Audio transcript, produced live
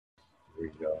we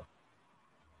go.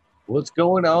 What's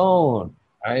going on?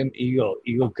 I'm Eagle.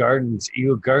 Eagle Gardens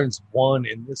 1,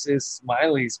 and this is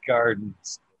Smiley's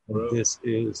Gardens. And this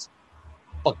is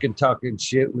fucking talking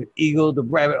shit with Eagle the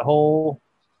Rabbit Hole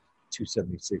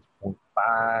 276.5.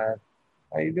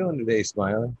 How you doing today,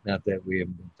 Smiley? Not that we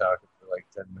haven't been talking for like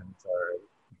 10 minutes already.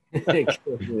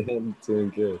 I'm doing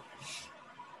good.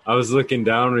 I was looking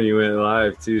down when you went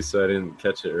live too, so I didn't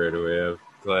catch it right away. I'm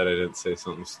glad I didn't say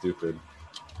something stupid.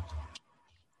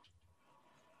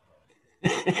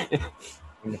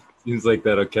 Seems like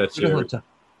that'll catch you.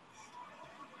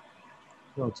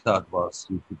 Don't talk about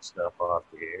stupid stuff off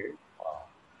the air. Wow.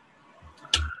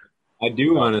 I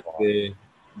do want to say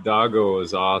Doggo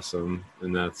was awesome,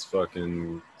 and that's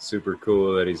fucking super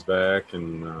cool that he's back,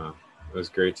 and it was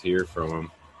great to hear from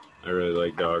him. I really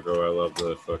like Doggo. I love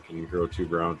the fucking Grow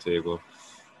Tube Roundtable.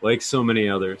 Like so many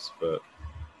others, but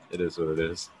it is what it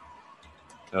is.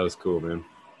 That was cool, man.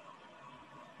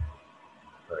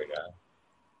 Right on.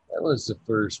 That was the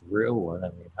first real one. I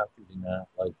mean, how could you not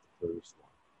like the first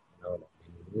one? You know what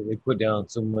I mean? They put down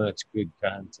so much good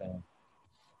content.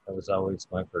 That was always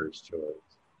my first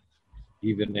choice.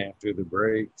 Even after the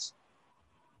breaks.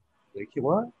 Like,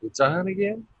 what? It's on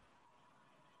again?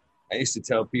 I used to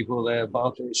tell people that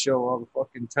about this show all the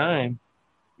fucking time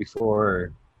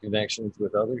before connections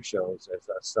with other shows as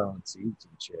I was selling seeds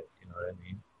and shit. You know what I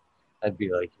mean? I'd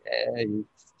be like, yeah, you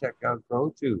check out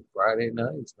GrowTube Friday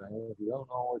nights, man. If you don't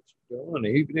know what you're doing,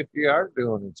 even if you are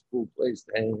doing it, it's a cool place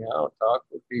to hang out, talk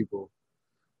with people,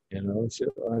 you know,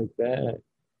 shit like that.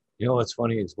 You know what's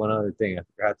funny is one other thing I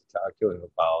forgot to talk to him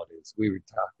about is we were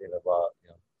talking about,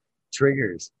 you know,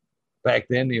 triggers. Back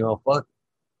then, you know,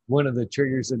 one of the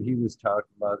triggers that he was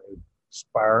talking about,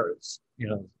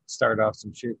 start off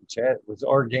some shit in chat was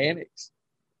organics.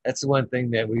 That's the one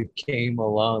thing that we've came a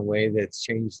long way that's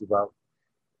changed about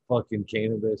fucking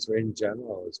cannabis in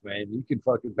general is, man, you can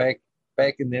fucking back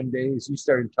in them days, you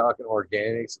started talking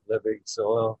organics, living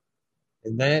soil,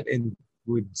 and that in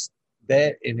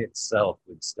itself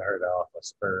would start off a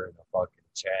spur in a fucking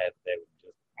chat that would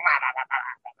just.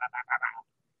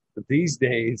 But these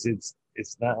days, it's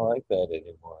not like that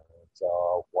anymore. It's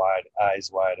all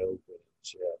eyes wide open and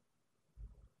shit.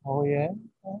 Oh yeah,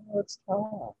 let's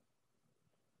talk.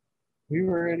 We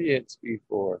were idiots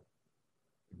before.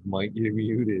 You might get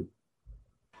muted.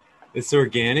 It's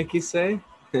organic, you say?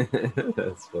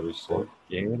 That's funny shit.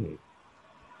 Organic.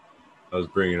 I was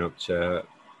bringing up chat.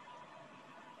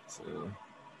 So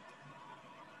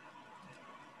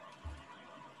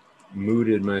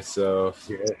mooted myself.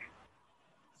 Yeah.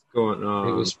 What's going on?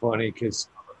 It was funny because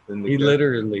he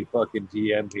literally fucking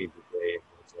DM'd me today and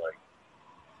was like,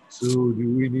 so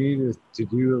do we need to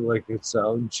do like a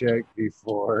sound check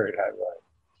before? And I'm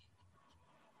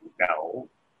like, no.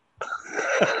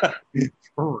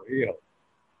 For real.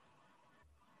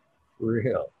 For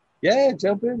real. Yeah,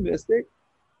 jump in, Mystic.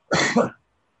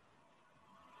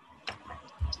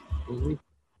 You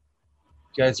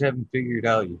guys haven't figured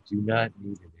out you do not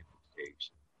need an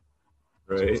invitation.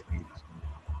 Right.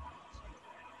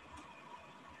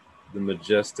 The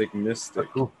majestic mystic.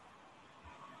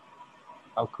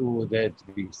 How cool would that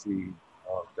be to see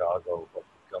Doggo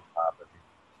come popping in?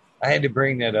 I had to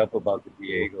bring that up about the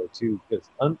Diego too, because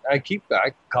I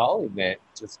call him that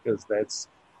just because that's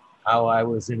how I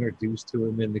was introduced to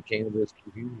him in the cannabis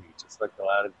community. Just like a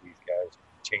lot of these guys,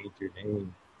 change your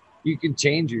name. You can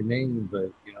change your name,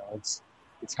 but you know it's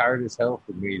hard as hell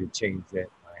for me to change that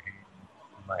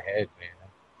in my head, man.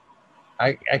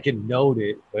 I can note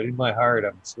it, but in my heart,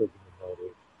 I'm still going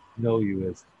to know you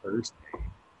as the first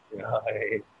name. You know,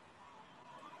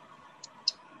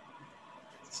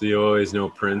 So you always know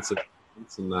Prince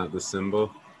and not the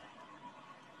symbol?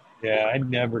 Yeah, I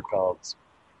never called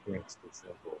Prince the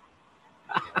symbol.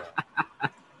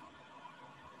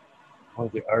 Or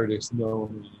the artist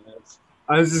known as.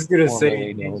 I was just going to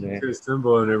say the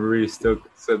symbol, and everybody still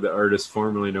said the artist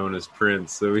formerly known as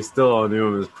Prince, so we still all knew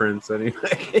him as Prince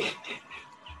anyway.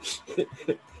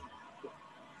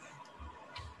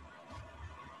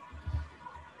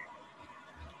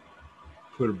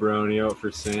 Put a brownie out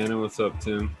for Santa. What's up,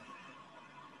 Tim?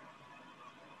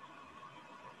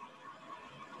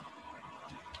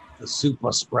 The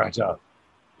super spreader.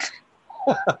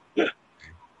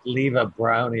 Leave a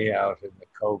brownie out in the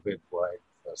COVID way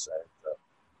for Santa.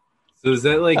 So is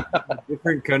that like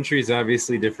different countries?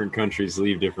 Obviously, different countries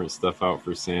leave different stuff out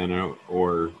for Santa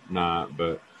or not,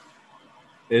 but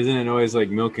isn't it always like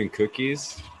milk and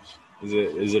cookies?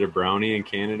 Is it a brownie in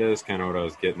Canada? Is kind of what I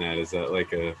was getting at. Is that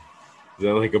like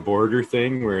a border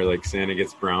thing where like Santa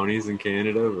gets brownies in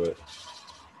Canada? But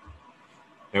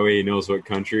That way he knows what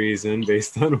country he's in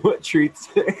based on what treats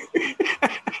there.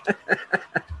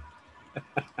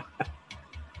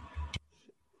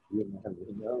 You never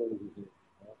know.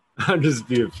 I'm just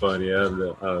being funny. I'm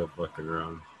fucking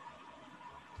around.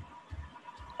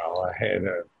 Oh, I had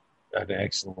an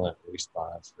excellent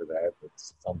response for that, but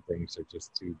some things are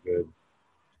just too good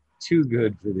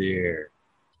for the air.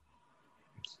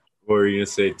 What were you gonna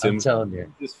say, Tim? I'm telling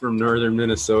you, just from northern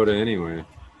Minnesota, anyway.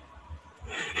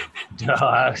 no,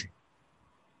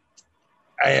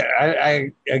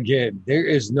 I again, there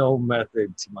is no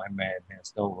method to my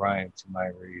madness, no rhyme to my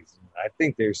reason. I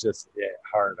think there's just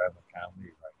hard on the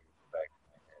comedy right in the back of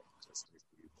my head, just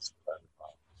fun.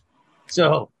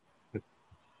 So,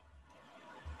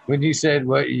 when you said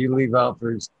what you leave out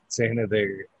for Santa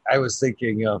there, I was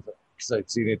thinking of, because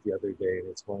I'd seen it the other day, and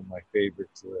it's one of my favorite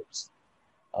clips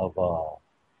of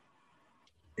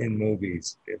in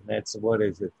movies, and that's, what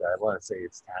is it? I want to say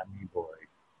it's Tommy Boy,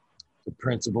 the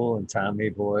principal, and Tommy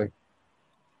Boy,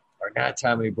 or not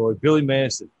Tommy Boy, Billy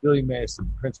Madison,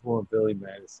 principal, and Billy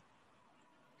Madison.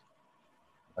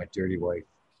 My dirty wife,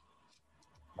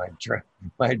 my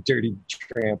dirty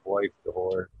tramp wife, the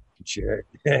whore, shit.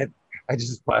 I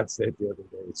just watched that the other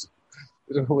day. So,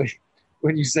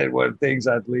 when you said what things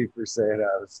I'd leave for Santa,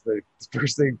 I was the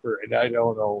first thing and I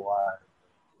don't know why.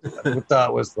 I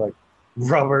thought was like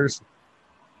rubbers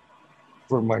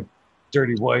for my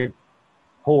dirty wife,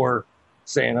 whore,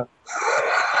 Santa.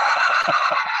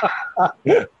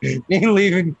 Ain't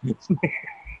leaving.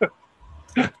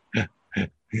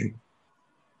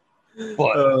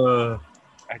 But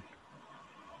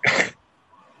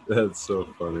that's so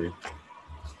funny.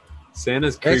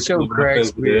 Santa's that show creeping cracks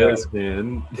up me as up,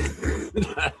 man.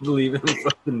 Leaving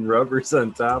fucking rubbers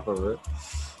on top of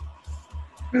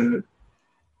it.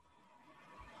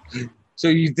 So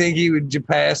you think he would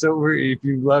pass over if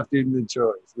you left him the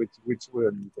choice? Which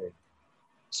one do you think?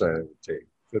 So I would take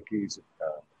cookies and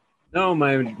No,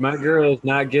 my girl is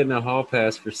not getting a hall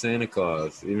pass for Santa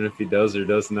Claus, even if he does or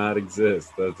does not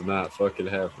exist. That's not fucking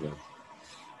happening.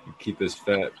 Keep his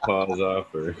fat paws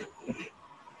off her.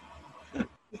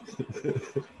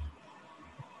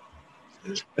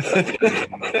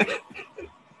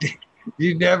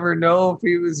 You never know if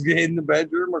he was in the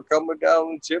bedroom or coming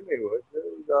down the chimney with it.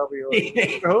 I'll be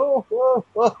like, oh.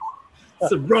 It's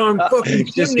the wrong fucking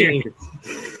chimney.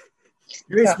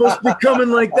 You ain't supposed to be coming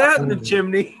like that in the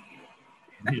chimney.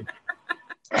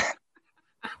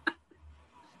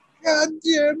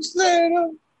 Goddamn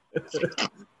Santa.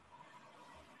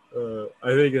 I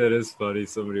think that is funny.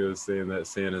 Somebody was saying that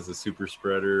Santa's a super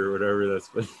spreader or whatever. That's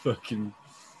been fucking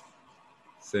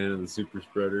Santa the super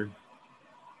spreader.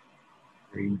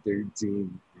 Green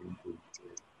 13.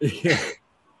 Yeah.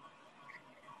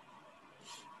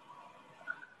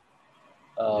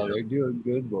 They're doing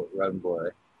good, Run Boy.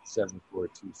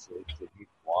 7426. They need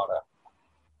water.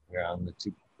 They're on the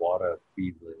two water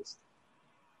feed list.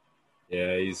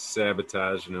 Yeah, he's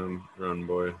sabotaging him, Run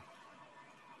Boy.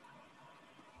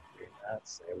 They're not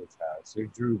sabotaged. They're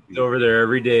droopy. He's over there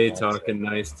every day talking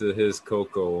nice to his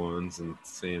Cocoa ones and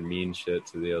saying mean shit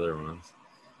to the other ones.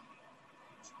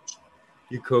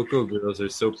 You Cocoa girls are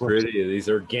so pretty. These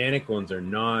organic ones are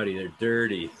naughty. They're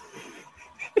dirty.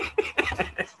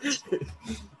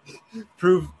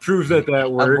 Prove that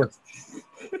works.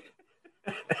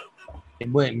 They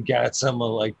went and got some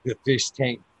of like the fish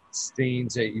tank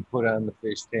stains that you put on the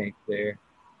fish tank there.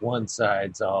 One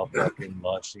side's all fucking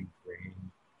lush and green.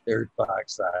 Their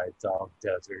box side's all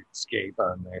desert scape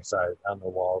on their side, on the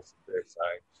walls of their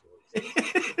side.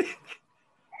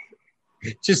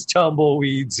 Just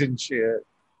tumbleweeds and shit.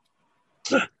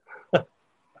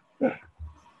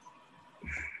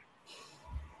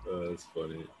 That's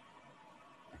funny.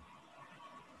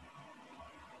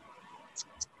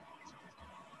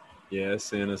 Yeah,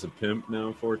 Santa's a pimp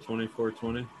now, 420,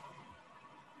 420.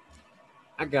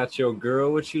 I got your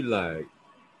girl, what you like?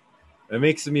 That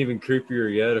makes him even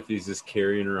creepier yet if he's just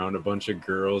carrying around a bunch of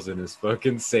girls in his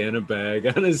fucking Santa bag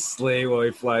on his sleigh while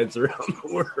he flies around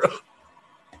the world.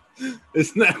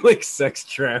 Isn't that like sex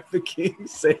trafficking?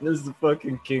 Santa's the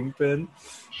fucking kingpin.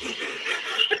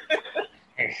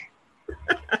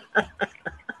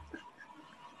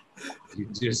 You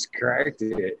just cracked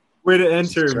it. Way to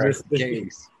enter,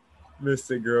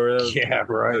 Mystic Grower. Yeah,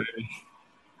 right.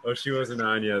 Oh, she wasn't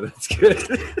on yet. That's good.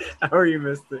 How are you,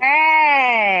 Mystic?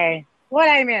 Hey, what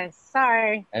I missed?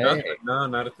 Sorry. Hey. No,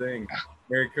 not a thing.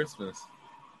 Merry Christmas.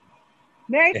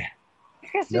 Merry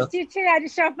Christmas to you too. I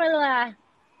just showed up my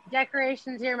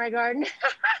decorations here in my garden.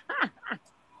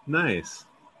 Nice.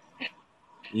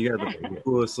 You got the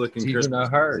coolest looking Christmas Christmas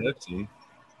heart. I've seen.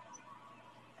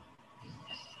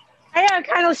 I have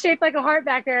kind of shaped like a heart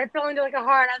back there. It fell into like a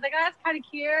heart. I was like, oh, that's kind of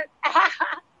cute.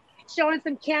 Showing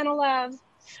some candle love.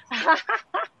 I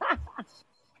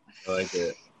like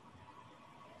it.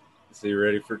 So you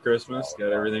ready for Christmas?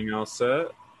 Got everything all set?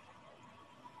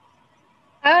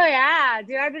 Oh yeah,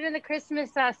 dude! I've been in the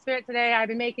Christmas spirit today. I've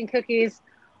been making cookies.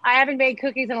 I haven't made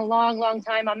cookies in a long, long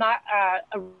time. I'm not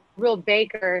a real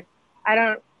baker. I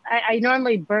don't. I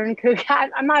normally burn cookies.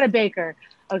 I'm not a baker.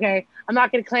 Okay, I'm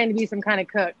not going to claim to be some kind of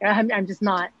cook. I'm just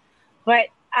not. But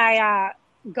I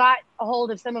got a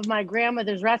hold of some of my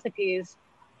grandmother's recipes,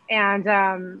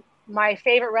 and my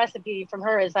favorite recipe from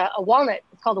her is a walnut.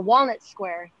 It's called a walnut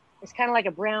square. It's kind of like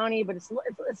a brownie, but it's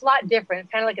a lot different.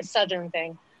 It's kind of like a southern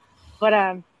thing. But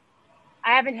I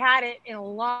haven't had it in a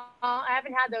long. I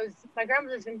haven't had those. My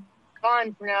grandmother's been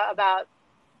gone for now about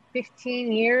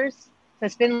 15 years. So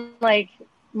it's been like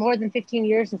more than 15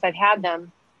 years since I've had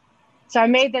them. So I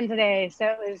made them today. So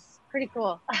it was pretty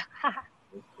cool.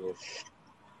 Cool.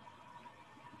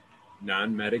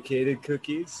 Non-medicated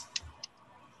cookies?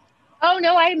 Oh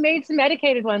no, I made some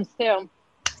medicated ones too.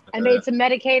 I made some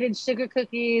medicated sugar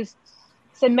cookies,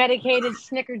 some medicated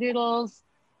snickerdoodles,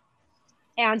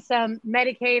 and some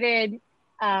medicated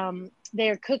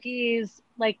they're cookies,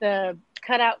 like the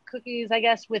cutout cookies, I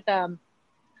guess, with a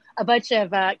bunch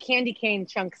of candy cane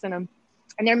chunks in them,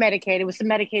 and they're medicated with some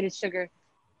medicated sugar.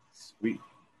 Sweet.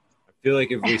 I feel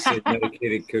like if we say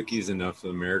medicated cookies enough, the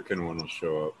American one will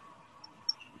show up.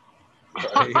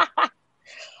 Right?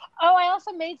 Oh, I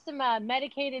also made some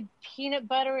medicated peanut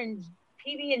butter and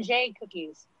PB&J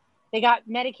cookies. They got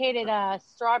medicated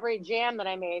strawberry jam that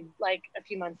I made like a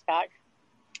few months back.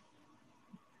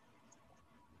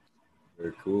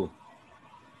 Very cool.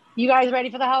 You guys ready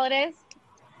for the holidays?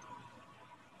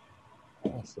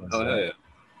 Awesome. Oh, yeah.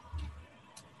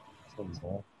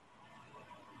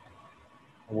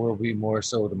 Will be more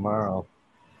so tomorrow.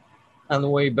 On the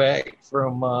way back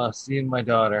from seeing my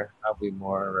daughter, I'll be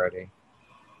more ready.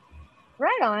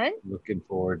 Right on. Looking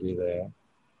forward to that.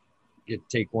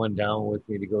 Take one down with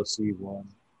me to go see one.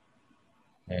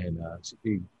 And it should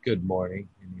be good morning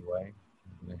anyway.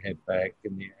 I'm going to head back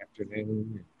in the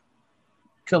afternoon and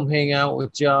come hang out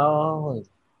with y'all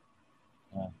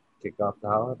and kick off the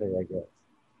holiday, I guess.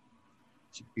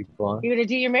 Should be fun. You gonna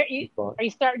do your are you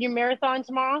starting your marathon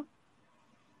tomorrow?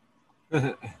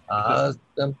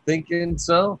 I'm thinking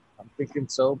so.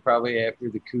 Probably after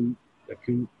the Coot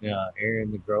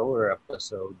Aaron the Grower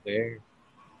episode there.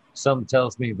 Something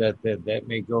tells me that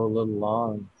may go a little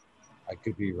long. I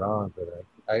could be wrong, but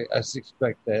I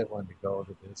suspect that one to go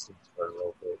the distance for a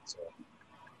little bit. So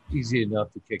easy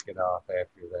enough to kick it off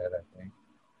after that, I think.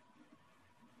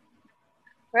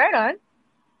 Right on.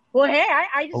 Well, hey,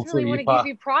 I just Hopefully really want to give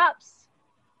you props.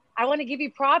 I want to give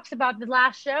you props about the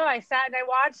last show. I sat and I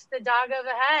watched the Doggo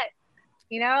the Hutt.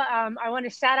 You know, I want to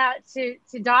shout out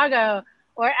to Doggo,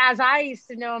 or as I used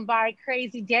to know him by,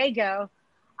 Crazy Dago.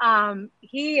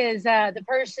 He is the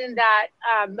person that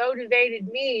motivated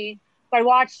me by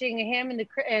watching him in the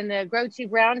GrowTube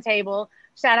Roundtable.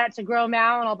 Shout out to Grow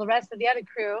Mal and all the rest of the other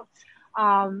crew.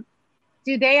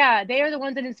 Dude, they are the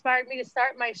ones that inspired me to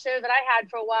start my show that I had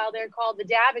for a while. They're called the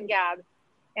Dab and Gab,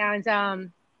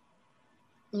 and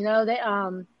you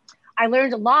know, I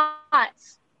learned a lot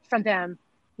from them.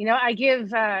 You know, I give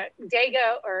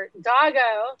Dago or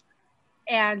Doggo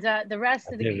and the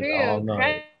rest of the crew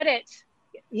credit.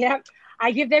 Yep,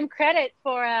 I give them credit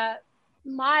for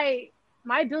my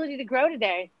ability to grow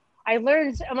today. I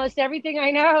learned almost everything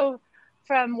I know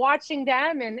from watching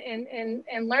them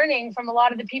and learning from a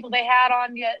lot of the people they had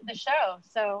on the show.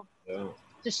 So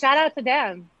just shout out to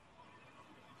them.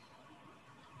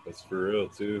 That's for real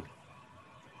too.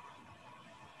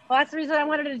 Well, that's the reason I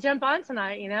wanted to jump on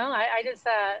tonight. You know, I just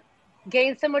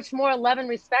gained so much more love and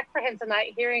respect for him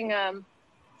tonight, hearing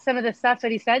some of the stuff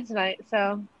that he said tonight.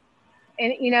 So,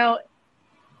 and you know,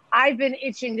 I've been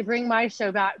itching to bring my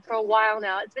show back for a while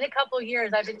now. It's been a couple of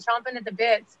years. I've been chomping at the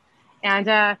bits. And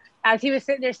as he was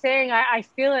sitting there saying, I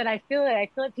feel it. I feel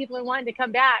it. People are wanting to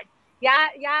come back.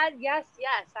 Yes. I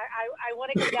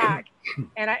want to get back.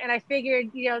 And I figured,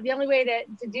 you know, the only way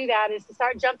to do that is to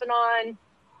start jumping on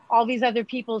all these other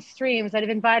people's streams that have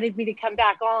invited me to come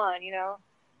back on. You know,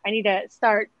 I need to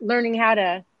start learning how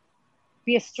to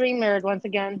be a stream nerd once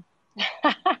again.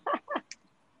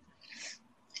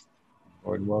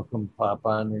 More than welcome to pop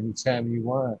on anytime you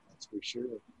want. That's for sure.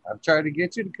 I've tried to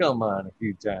get you to come on a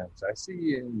few times. I see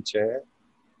you in the chat.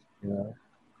 You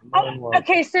know.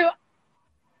 Okay, so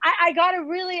I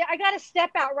gotta step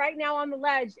out right now on the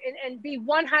ledge and be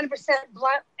 100%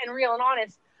 blunt and real and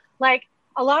honest. Like,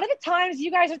 a lot of the times you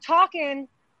guys are talking,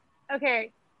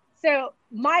 okay, so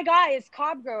my guy is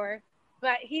Cob Grower.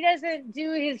 but he doesn't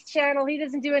do his channel. He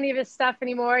doesn't do any of his stuff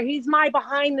anymore. He's my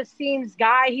behind the scenes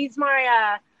guy. He's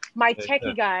my my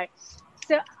techie guy.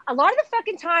 So a lot of the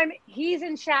fucking time he's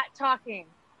in chat talking.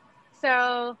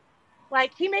 So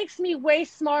like he makes me way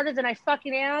smarter than I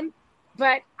fucking am.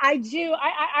 But I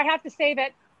have to say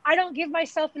that I don't give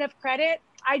myself enough credit.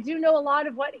 I do know a lot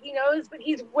of what he knows, but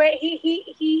he's the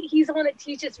one that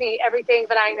teaches me everything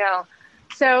that I know.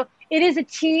 So it is a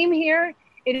team here.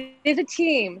 It is a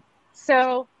team.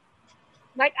 So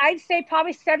like I'd say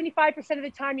probably 75% of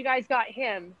the time you guys got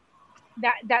him.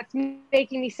 That's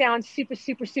making me sound super,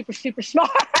 super, super, super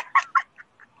smart.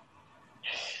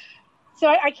 So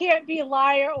I can't be a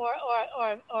liar or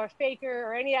a faker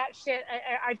or any of that shit.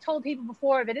 I've told people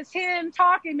before that it's him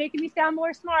talking, making me sound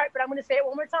more smart, but I'm going to say it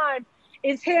one more time.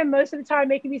 It's him most of the time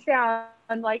making me sound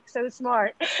like so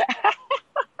smart.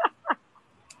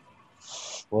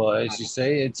 Well, as you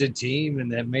say, it's a team,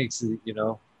 and that makes it,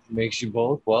 makes you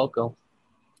both welcome.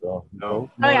 So,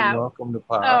 both more than welcome to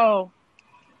Pop. Oh,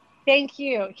 thank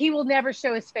you. He will never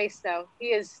show his face, though. He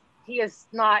is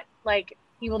not like,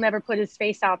 he will never put his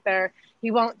face out there. He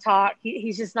won't talk.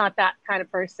 He's just not that kind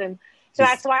of person. So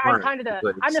that's why I'm kind of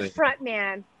the front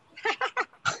man.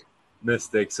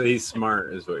 Mystic. So he's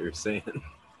smart, is what you're saying.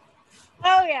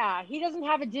 Oh yeah, he doesn't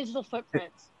have a digital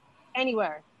footprint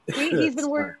anywhere. He's been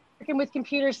working with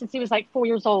computers since he was like 4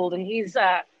 years old, and he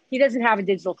doesn't have a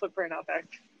digital footprint out there.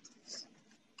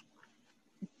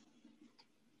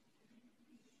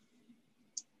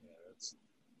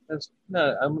 That's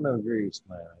no. I'm gonna agree with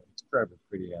Smiley. It's probably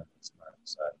pretty on the smart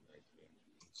side.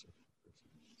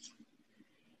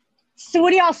 So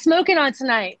what are y'all smoking on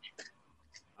tonight?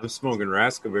 I'm smoking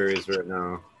raspberries right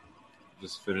now.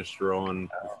 Just finished rolling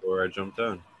before I jumped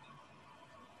on.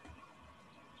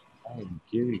 I'm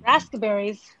kidding.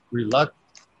 Raspberries.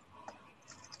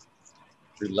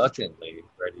 Reluctantly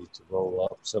ready to roll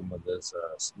up some of this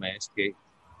smash cake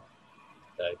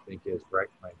that I think has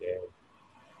wrecked my day.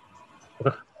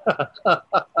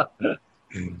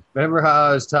 Remember how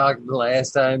I was talking the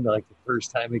last time, like the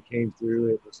first time it came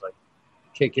through, it was like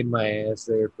kicking my ass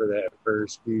there for that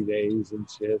first few days and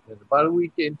shit. And about a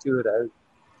week into it, I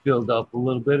built up a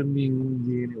little bit of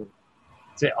immunity. And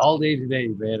all day today,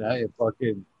 man, I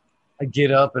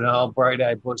get up and all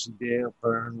bright-eyed, push a damn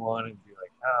burn one and be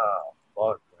like, oh,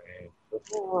 fuck,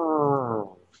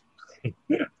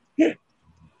 man.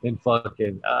 And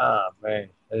fucking, man.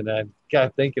 And I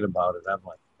got thinking about it. I'm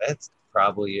like, that's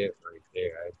probably it right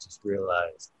there. I just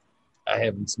realized I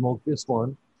haven't smoked this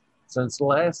one since the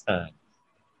last time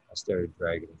I started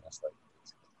dragging this like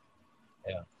this.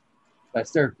 Yeah. If I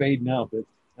start fading out,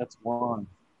 that's one.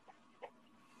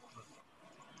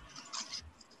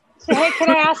 So, hey, can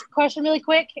I ask a question really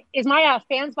quick? Is my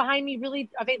fans behind me are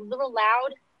they a little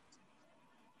loud?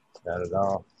 Not at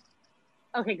all.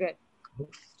 Okay, good.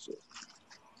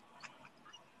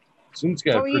 Zoom's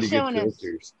got pretty good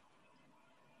filters.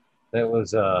 That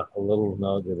was a little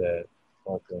nug of that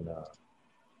fucking.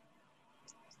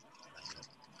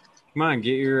 Come on,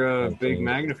 get your big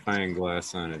magnifying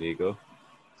glass on it, Eagle.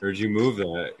 Or did you move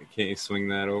that? Can't you swing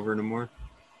that over no more?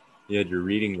 You had your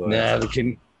reading glass.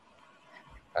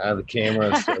 Nah, the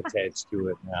camera's attached to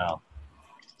it now.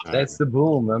 That's the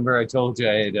boom. Remember I told you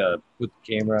I had put the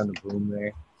camera on the boom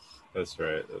there? That's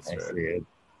right. That's right. It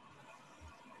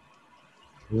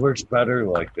works better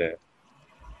like that.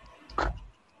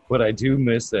 But I do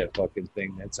miss that fucking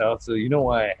thing. That's also, you know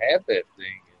why I have that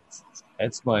thing?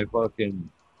 That's my fucking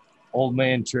old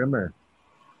man trimmer.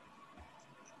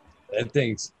 That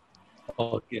thing's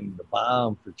fucking the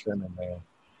bomb for trimming, man.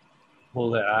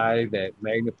 Pull that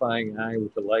magnifying eye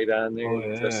with the light on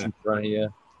there, just in front of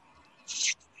you.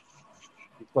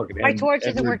 Fucking my torch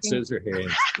isn't working.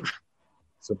 Scissorhands.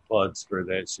 Some buds for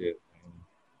that shit, man.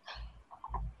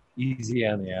 Easy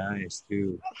on the eyes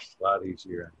too. A lot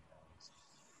easier on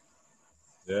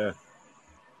the eyes. Yeah.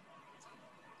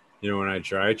 You know, when I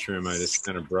dry trim, I just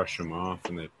kind of brush them off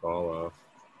and they fall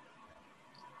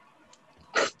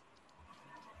off.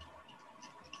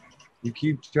 You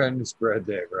keep trying to spread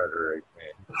that rhetoric,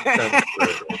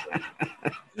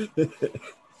 man.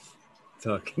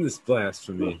 Talking this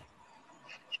blasphemy.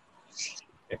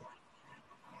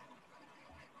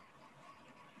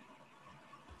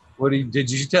 Did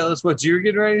you tell us what you were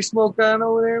getting ready to smoke on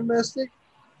over there, Mystic?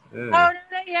 Yeah. Oh, no,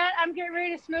 not yet. I'm getting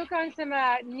ready to smoke on some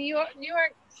New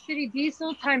York City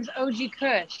Diesel times OG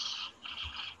Kush.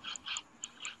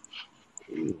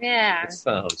 Yeah. That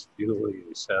sounds beautifully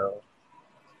as hell.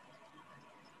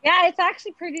 Yeah, it's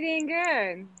actually pretty dang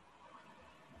good.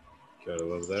 Gotta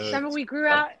love that. Something we grew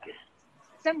out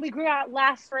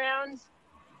last round.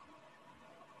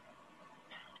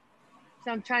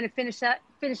 So I'm trying to finish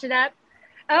it up.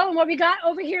 Oh, and what we got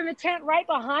over here in the tent right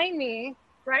behind me,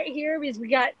 right here, we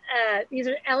got these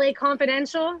are LA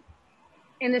Confidential.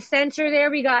 In the center there,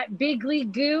 we got Big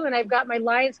League Goo, and I've got my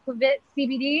Lions Clavit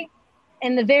CBD.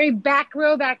 In the very back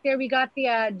row back there, we got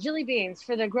the Jilly Beans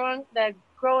for the grow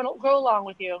along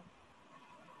with you.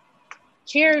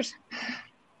 Cheers.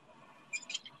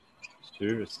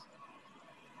 Cheers.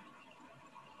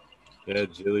 Yeah,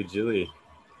 Jilly.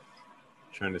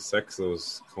 Trying to sex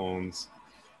those clones.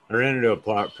 I ran into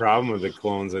a problem with the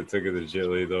clones I took of the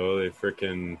Jilly, though. They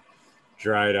freaking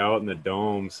dried out in the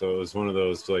dome, so it was one of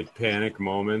those like panic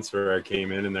moments where I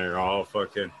came in and they're all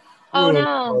fucking no,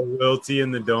 all wilty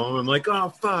in the dome. I'm like, oh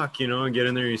fuck, and get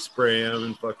in there, you spray them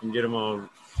and fucking get them all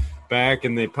back,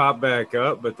 and they pop back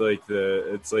up, but like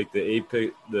the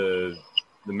apex, the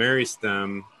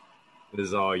meristem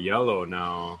is all yellow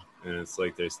now, and it's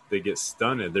like they get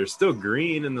stunted. They're still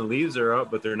green and the leaves are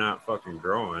up, but they're not fucking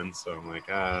growing. So I'm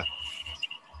like, I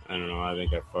don't know. I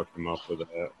think I fucked them up with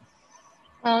that.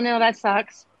 Oh no, that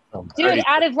sucks, dude.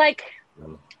 Out of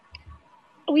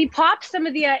we popped some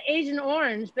of the Asian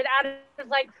orange, but out of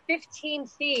 15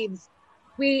 seeds,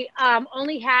 we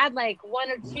only had like 1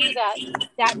 or 2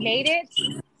 that made it,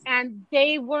 and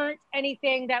they weren't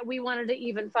anything that we wanted to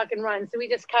even fucking run. So we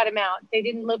just cut them out. They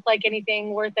didn't look like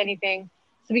anything worth anything.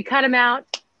 So we cut them out,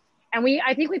 and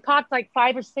I think we popped like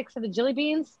 5 or 6 of the Jilly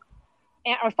Beans,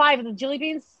 or 5 of the Jilly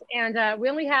Beans, and we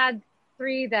only had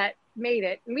 3 that made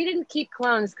it. And we didn't keep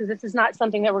clones because this is not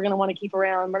something that we're going to want to keep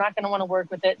around. We're not going to want to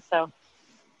work with it. So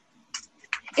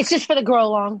it's just for the grow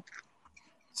along.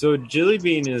 So Jilly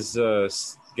Bean is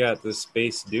got the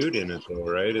Space Dude in it, though,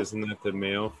 right? Isn't that the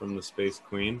male from the Space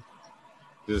Queen?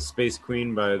 The Space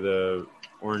Queen by the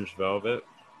Orange Velvet?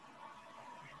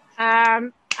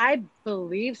 I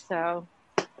believe so.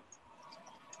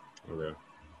 Okay.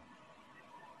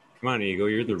 Come on, Eagle.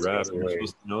 You're the rep. You're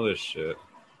supposed to know this shit.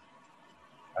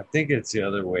 I think it's the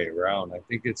other way around. I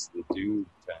think it's the dude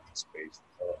time Space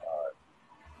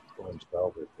Orange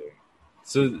Velvet thing.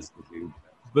 So,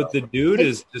 but the dude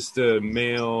is just a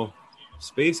male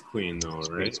Space Queen, though,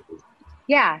 right?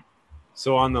 Yeah.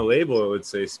 So on the label, it would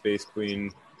say Space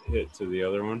Queen hit to the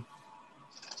other one?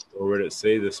 Or would it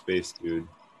say the Space Dude?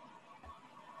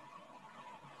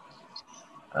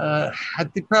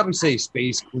 I'd probably say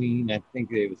Space Queen. I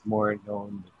think it was more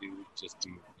known the dude just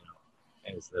being,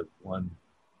 as the one,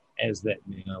 as that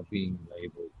male being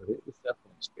labeled. But it was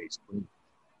definitely Space Queen,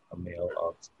 a male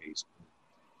of Space Queen.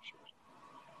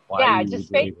 Why you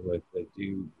would label it the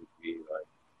dude would be like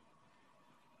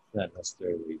not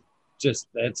necessarily just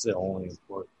that's the only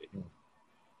important thing.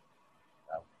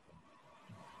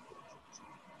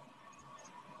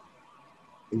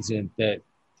 Isn't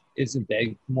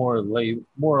that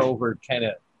more over kind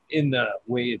of in the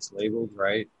way it's labeled,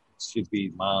 right? It should be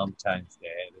mom times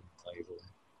dad in the label.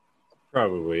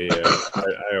 Probably, yeah.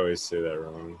 I always say that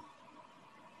wrong.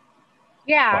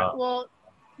 Yeah, wow.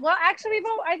 Well, actually,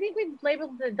 I think we've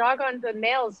labeled the dog on the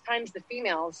males times the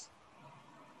females.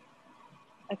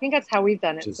 I think that's how we've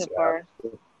done it so far.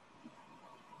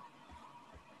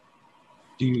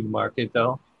 Do you mark it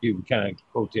though? You kind of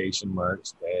quotation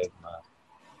marks, dad, mom.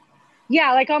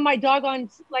 Yeah, like on my doggone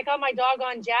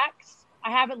Jack's,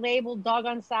 I have it labeled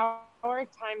doggone sour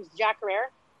times Jack Rare.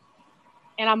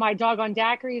 And on my doggone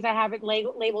daiquiris, I have it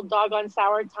labeled doggone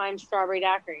sour times strawberry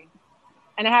daiquiri.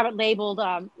 And I have it labeled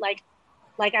like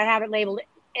I have it labeled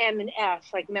M and F,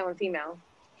 like male and female.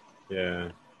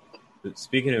 Yeah. But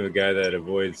speaking of a guy that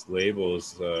avoids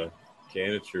labels,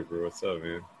 Canada Trooper, what's up,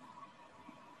 man?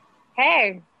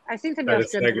 Hey, I seen some Try to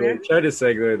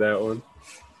segue that one.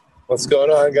 What's going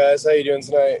on, guys? How you doing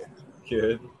tonight?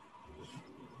 Good.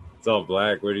 It's all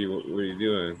black. What are you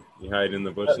doing? You hiding in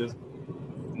the bushes?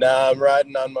 Nah, I'm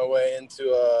riding on my way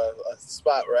into a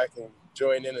spot where I can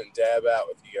join in and dab out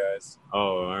with you guys.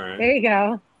 Oh, all right. There you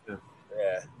go.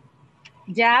 Yeah.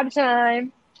 Dab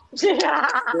time.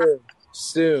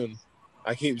 Soon.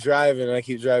 I keep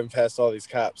driving past all these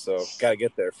cops, so gotta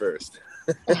get there first.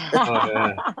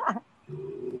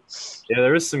 Yeah,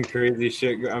 there was some crazy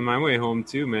shit on my way home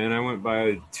too, man. I went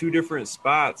by 2 different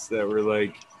spots that were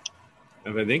like,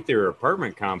 I think they were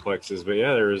apartment complexes, but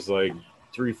yeah, there was like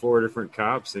 3-4 different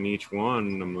cops in each one.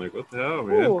 And I'm like, what the hell,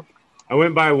 man? Ooh. I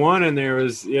went by one and there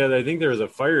was, I think there was a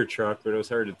fire truck, but it was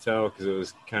hard to tell because it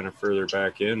was kind of further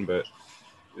back in. But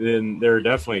then there were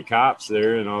definitely cops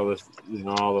there and all this,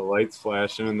 all the lights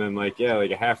flashing. And then like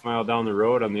a half mile down the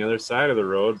road on the other side of the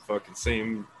road,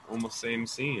 fucking almost same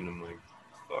scene. I'm like,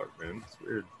 fuck, man, it's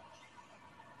weird.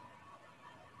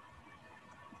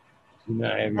 You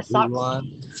not have your blue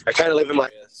on? I kind of live in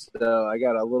so I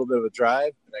got a little bit of a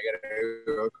drive and I got to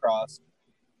go across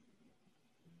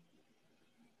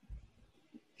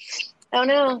Oh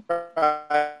no.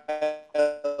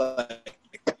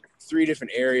 Like 3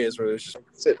 different areas where there's just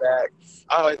sit back.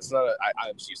 Oh, it's not.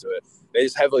 I'm just used to it. They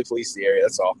just heavily police the area.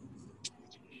 That's all.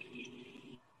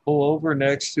 Pull over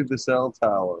next to the cell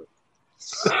tower.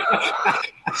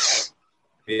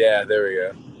 Yeah, there we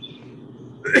go.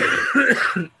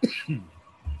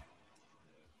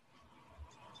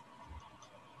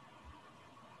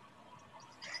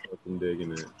 Fucking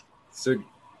digging it. So,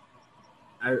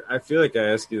 I feel like I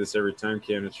ask you this every time,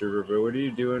 Candace Trooper, but what are you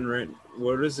doing right?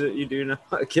 What is it you do now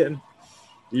again?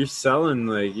 You're selling,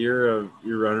 like, you're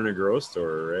running a grow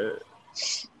store, right?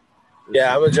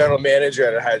 Yeah, I'm a general manager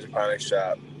at a hydroponics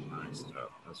shop. Nice. Oh,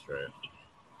 that's right.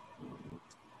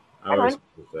 I always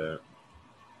with that.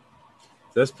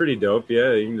 That's pretty dope.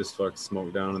 Yeah, you can just fuck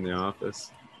smoke down in the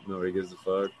office. Nobody gives a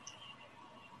fuck.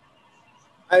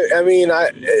 I mean,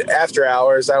 after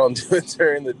hours, I don't do it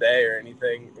during the day or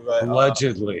anything. But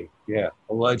Allegedly.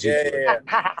 Allegedly. Yeah.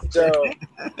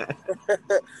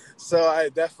 So I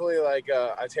definitely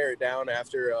I tear it down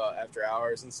after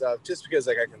hours and stuff, just because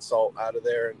like I consult out of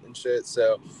there and shit.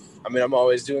 So, I mean, I'm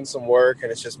always doing some work,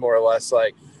 and it's just more or less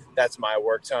like that's my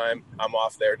work time. I'm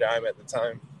off their dime at the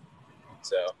time.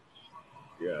 So,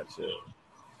 Gotcha.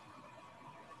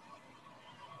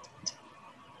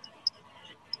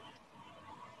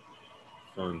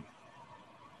 Fun.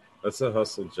 That's a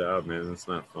hustle job, man. That's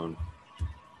not fun.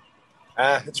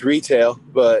 It's retail,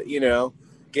 but you know,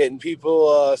 getting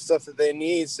people stuff that they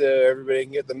need so everybody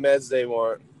can get the meds they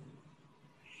want.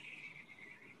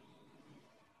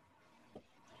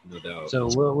 No doubt. So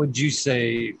what would you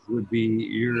say would be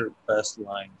your best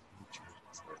line of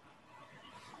nutrients?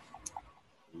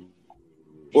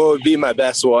 What would be my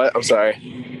best what? I'm sorry.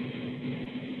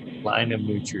 Line of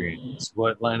nutrients.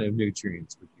 What line of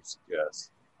nutrients would you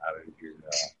suggest out of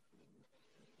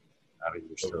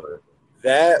your store?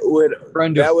 That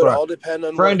would all depend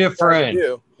on friend what to friend.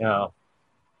 Do. No.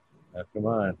 Now, come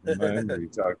on. Remember, you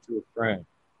talk to a friend.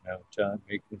 Now, John,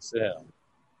 make the sale.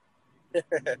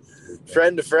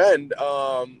 Friend to friend.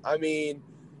 I mean,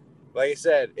 like I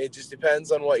said, it just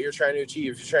depends on what you're trying to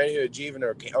achieve. If you're trying to achieve an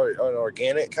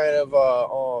organic kind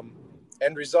of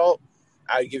end result,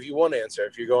 I'd give you one answer.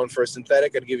 If you're going for a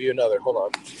synthetic, I'd give you another. Hold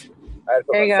on. I had to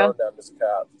put my phone down as a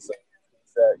cop. So,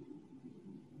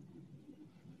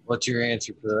 what's your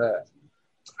answer for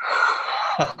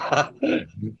that?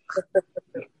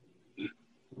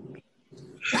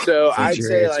 So I'd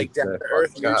say like down to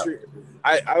earth nutrients.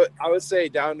 I would say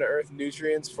down to earth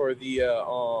nutrients for the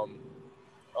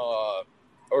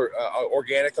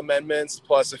organic amendments,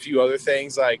 plus a few other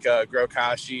things like Grow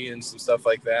Kashi and some stuff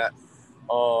like that.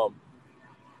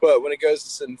 But when it goes to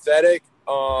synthetic,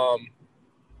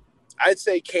 I'd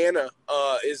say Canna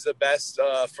is the best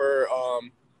for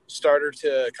starter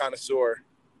to connoisseur.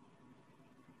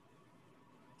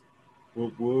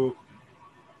 Whoop, whoop.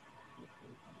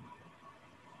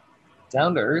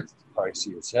 Down to earth,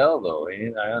 pricey as hell, though.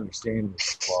 And I understand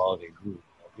the quality group.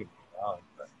 Don't get me wrong,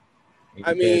 but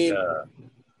I mean,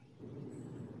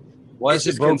 why is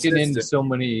it broken into so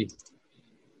many?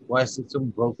 Why is it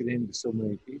broken into so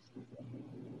many pieces?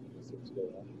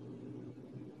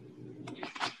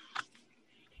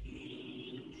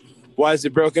 Why is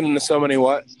it broken into so many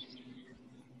what?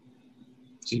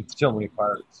 So many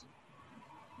parts.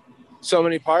 So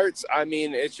many parts? I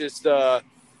mean, it's just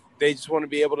they just want to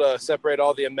be able to separate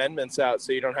all the amendments out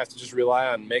so you don't have to just rely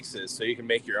on mixes, so you can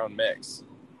make your own mix.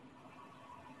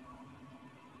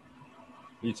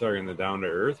 You talking the down to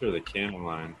earth or the Canna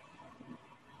line?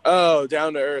 Oh,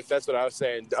 down to earth. That's what I was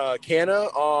saying. Canna,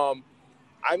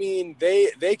 I mean,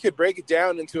 they could break it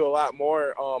down into a lot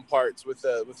more parts with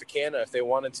the Canna if they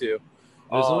wanted to.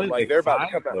 There's only like they're about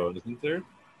to come out, though, isn't there?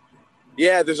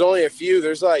 Yeah, there's only a few.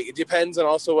 There's it depends on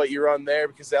also what you run there,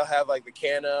 because they'll have like the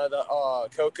Canna, the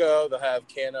Cocoa, they'll have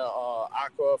Canna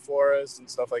Aqua Flores and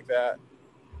stuff like that.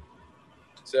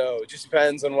 So it just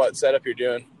depends on what setup you're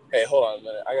doing. Hey, hold on a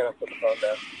minute. I gotta put the phone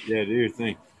down. Yeah, do your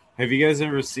thing. Have you guys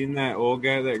ever seen that old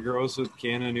guy that grows with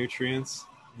Canna nutrients?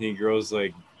 He grows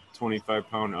like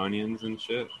 25-pound onions and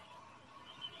shit.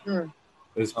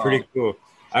 It's pretty cool.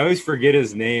 I always forget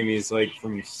his name. He's like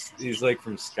from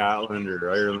Scotland or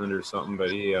Ireland or something.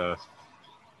 But he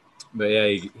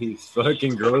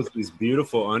fucking grows these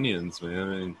beautiful onions, man.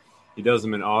 And he does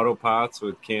them in auto pots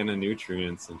with Canna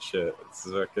nutrients and shit. It's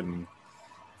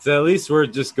at least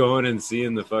worth just going and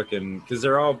seeing the fucking, because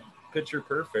they're all picture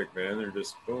perfect, man. They're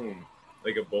just boom,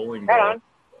 like a bowling ball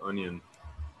onion.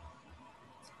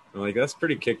 And like, that's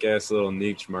pretty kick-ass little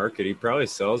niche market. He probably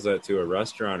sells that to a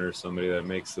restaurant or somebody that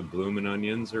makes the bloomin'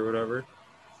 onions or whatever.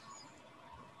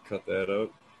 Cut that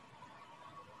up.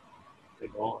 They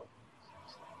don't.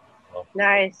 Well,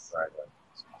 Nice.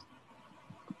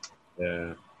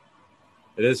 Yeah.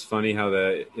 It is funny how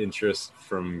that interest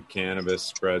from cannabis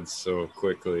spreads so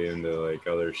quickly into like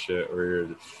other shit where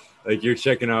you're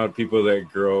checking out people that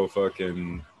grow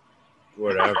fucking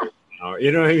whatever. Now.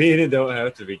 You know what I mean? It don't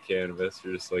have to be cannabis.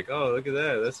 You're just like, oh, look at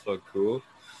that. That's fucking cool.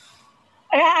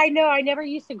 I know. I never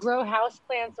used to grow house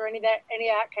plants or any of that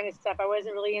kind of stuff. I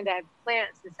wasn't really into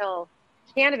plants until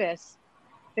cannabis.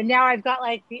 But now I've got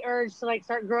like the urge to like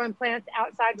start growing plants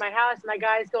outside my house. My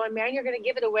guy's going, man, you're going to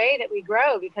give it away that we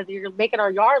grow because you're making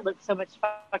our yard look so much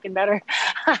fucking better.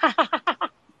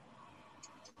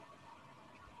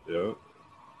 Yeah.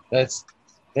 That's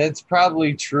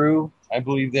probably true. I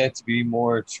believe that to be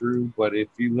more true. But if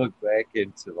you look back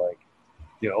into like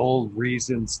the old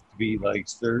reasons to be like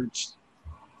searched,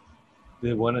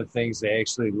 one of the things they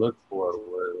actually looked for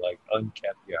were like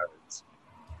unkept yards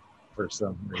for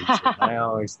some reason. I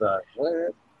always thought,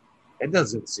 what? It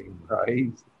doesn't seem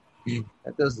right.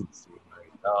 That doesn't seem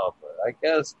right. No, but I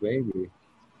guess maybe.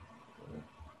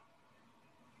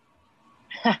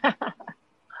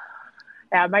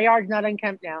 Yeah, my yard's not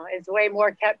unkempt now. It's way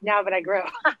more kept now that I grow.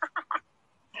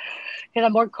 Because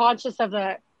I'm more conscious of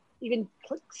the even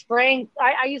spraying.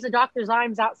 I use the Dr.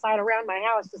 Zymes outside around my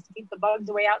house just to keep the bugs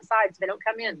away outside so they don't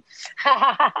come in.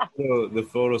 So the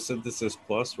photosynthesis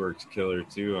plus works killer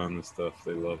too on the stuff.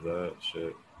 They love that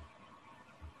shit.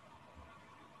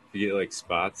 You get like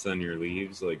spots on your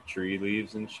leaves, like tree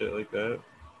leaves and shit like that.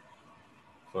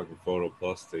 Fucking Photo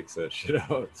Plus takes that shit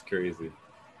out. It's crazy.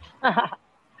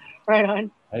 Right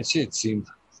on. That shit seems,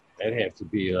 that'd have to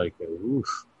be like a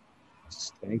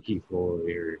stanky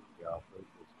foliar.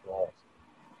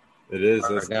 It is.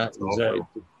 That's not, is that,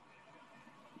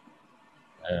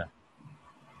 yeah.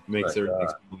 Makes everything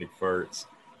smell like farts.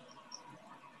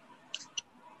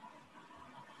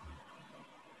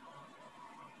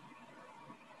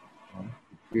 If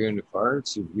you're into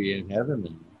farts, you'd be in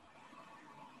heaven.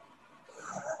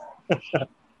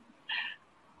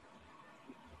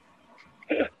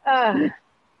 All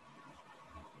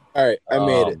right, I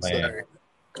made it. Man. Sorry.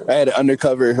 I had an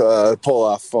undercover pull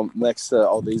off from next to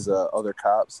all these other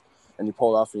cops, and he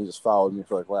pulled off and he just followed me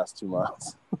for like the last 2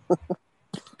 miles.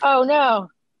 Oh no.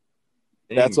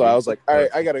 That's why I was like, all right,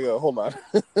 I gotta go. Hold on.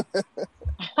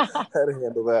 I had to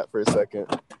handle that for a second.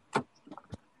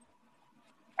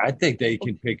 I think they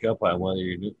can pick up on whether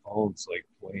your new phone's like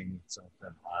playing something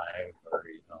live or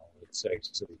it's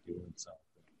actually doing something.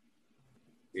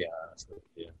 To be honest with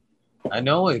you, I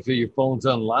know if your phone's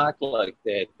unlocked like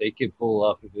that, they can pull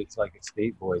up. If it's like a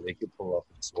state boy, they can pull up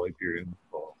and swipe your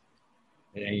info.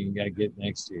 And then you gotta get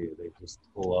next to you. They just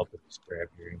pull up and just grab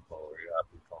your info right off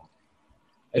your phone.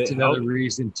 That's another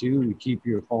reason too to keep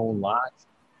your phone locked.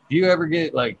 If you ever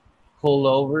get like pulled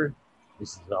over,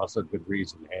 this is also a good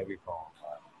reason to have your phone locked.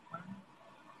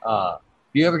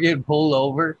 If you ever get pulled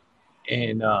over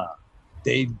and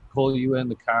they pull you in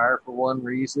the car for one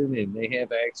reason and they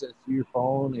have access to your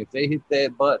phone, if they hit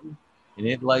that button and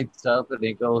it lights up and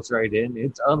it goes right in,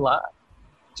 it's unlocked.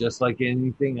 Just like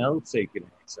anything else they can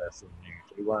access in there.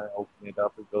 If they want to open it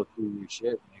up and go through your shit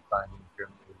and they find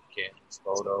incriminating cameras,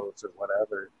 photos, or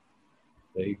whatever,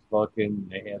 they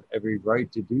have every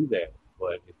right to do that.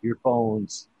 But if your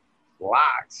phone's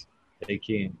locked, they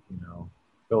can't,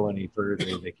 go any further.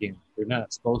 They're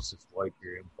not supposed to swipe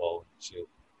your info and shit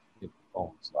if the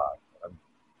phone's locked. I'm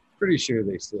pretty sure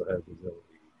they still have the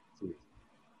ability to.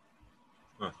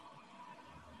 Huh.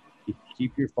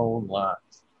 Keep your phone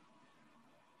locked.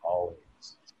 Always.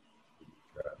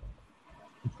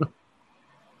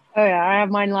 Oh yeah, I have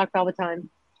mine locked all the time.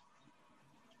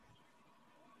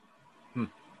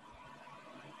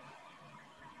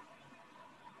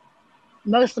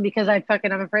 Mostly because I'm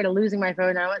afraid of losing my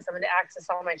phone. I want someone to access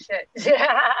all my shit.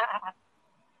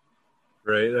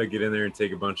 Right? I get in there and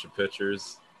take a bunch of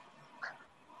pictures.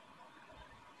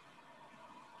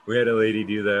 We had a lady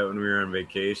do that when we were on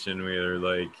vacation.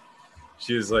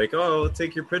 She was like, oh, I'll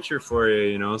take your picture for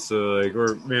you, So like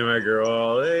me and my girl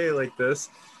all, hey, like this.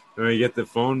 And we get the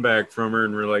phone back from her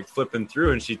and we're like flipping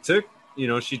through and she took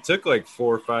like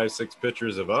 4, 5, 6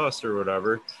 pictures of us or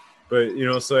whatever. But,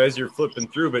 so as you're flipping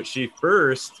through, but she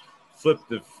first flipped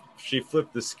the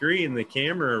screen, the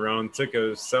camera around, took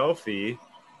a selfie.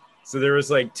 So there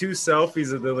was like 2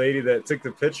 selfies of the lady that took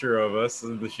the picture of us.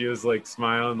 And she was like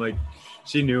smiling, like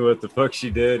she knew what the fuck she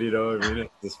did,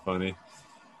 It's just funny.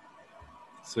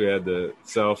 So we had the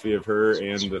selfie of her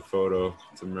and the photo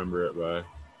to remember it by.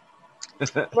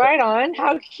 Right on.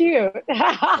 How cute.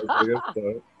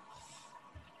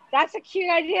 That's a cute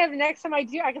idea. The next time I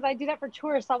do, because I do that for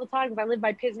tourists all the time because I live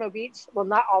by Pismo Beach. Well,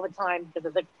 not all the time because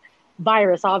of the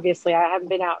virus. Obviously, I haven't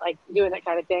been out like doing that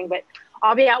kind of thing, but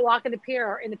I'll be out walking the pier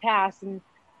or in the past, and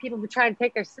people will try and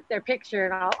take their picture,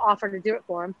 and I'll offer to do it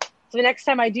for them. So the next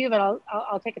time I do that,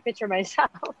 I'll take a picture of myself.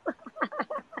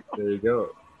 There you go.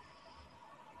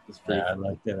 Yeah, I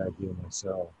like that idea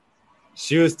myself.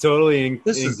 She was totally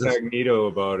incognito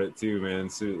about it too, man.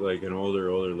 So, like an older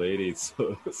lady.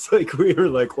 So it's like we were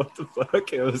like, "What the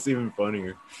fuck?" It was even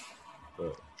funnier.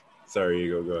 But sorry,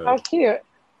 Ego, go ahead. How cute!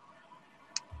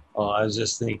 Oh, I was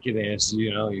just thinking, as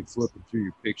you flipping through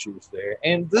your pictures there,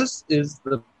 and this is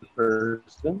the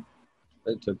person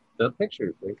that took the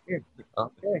picture right here.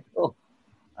 Okay, cool.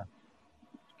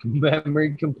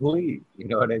 Memory complete. You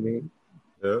know what I mean?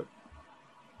 Yeah.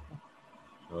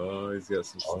 Oh, he's got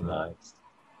some stuff. Nice.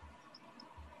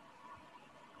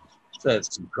 Is that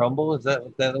some crumble? Is that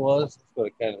what that was? That's what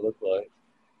it kind of looked like.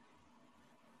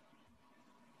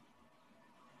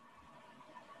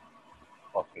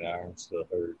 Fucking arm still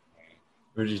hurt, man.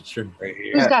 Where'd you trim? Right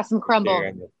here. Who's got some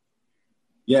crumble?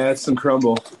 Yeah, it's some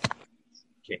crumble.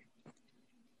 Okay.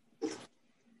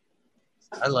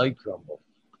 I like crumble.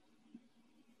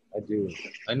 I do.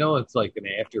 I know it's like an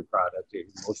after product.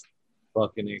 Most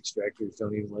fucking extractors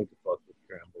don't even like to fuck with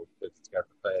crumble because it's got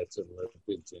the fats and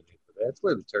lipids in it. But that's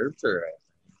where the terps are at.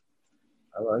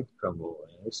 I like crumble,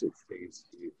 man. This shit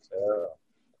tasty as hell.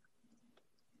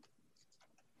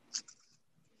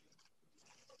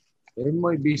 There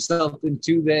might be something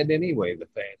to that anyway, the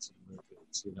fats and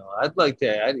lipids. I'd like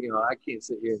to, I can't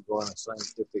sit here and go on a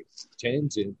scientific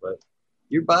tangent, but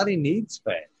your body needs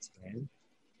fats, man.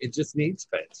 It just needs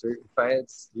fats. Certain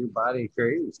fats your body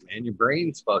craves, man. Your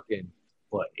brain's fucking,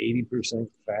 80%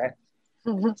 fat?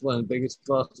 Mm-hmm. It's one of the biggest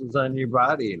muscles on your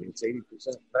body, and it's 80%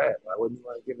 fat. Why wouldn't you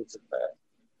want to give it some fat?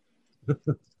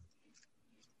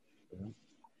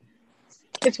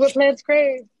 It's what plants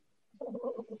crave.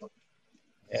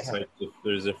 Yeah.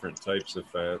 There's different types of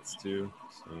fats too.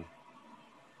 So.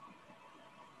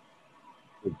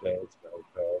 Good fats, bad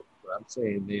fats. But I'm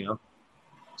saying,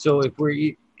 so if we're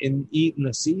eating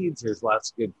the seeds, there's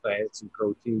lots of good fats and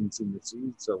proteins in the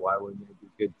seeds. So why wouldn't there be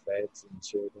good fats and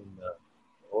shit in the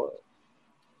oil?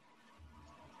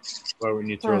 Why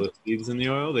wouldn't you throw the seeds in the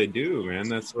oil? They do, man.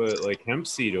 That's what, like hemp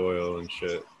seed oil and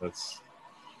shit. That's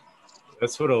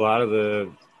what a lot of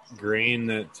the grain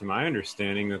that, to my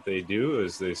understanding, that they do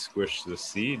is they squish the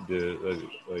seed to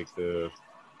like the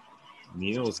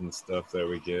meals and stuff that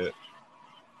we get.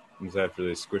 It's after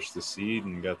they squish the seed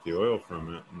and got the oil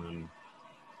from it, and then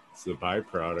it's the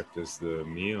byproduct is the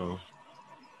meal,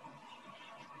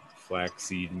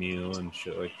 flaxseed meal and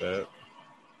shit like that.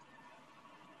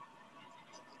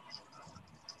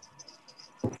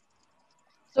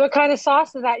 So what kind of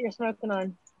sauce is that you're smoking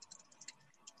on?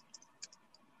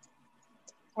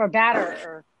 Or batter?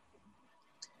 Or...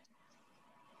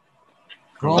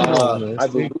 Crumble. I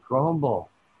believe crumble.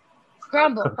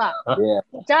 Crumble. Fuck. Yeah.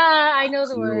 Duh, I know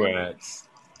the word. Wax.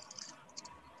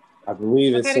 I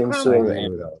believe it's some sort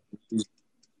of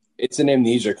it's an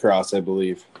amnesia cross, I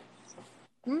believe.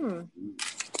 I'm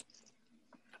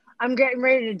getting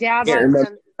ready to dab on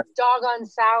some doggone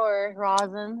sour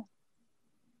rosin.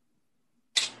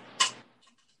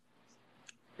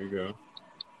 There you go.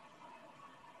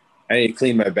 I need to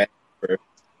clean my bag. I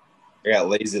got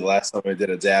lazy the last time I did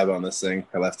a dab on this thing.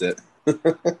 I left it.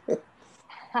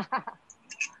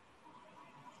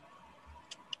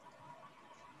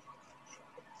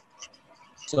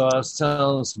 So I was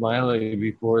telling Smiley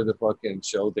before the fucking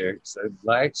show there, because I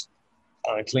relaxed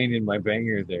on cleaning my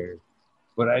banger there.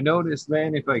 But I noticed,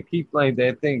 man, if I keep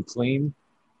that thing clean,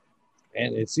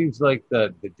 and it seems like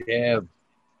the dab,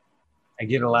 I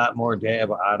get a lot more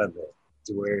dab out of it.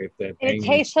 To where if that it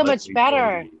tastes so much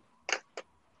better.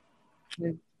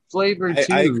 Flavor too.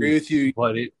 I agree with you.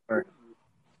 But it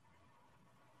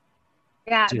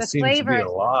just the flavor seems to be a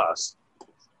loss.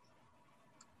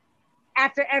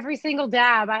 After every single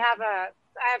dab, I have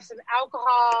some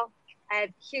alcohol, I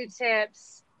have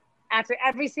Q-tips. After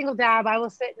every single dab, I will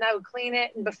sit and I will clean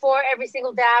it. And before every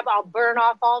single dab, I'll burn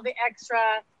off all the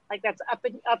extra, like that's up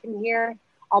in here.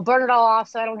 I'll burn it all off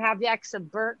so I don't have the extra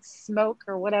burnt smoke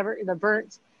or whatever, the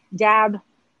burnt dab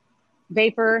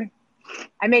vapor.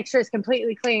 I make sure it's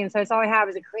completely clean. So that's all I have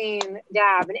is a clean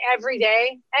dab. And every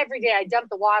day I dump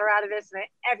the water out of this, and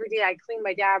every day I clean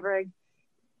my dab rig.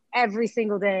 Every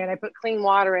single day, and I put clean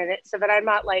water in it so that I'm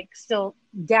not like still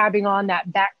dabbing on that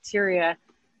bacteria,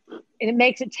 and it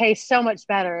makes it taste so much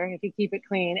better if you keep it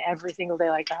clean every single day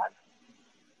like that.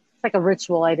 It's like a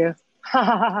ritual I do.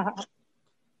 I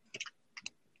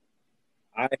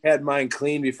had mine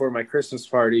clean before my Christmas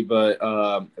party, but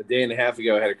a day and a half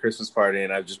ago I had a Christmas party,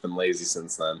 and I've just been lazy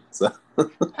since then. So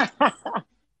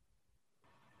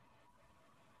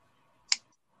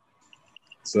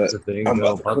That's the thing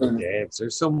though about the dabs.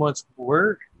 There's so much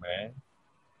work, man.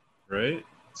 Right?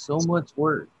 So much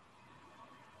work.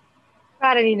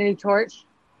 God, I need a new torch.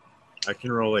 I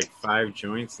can roll like 5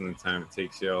 joints in the time it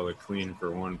takes you all to clean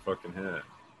for one fucking hit.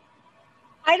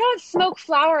 I don't smoke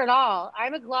flower at all.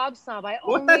 I'm a glob snob. I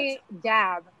What? only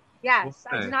dab. Yes,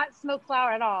 I Okay. do not smoke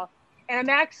flower at all. And I'm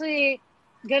actually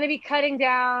going to be cutting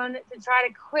down to try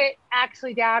to quit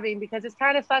actually dabbing because it's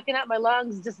kind of fucking up my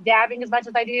lungs just dabbing as much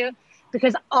as I do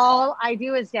because all I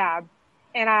do is dab.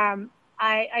 And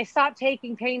I stopped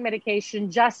taking pain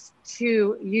medication just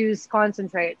to use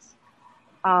concentrates.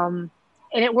 And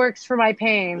it works for my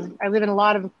pain. I live in a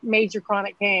lot of major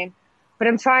chronic pain. But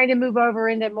I'm trying to move over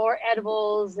into more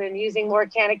edibles and using more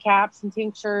canna caps and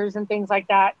tinctures and things like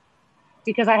that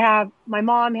because my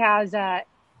mom has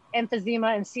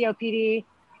emphysema and COPD,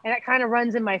 and it kind of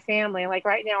runs in my family. Like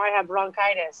right now I have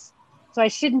bronchitis, so I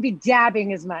shouldn't be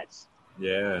dabbing as much.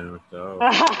 Yeah, no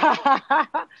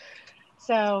doubt.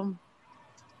 So,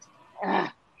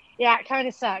 yeah, it kind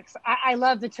of sucks. I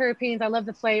love the terpenes. I love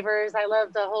the flavors. I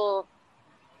love the whole...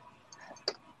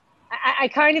 I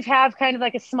kind of have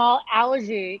like a small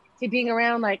allergy to being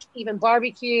around like even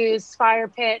barbecues, fire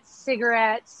pits,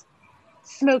 cigarettes,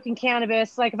 smoking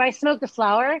cannabis. Like if I smoke the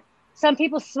flower, some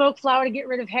people smoke flower to get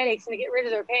rid of headaches and to get rid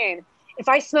of their pain. If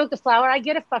I smoke the flower, I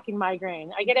get a fucking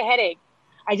migraine. I get a headache.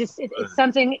 It's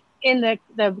something in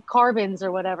the carbons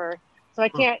or whatever. So I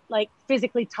can't like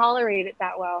physically tolerate it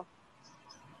that well.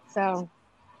 So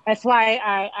that's why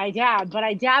I dab, but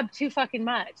I dab too fucking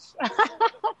much.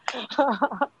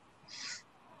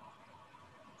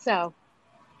 So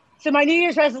my New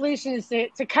Year's resolution is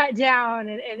to cut down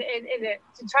and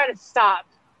to try to stop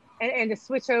and to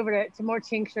switch over to more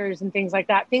tinctures and things like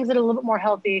that, things that are a little bit more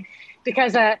healthy.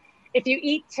 Because if you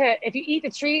eat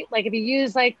the treat, like if you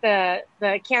use like the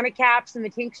canna caps and the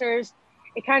tinctures,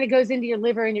 it kind of goes into your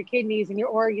liver and your kidneys and your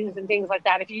organs and things like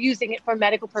that. If you're using it for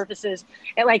medical purposes,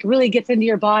 it like really gets into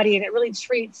your body and it really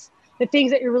treats the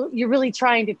things that you're really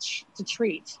trying to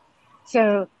treat.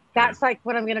 So that's like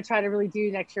what I'm going to try to really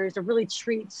do next year is to really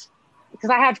treat, because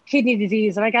I have kidney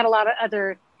disease and I got a lot of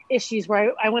other issues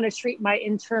where I want to treat my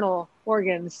internal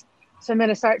organs. So I'm going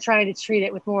to start trying to treat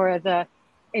it with more of the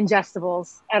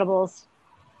ingestibles, edibles.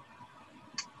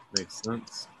 Makes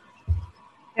sense.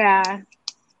 Yeah.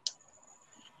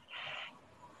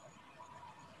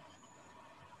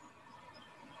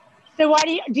 So why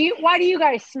do you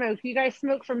guys smoke? Do you guys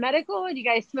smoke for medical or do you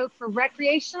guys smoke for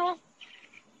recreational?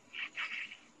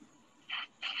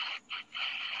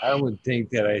 I would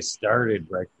think that I started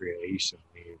recreationally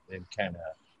and then kind of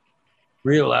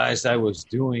realized I was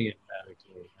doing it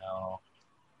medically. Now,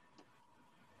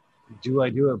 do I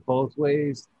do it both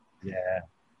ways? Yeah,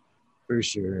 for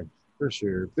sure.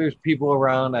 If there's people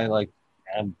around,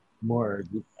 I'm more,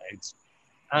 it's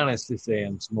honest to say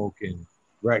I'm smoking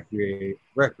recreationally.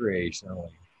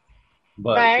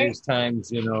 But There's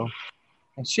times, and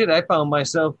shit, I found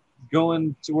myself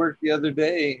going to work the other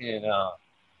day and,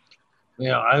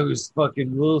 I was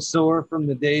fucking a little sore from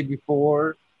the day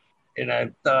before, and I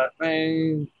thought,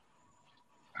 man,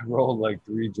 I rolled like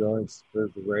 3 joints for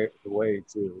the way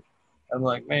too. I'm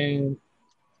like, man,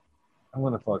 I'm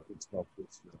gonna fucking smoke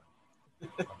this joint.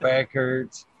 My back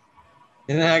hurts,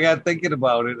 and then I got thinking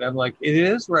about it. I'm like, it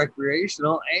is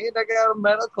recreational, and I got a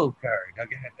medical card.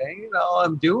 All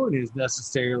I'm doing is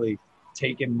necessarily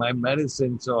taking my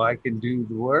medicine so I can do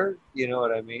the work. You know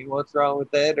what I mean? What's wrong with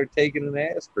that? Or taking an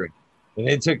aspirin? And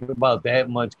it took about that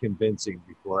much convincing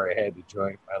before I had to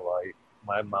join my life.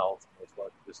 My mouth was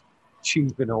like just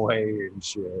cheeping away and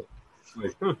shit.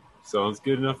 Like, sounds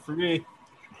good enough for me.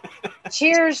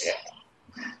 Cheers.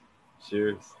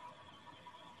 Cheers.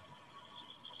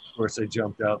 Of course, I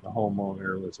jumped out. The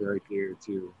homeowner was right there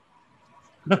too.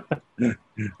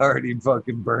 Already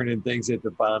fucking burning things at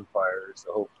the bonfire,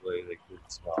 so hopefully they could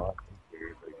smell it.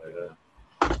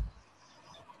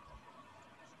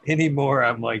 Anymore,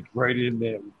 I'm like right in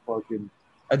there fucking,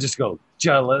 I just go,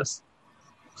 jealous.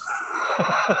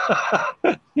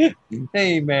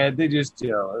 Hey man, they're just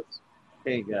jealous.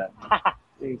 Hey guy,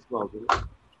 they ain't smoking it.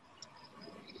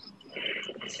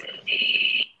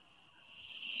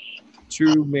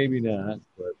 True, maybe not,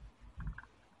 but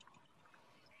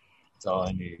that's all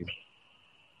I need.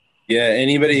 Yeah,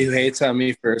 anybody who hates on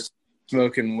me for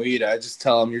smoking weed, I just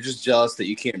tell them you're just jealous that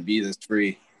you can't be this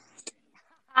free.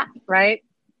 Right?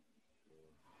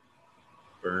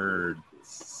 Birds.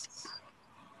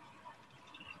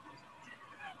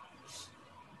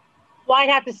 Well, I'd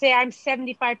have to say I'm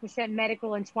 75%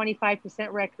 medical and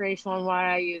 25% recreational in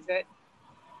why I use it.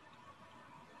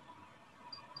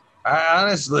 I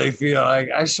honestly feel like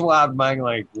I swabbed mine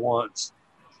like once.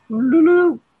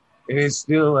 and it's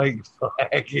still like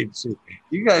black and shit.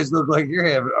 You guys look like you're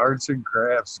having arts and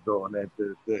crafts going at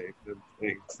the thing.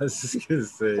 I was just gonna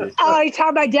say. Oh, you talking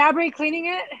about dab rig cleaning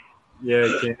it? Yeah,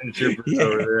 Cannon Trooper's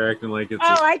over there acting like it's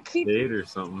I a keep. date or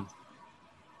something.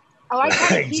 Oh, I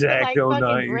try to keep it like Exacto fucking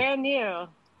knife. brand new.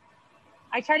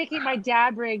 I try to keep my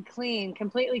dab rig clean,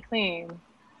 completely clean.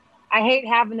 I hate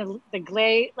having the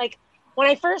glaze. Like when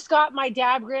I first got my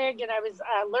dab rig and I was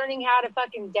learning how to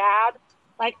fucking dab,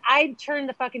 like I turned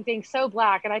the fucking thing so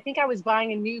black, and I think I was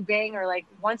buying a new banger like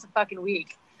once a fucking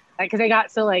week, like because they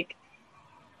got so like,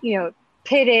 you know,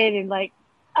 pitted and like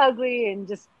ugly and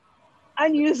just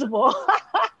unusable.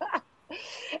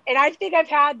 And I think I've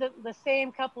had the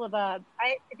same couple of I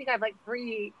think I have like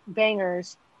 3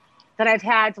 bangers that I've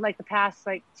had for like the past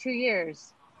like 2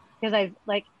 years because I've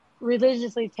like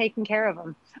religiously taken care of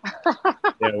them.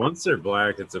 Yeah, once they're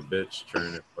black, it's a bitch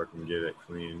trying to fucking get it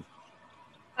clean.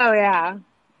 Oh yeah,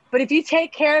 but if you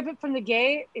take care of it from the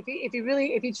gate, if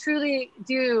you truly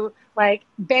do like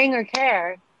banger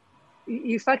care,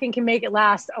 you fucking can make it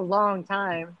last a long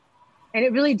time. And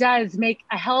it really does make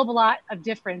a hell of a lot of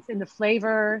difference in the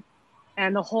flavor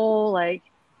and the whole, like,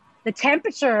 the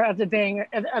temperature of the banger,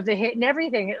 of the hit and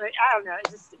everything. I don't know.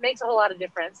 It makes a whole lot of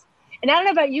difference. And I don't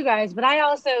know about you guys, but I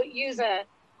also use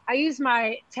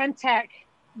my Temp-Tech,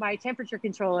 my temperature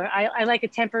controller. I like a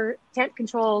temp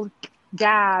controlled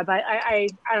dab. I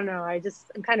don't know.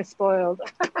 I'm kind of spoiled.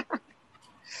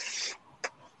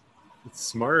 It's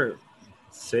smart.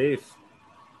 It's safe.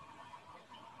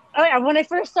 Oh yeah, when I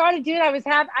first started, dude,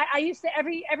 I used to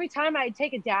every time I'd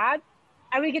take a dab,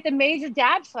 I would get the major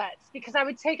dab sweats because I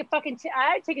would take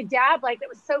I'd take a dab like that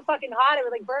was so fucking hot it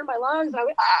would like burn my lungs. And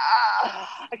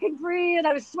I couldn't breathe and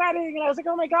I was sweating and I was like,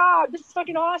 oh my god, this is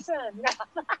fucking awesome.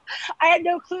 I had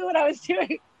no clue what I was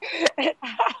doing.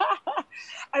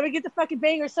 I would get the fucking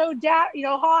banger so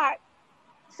hot,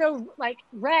 so like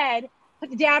red. Put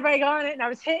the dab rag on it and I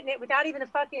was hitting it without even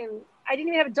I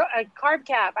didn't even have a carb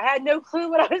cap. I had no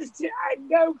clue what I was doing. I had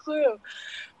no clue.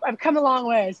 I've come a long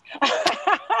ways.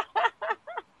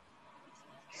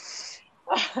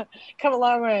 Come a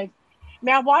long ways.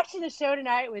 Man, I'm watching the show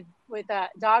tonight with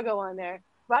Doggo on there.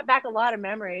 Brought back a lot of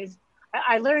memories.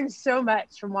 I learned so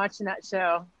much from watching that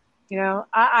show. You know,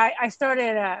 I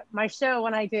started my show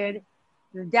when I did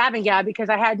the Dabbing Gab because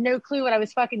I had no clue what I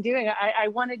was fucking doing. I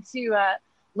wanted to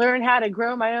learn how to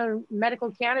grow my own medical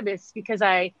cannabis because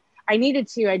I needed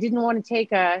to. I didn't want to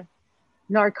take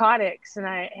narcotics and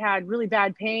I had really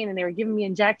bad pain and they were giving me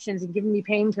injections and giving me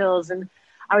pain pills. And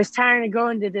I was tired of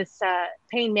going to this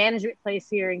pain management place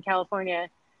here in California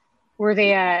where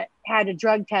they had to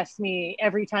drug test me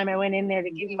every time I went in there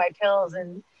to give me my pills.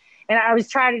 And I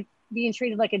was being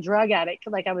treated like a drug addict,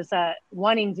 like I was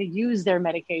wanting to use their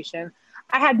medication.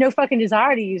 I had no fucking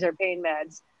desire to use their pain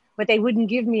meds. But they wouldn't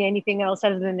give me anything else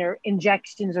other than their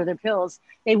injections or their pills.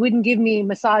 They wouldn't give me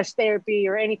massage therapy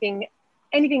or anything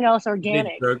else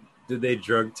organic. Did they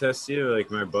drug test you?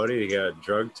 Like my buddy got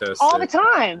drug tested. All the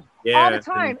time. Yeah. All the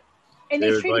time. And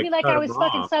they treated me like I was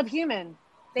fucking subhuman.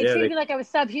 They treated me like I was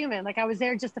subhuman. Like I was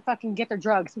there just to fucking get their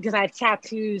drugs because I have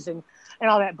tattoos and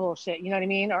all that bullshit. You know what I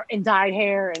mean? And dyed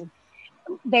hair. And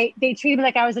they treated me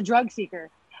like I was a drug seeker.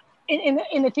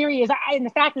 And the theory is, and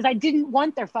the fact is, I didn't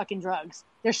want their fucking drugs.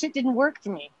 Their shit didn't work for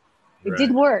me. It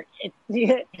didn't work.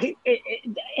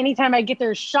 Anytime I get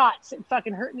their shots, it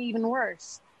fucking hurt me even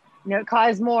worse. You know, it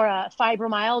caused more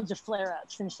fibromyalgia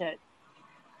flare-ups and shit.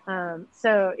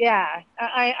 So yeah,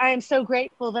 I am so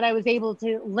grateful that I was able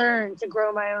to learn to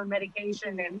grow my own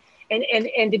medication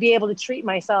and to be able to treat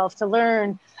myself, to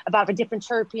learn about the different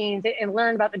terpenes and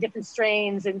learn about the different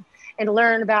strains and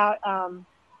learn about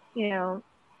you know,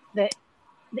 the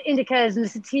indicas and the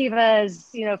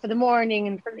sativas, you know, for the morning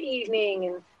and for the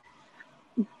evening.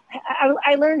 And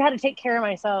I learned how to take care of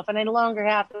myself and I no longer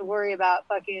have to worry about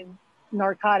fucking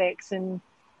narcotics and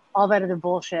all that other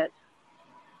bullshit.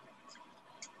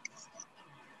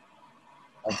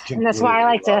 And that's why I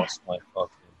like to. My fucking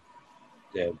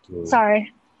dab tool.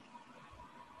 Sorry.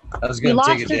 I was going to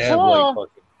take a dab like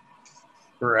fucking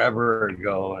forever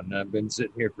ago and I've been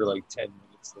sitting here for like 10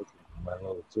 minutes looking for my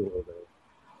little tool there.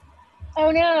 Oh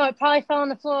no, it probably fell on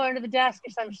the floor under the desk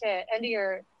or some shit, under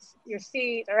your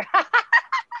seat or.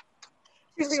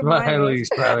 Smiley's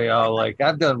probably all like,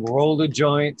 I've done rolled a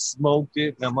joint, smoked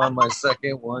it, and I'm on my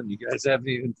second one. You guys haven't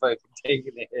even fucking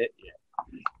taken a hit yet.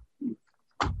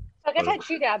 Look, I've had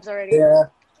 2 dabs already. Yeah.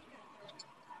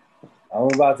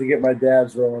 I'm about to get my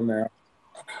dabs rolling now.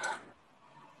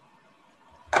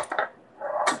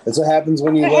 That's what happens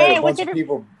when you let a bunch of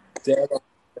people dab on.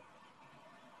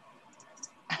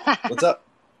 What's up?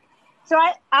 So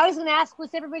I was going to ask,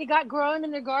 what's everybody got growing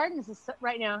in their gardens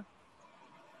right now?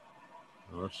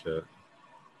 Oh shit.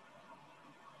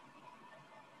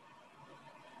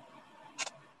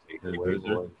 Take Hey, away,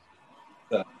 Boozer.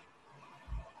 boys.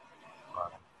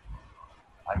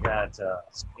 I got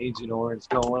some Agent Orange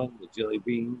going, the Jelly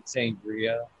Bean,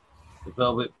 Sangria, the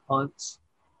Velvet Punch,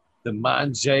 the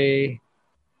Manje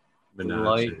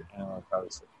Delight. Menage. I don't know, I'll probably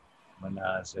say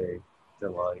Menage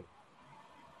Delight.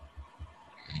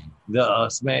 The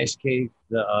Smash Cake,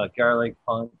 the Garlic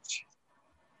Punch,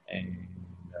 and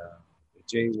the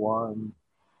J1.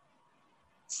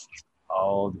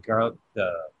 Oh,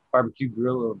 the Barbecue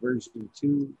Grill version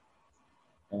 2,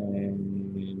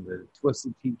 and the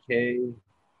Twisted TK.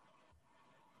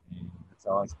 And that's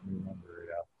all I can remember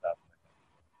right off the top of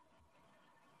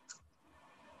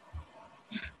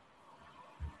my head.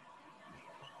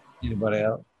 Anybody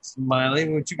else? Smiley,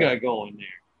 what you got going there?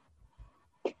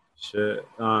 Shit.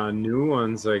 New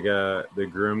ones. I got the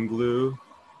Grim Glue.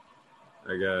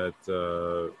 I got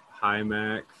High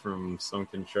Mac from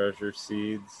Sunken Treasure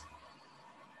Seeds.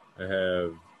 I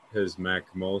have his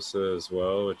Macmosa as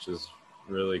well, which is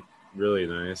really, really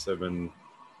nice. I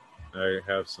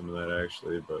have some of that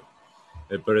actually, but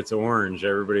it's orange.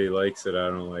 Everybody likes it. I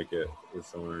don't like it.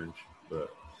 It's orange.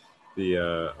 But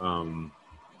the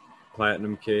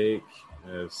Platinum Cake.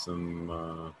 I have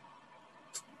some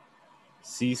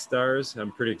Sea Stars.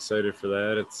 I'm pretty excited for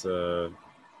that. It's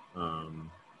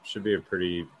should be a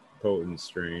pretty potent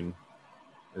strain.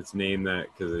 It's named that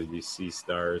because of these sea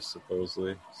stars,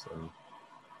 supposedly. So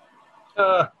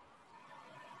yeah,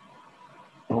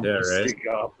 right. Stick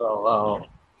off alone.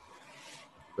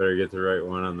 Better get the right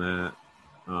one on that.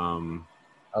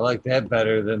 I like that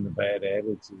better than the Bad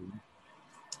Attitude.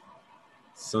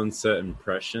 Sunset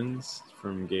Impressions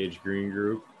from Gage Green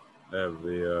Group. I have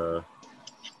the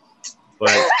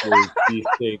Black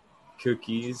Cheesecake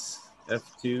Cookies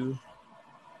F2.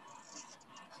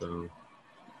 So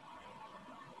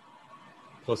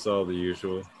plus all the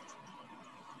usual.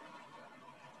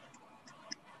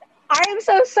 I am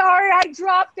so sorry I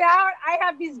dropped out. I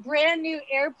have these brand new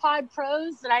AirPod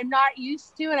Pros that I'm not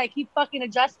used to, and I keep fucking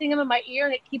adjusting them in my ear,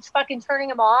 and it keeps fucking turning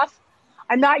them off.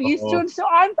 I'm not used to them, so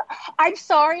I'm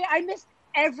sorry. I missed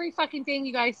every fucking thing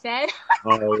you guys said.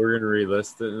 Oh, we're gonna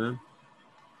relist it then.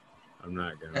 I'm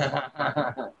not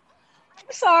gonna.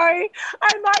 I'm sorry.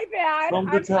 I'm my bad. From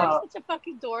the I'm top. such a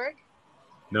fucking dork.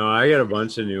 No, I got a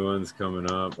bunch of new ones coming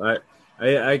up.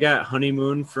 I got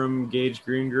Honeymoon from Gage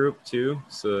Green Group too.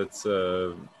 So it's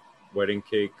a wedding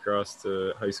cake across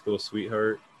to High School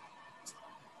Sweetheart.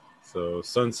 So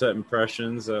Sunset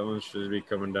Impressions, that one should be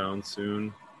coming down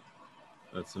soon.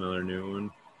 That's another new one.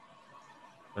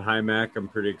 The High Mac, I'm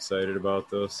pretty excited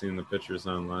about though. Seeing the pictures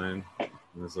online,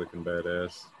 it's looking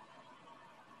badass.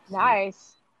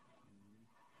 Nice.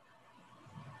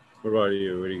 What about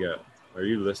you? What do you got? Are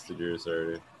you listed yours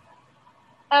already?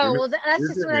 Oh, well, that's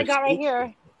just what I got right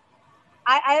here.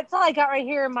 That's all I got right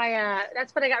here in my,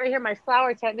 that's what I got right here in my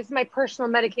flower tent. This is my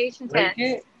personal medication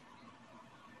tent.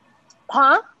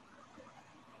 Huh?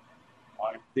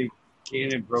 I think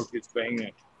Cannon broke his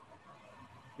banger.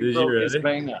 Did you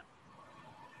really?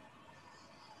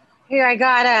 Here, I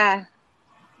got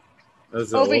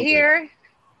That's over here.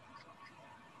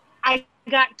 I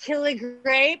got Killer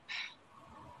Grape.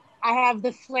 I have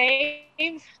the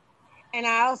Flave, and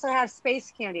I also have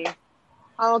Space Candy.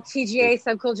 All TGA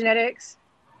Subcool Genetics.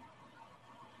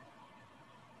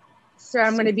 So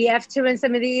I'm going to be F2ing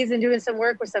some of these and doing some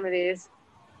work with some of these.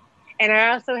 And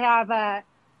I also have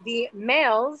the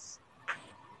males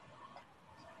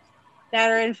that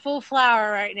are in full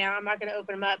flower right now. I'm not going to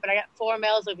open them up, but I got 4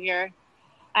 males over here.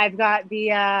 I've got the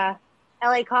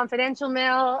LA Confidential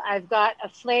male. I've got a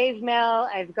Flave male.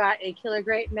 I've got a Killer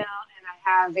Grape male. And I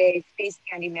have a Space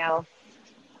Candy male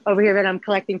over here that I'm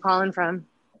collecting pollen from.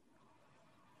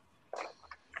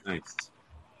 Nice.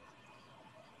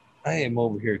 I am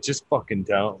over here just fucking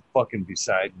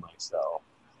beside myself.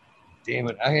 Damn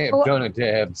it, I have done a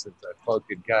dab since I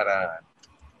fucking got on.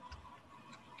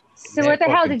 So what the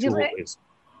hell did you... It's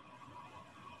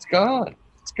gone.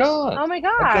 It's gone. Oh my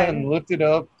God. I done looked it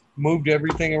up, moved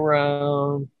everything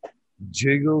around,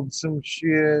 jiggled some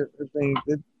shit. I think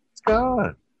it's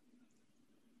gone.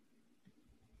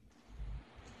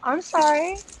 I'm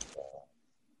sorry.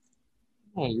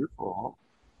 Not your fault.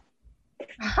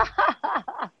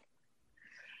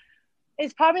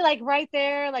 It's probably like right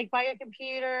there, like by your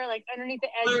computer, like underneath the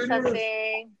edge of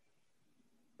something.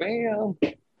 Bam.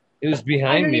 It was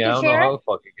behind Underneath me. I the don't know chair? how the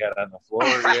fuck it got on the floor.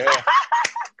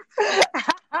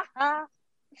 Yeah.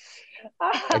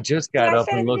 I just got I up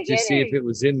said and at the looked to see if beginning. it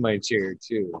was in my chair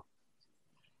too.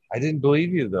 I didn't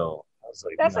believe you though. I was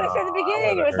like, That's what I said at the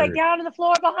beginning. It was like down on the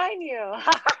floor behind you.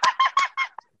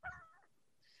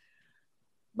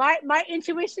 My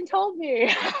intuition told me.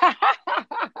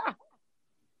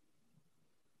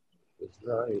 That's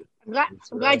right.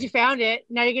 I'm glad you found it.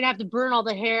 Now you're gonna have to burn all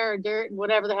the hair, dirt, and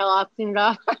whatever the hell off, clean it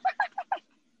off.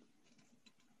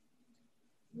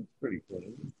 It's pretty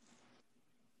funny.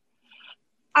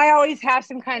 I always have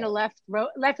some kind of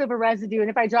leftover residue, and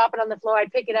if I drop it on the floor, I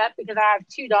pick it up because I have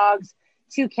 2 dogs,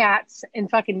 2 cats, and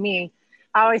fucking me.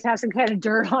 I always have some kind of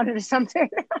dirt on it or something.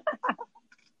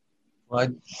 Well,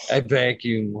 I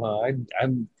vacuum.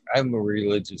 I'm a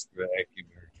religious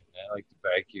vacuumer. I like to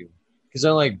vacuum because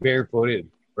I'm like barefooted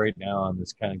right now on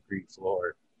this concrete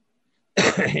floor,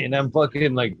 and I'm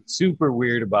fucking like super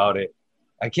weird about it.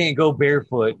 I can't go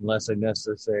barefoot unless I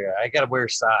necessarily say I gotta wear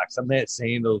socks. I'm at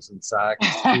sandals and socks,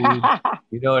 dude.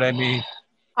 You know what I mean?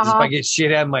 If I get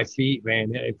shit on my feet,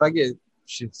 man, if I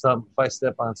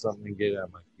step on something and get it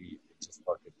on my feet, it just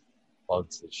fucking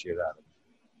bugs the shit out of me.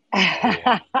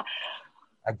 Yeah.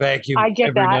 I vacuum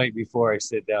every night before I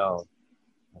sit down,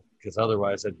 because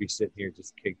otherwise I'd be sitting here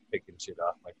just picking shit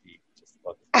off my feet. Just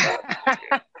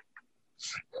fucking.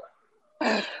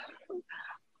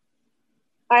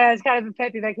 I was kind of a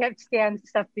pet peeve. I can't stand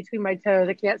stuff between my toes.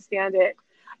 I can't stand it.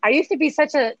 I used to be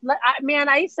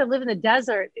I used to live in the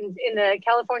desert, in the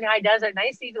California high desert, and I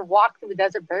used to even walk through the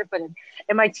desert barefooted.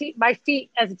 And my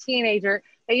feet as a teenager,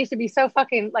 they used to be so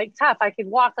fucking like tough. I could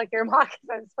walk like they're moccasins.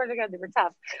 I swear to God, they were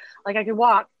tough. Like I could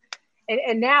walk.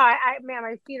 And now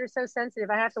my feet are so sensitive.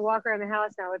 I have to walk around the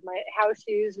house now with my house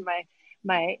shoes and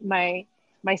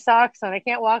my socks on. I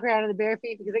can't walk around in the bare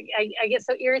feet because I get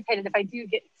so irritated if I do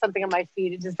get something on my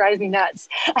feet. It just drives me nuts.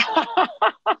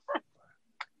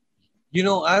 You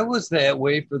know, I was that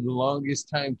way for the longest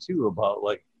time too, about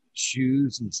like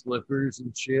shoes and slippers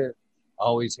and shit,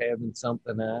 always having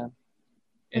something on.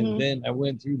 And then I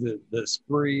went through the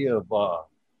spree of,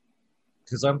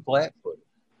 because I'm flat-footed.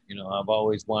 You know, I've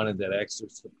always wanted that extra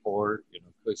support,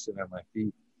 cushion on my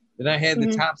feet. Then I had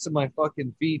the tops of my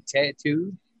fucking feet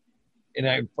tattooed, and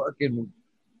I fucking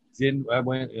I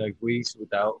went like weeks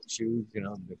without shoes,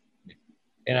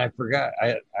 and I forgot.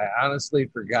 I honestly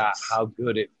forgot how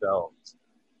good it felt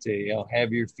to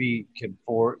have your feet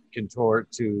contort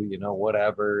to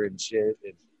whatever and shit.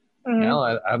 And now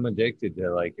I'm addicted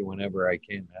to like it whenever I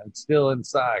can. I'm still in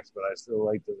socks, but I still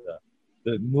like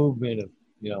the movement of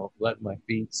letting my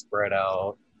feet spread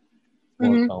out.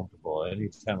 More comfortable.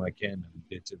 Anytime I can, I'm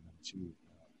ditching them shoes.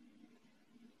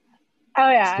 Oh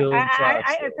yeah, Still in socks,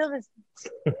 I feel this.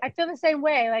 I feel the same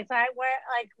way. Like I wear,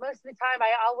 like most of the time,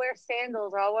 I'll wear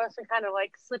sandals or I'll wear some kind of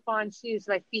like slip-on shoes.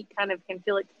 So my feet kind of can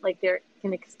feel it, like they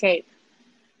can escape.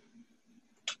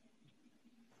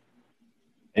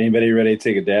 Anybody ready to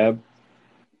take a dab?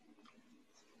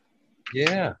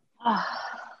 Yeah.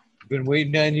 Been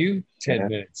waiting on you 10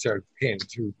 minutes, Shark Can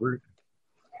Trooper.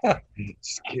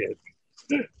 Just kidding.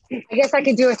 I guess I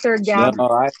could do a third dab.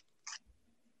 No,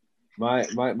 my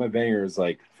banger is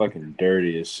like fucking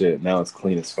dirty as shit. Now it's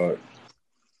clean as fuck.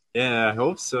 Yeah, I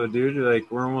hope so, dude.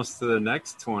 Like we're almost to the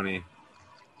next 20.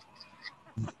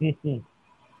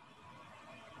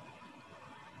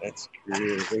 That's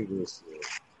clear.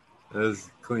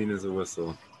 As clean as a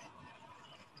whistle.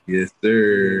 Yes,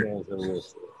 sir. Clean as a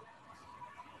whistle.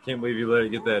 Can't believe you let it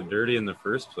get that dirty in the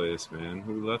first place, man.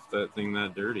 Who left that thing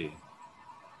that dirty?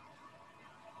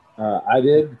 I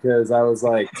did, because I was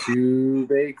like too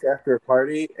baked after a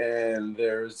party and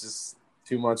there was just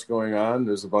too much going on.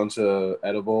 There's a bunch of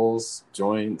edibles,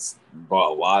 joints,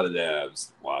 bought a lot of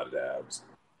dabs.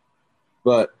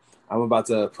 But I'm about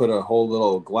to put a whole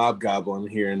little glob goblin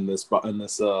here in this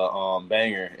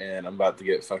banger, and I'm about to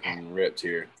get fucking ripped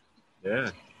here. Yeah.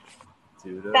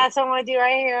 That's what I'm going to do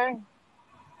right here.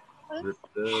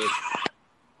 Ripped up.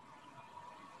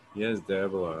 He has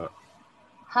dab a lot.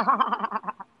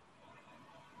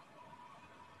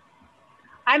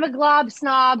 I'm a glob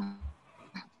snob.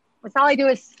 That's all I do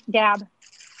is dab.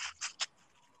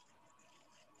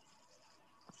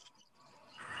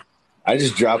 I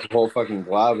just dropped a whole fucking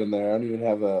glob in there. I don't even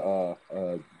have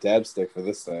a dab stick for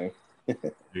this thing.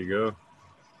 There you go.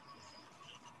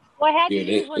 Well, I had to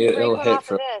use one to break one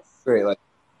off of this. Great, like,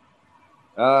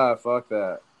 fuck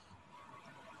that.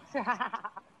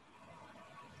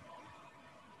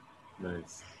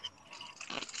 Nice.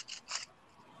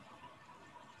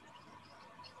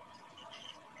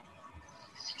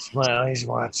 Smiley's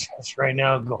watch us right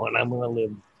now going, I'm going to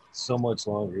live so much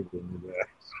longer than you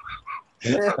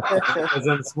guys. As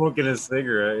I'm smoking a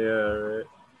cigarette, yeah, right.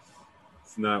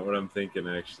 It's not what I'm thinking,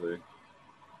 actually.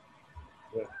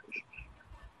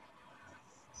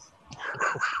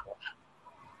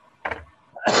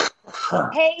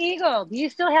 Hey, Eagle, do you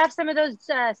still have some of those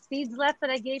seeds left that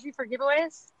I gave you for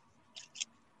giveaways?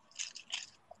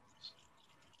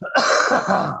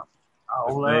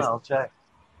 Hold on, I'll check.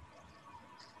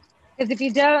 Because if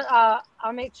you don't,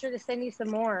 I'll make sure to send you some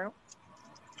more.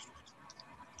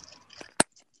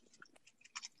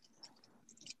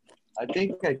 I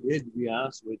think I did, to be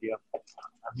honest with you. I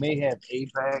may have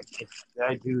APAC. If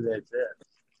I do, that's it.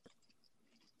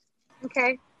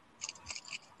 Okay.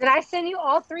 Did I send you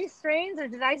all 3 strains, or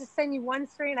did I just send you 1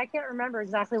 strain? I can't remember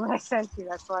exactly what I sent you.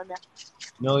 That's what I meant.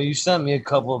 No, you sent me a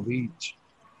couple of each.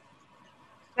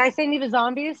 Did I send you the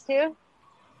zombies too?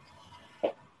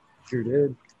 Sure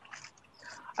did.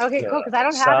 Okay, cool. Because I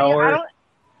don't have any. I don't.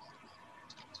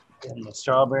 And the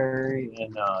strawberry,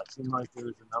 and it seemed like there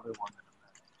was another one.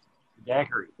 The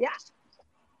daiquiri. Yeah.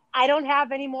 I don't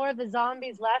have any more of the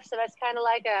zombies left, so that's kind of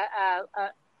like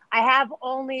I have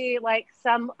only like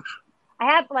some. I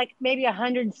have like maybe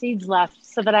 100 seeds left,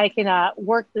 so that I can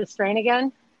work the strain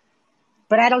again.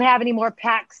 But I don't have any more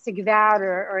packs to give out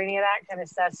or any of that kind of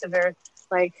stuff. So they're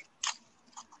like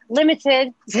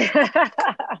limited.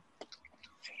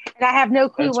 And I have no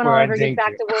clue That's when where I'll I ever get think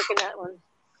back to working that one.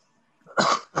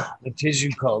 the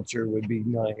tissue culture would be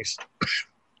nice.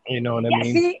 You know what I Yeah,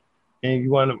 mean? see, And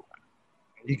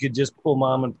you could just pull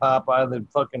mom and pop out of the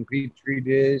fucking petri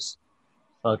dish,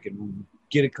 fucking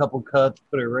get a couple cuts,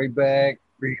 put it right back,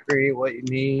 recreate what you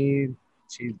need.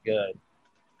 She's good.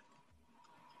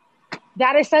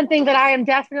 that is something that I am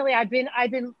definitely. I've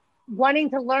been wanting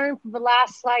to learn for the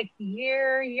last like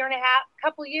year and a half,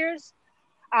 couple years.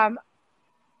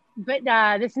 But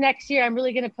this next year, I'm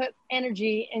really going to put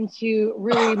energy into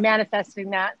really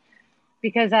manifesting that,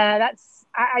 because I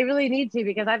really need to,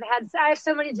 because I have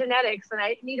so many genetics, and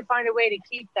I need to find a way to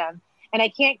keep them, and I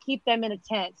can't keep them in a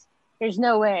tent. There's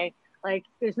no way. Like,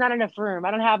 there's not enough room.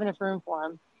 I don't have enough room for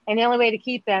them, and the only way to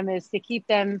keep them is to keep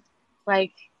them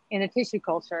like in a tissue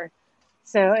culture.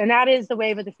 So, and that is the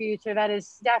wave of the future. That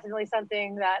is definitely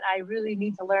something that I really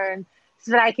need to learn,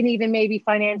 so that I can even maybe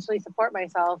financially support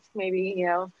myself. Maybe,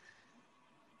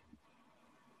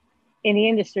 in the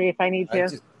industry if I need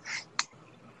to.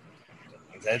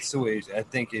 That's the way I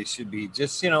think it should be.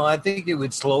 Just, I think it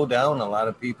would slow down a lot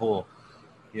of people,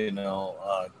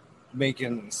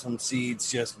 making some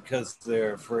seeds just because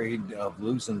they're afraid of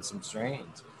losing some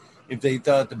strains. If they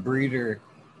thought the breeder,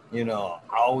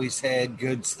 always had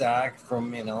good stock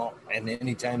from, and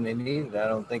anytime they needed, I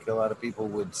don't think a lot of people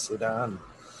would sit on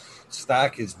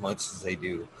stock as much as they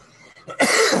do.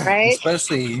 Right?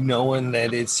 Especially knowing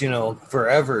that it's,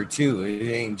 forever too.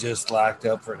 It ain't just locked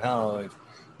up for now. If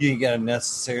you ain't got to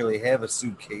necessarily have a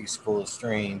suitcase full of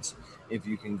strains if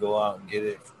you can go out and get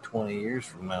it 20 years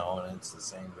from now and it's the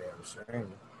same damn strain.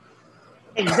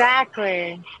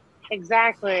 Exactly.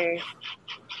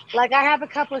 Like, I have a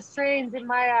couple of strains in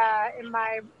my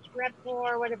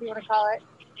repertoire, whatever you want to call it,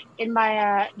 in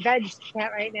my veg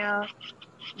tent right now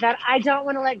that I don't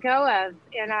want to let go of,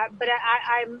 and but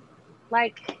I'm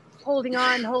like holding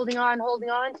on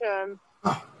to them,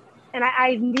 and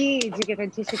I need to get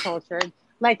them tissue cultured.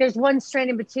 Like, there's one strain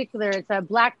in particular. It's a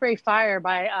Blackberry Fire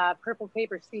by Purple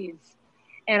Paper Seeds,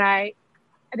 and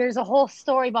there's a whole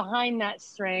story behind that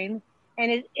strain,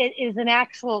 and it is an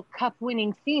actual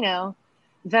cup-winning pheno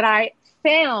that I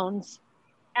found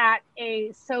at a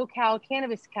SoCal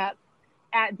Cannabis Cup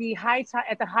at the High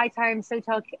Times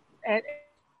Hotel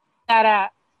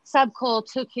that Subcool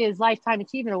took his Lifetime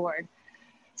Achievement Award.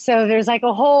 So there's like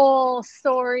a whole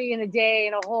story and a day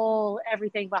and a whole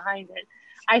everything behind it.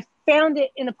 I found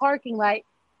it in the parking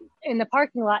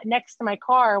lot next to my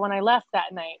car when I left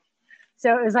that night.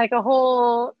 So it was like a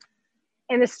whole,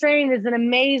 and the strain is an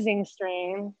amazing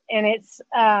strain, and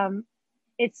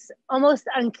it's almost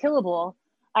unkillable.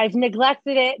 I've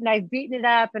neglected it and I've beaten it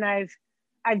up, and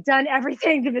I've done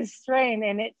everything to this strain,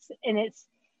 and it's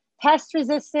pest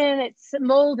resistant, it's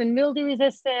mold and mildew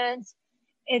resistant.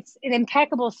 It's an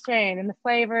impeccable strain, and the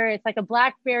flavor, it's like a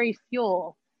blackberry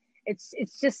fuel. It's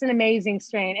just an amazing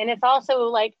strain, and it's also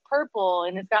like purple,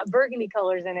 and it's got burgundy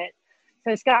colors in it,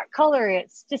 so it's got color.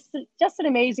 It's just an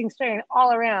amazing strain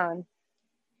all around.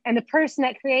 And the person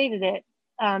that created it,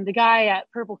 the guy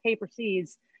at Purple Paper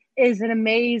Seeds, is an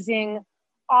amazing,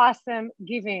 awesome,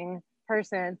 giving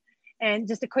person. And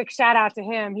just a quick shout out to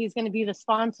him. He's going to be the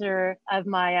sponsor of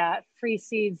my free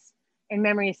seeds in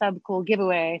memory Subcool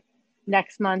giveaway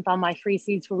next month on my Free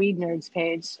Seeds for Weed Nerds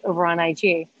page over on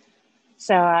IG.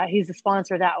 So he's the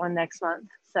sponsor of that one next month.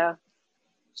 So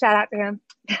shout out to him.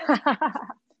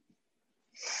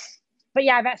 But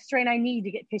yeah, that strain I need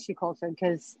to get tissue cultured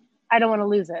because I don't want to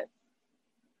lose it.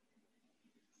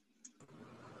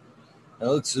 That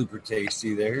looks super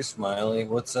tasty there, Smiley.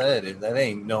 What's that? That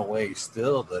ain't no way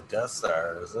still the Death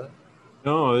Star, is it?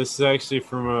 No, this is actually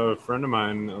from a friend of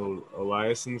mine,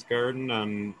 Eliason's Garden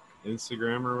on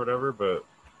Instagram or whatever. But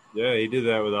yeah, he did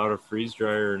that without a freeze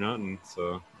dryer or nothing.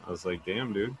 So I was like,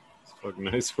 damn, dude, it's fucking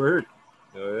nice work.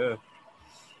 Hell yeah.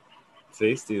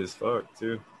 Tasty as fuck,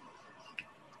 too.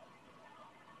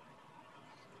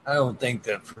 I don't think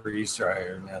that freeze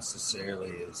dryer necessarily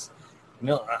is. You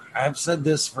know, I've said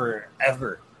this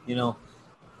forever. You know,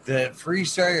 the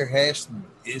freeze dryer hash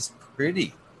is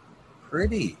pretty,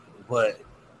 but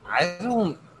I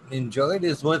don't enjoy it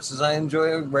as much as I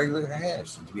enjoy a regular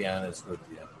hash, to be honest with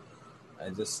you. I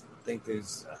just think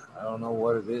I don't know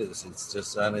what it is. It's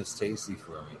just not as tasty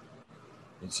for me.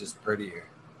 It's just prettier.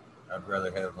 I'd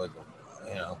rather have like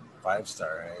a,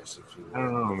 5-star hash. If you will. I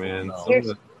don't know, man. No. Some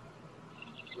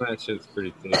of that shit's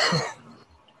pretty tasty.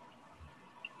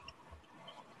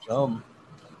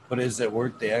 But is it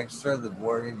worth the extra, the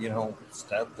worry,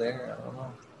 step there?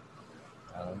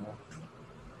 I don't know.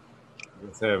 I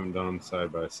guess I haven't done them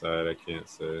side by side. I can't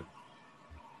say.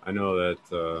 I know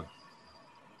that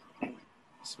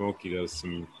Smokey does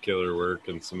some killer work,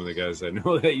 and some of the guys I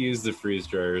know that use the freeze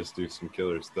dryers do some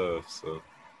killer stuff. So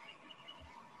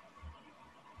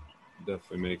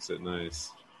definitely makes it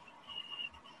nice.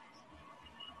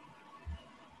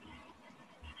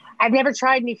 I've never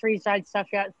tried any freeze-dried stuff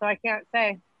yet, so I can't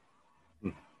say.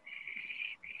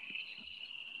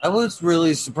 I was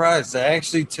really surprised.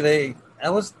 Today, I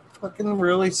was fucking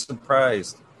really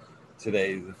surprised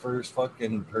today. The first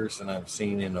fucking person I've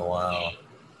seen in a while.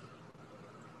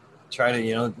 Try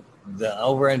to,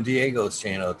 over on Diego's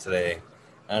channel today,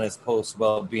 on his post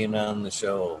about being on the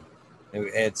show. They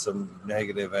had some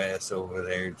negative ass over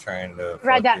there trying to.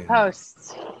 Read that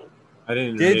post. I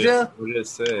didn't. Did you? What did it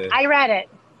say? I read it.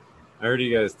 I heard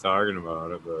you guys talking about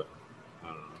it, but I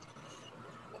don't know.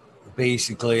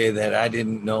 Basically, that I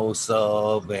didn't know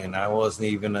sub and I wasn't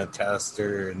even a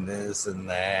tester and this and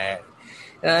that.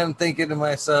 And I'm thinking to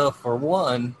myself, for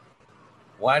one,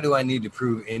 why do I need to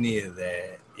prove any of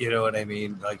that? You know what I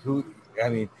mean? Like, who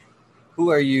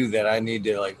are you that I need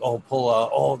to pull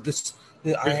out? This.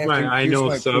 I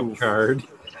know sub proof. Card.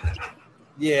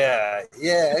 Yeah.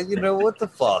 What the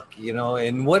fuck?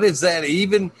 And what is that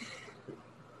even?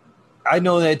 I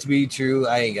know that to be true.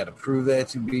 I ain't got to prove that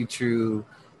to be true.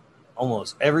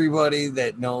 Almost everybody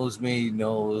that knows me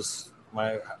knows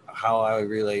how I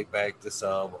relate back to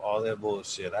sub, all that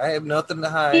bullshit. I have nothing to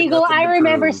hide. Eagle, I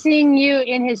remember seeing you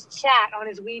in his chat on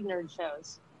his Weed Nerd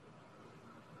shows.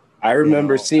 I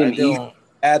remember seeing Eagle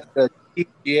at the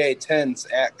PGA 10s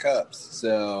at Cups.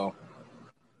 So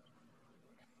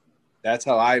that's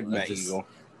how I met Eagle.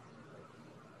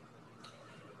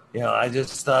 I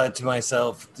just thought to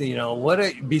myself,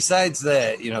 besides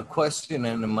that,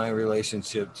 questioning my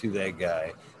relationship to that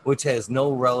guy, which has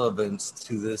no relevance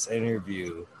to this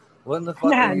interview. What in the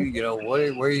fuck are you,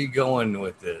 where are you going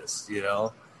with this,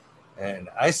 And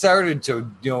I started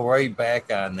to, write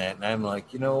back on that. And I'm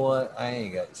like, you know what? I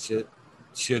ain't got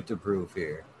shit to prove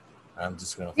here. I'm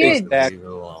just going to leave it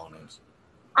alone.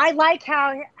 I like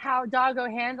how Doggo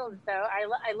handled it, though.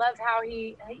 I love how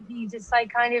he just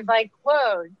kind of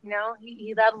whoa,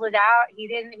 he leveled it out.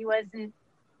 He wasn't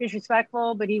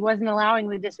disrespectful, but he wasn't allowing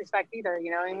the disrespect either.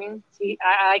 You know what I mean?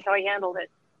 I like how he handled it.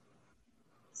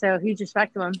 So huge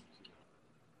respect to him.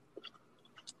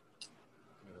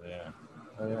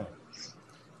 Yeah.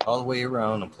 All the way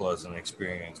around, a pleasant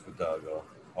experience with Doggo.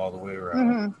 All the way around.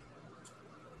 Mm-hmm.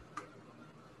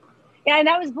 Yeah, and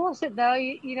that was bullshit, though.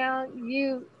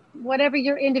 You whatever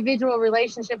your individual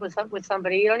relationship with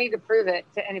somebody, you don't need to prove it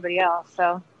to anybody else.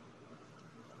 So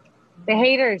the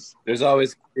haters. There's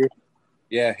always,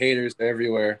 haters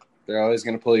everywhere. They're always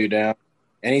going to pull you down.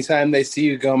 Anytime they see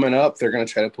you coming up, they're going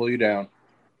to try to pull you down.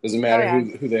 Doesn't matter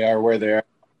who they are, where they are.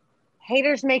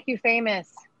 Haters make you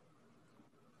famous.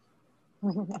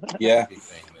 Yeah.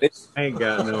 I ain't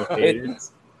got no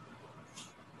haters.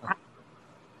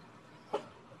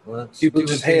 Well, people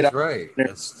just hate us. Right.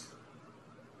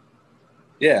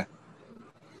 Yeah.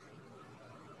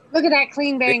 Look at that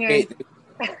clean banger.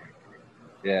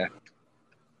 Yeah.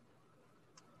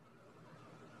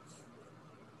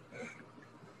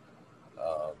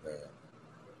 Oh, man.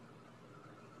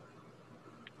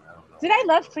 Dude, I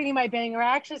love cleaning my banger.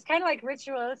 Actually, it's kind of like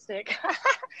ritualistic.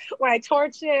 When I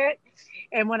torch it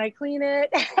and when I clean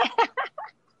it.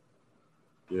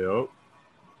 Yep.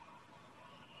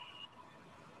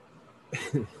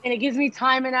 And it gives me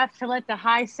time enough to let the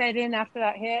high set in after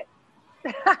that hit.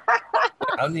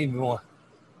 I don't even want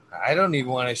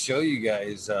to show you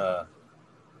guys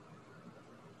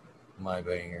my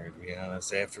banger, to be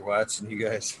honest. After watching you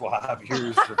guys swap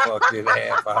yours for fucking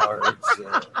half hour and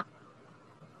shit.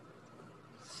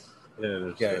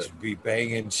 Yeah, You guys would be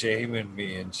banging, shaming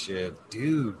me and shit.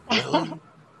 Dude, really? Oh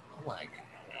my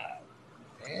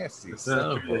God. Nasty it's son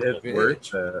not of a really worth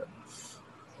bitch. that.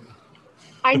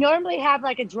 I normally have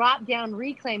like a drop down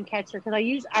reclaim catcher because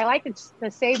I like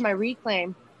to save my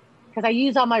reclaim because I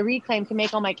use all my reclaim to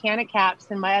make all my canna caps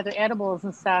and my other edibles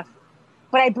and stuff.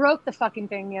 But I broke the fucking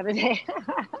thing the other day.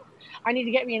 I need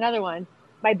to get me another one.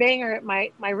 My banger,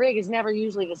 my rig is never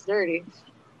usually this dirty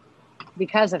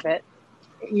because of it.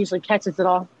 It usually catches it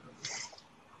all.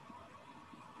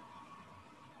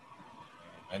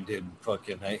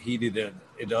 I heated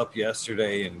it up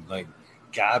yesterday and like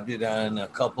gobbed it on a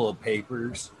couple of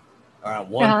papers, or on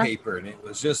one paper, and it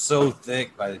was just so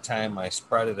thick by the time I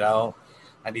spread it out.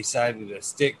 I decided to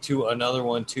stick to another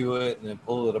one to it and then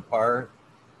pull it apart.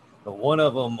 But one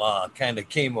of them kind of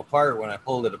came apart when I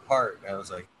pulled it apart. I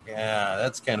was like, yeah,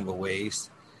 that's kind of a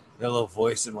waste. And a little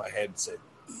voice in my head said,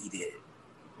 eat it.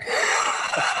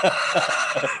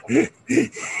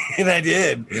 And I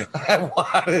did. I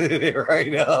wadded it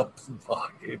right up.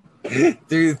 Fucking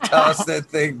toss that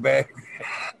thing back.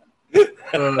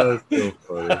 Oh, that's so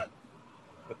funny.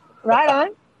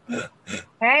 Right on.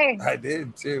 Hey. I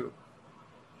did too.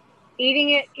 Eating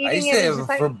it I used to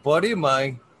have a buddy of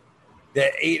mine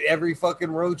that ate every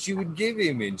fucking roach you would give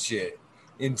him and shit,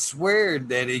 and sweared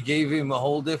that it gave him a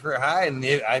whole different high. And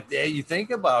you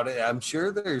think about it, I'm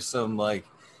sure there's some like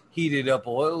heated up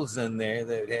oils in there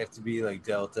that would have to be like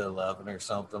Delta 11 or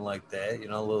something like that,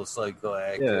 a little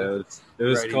psychoactive. Yeah, it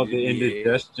was called the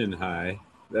indigestion high.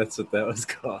 That's what that was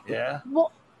called. Yeah.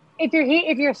 Well,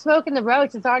 if you're smoking the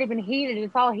roach, it's already been heated.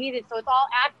 It's all heated, so it's all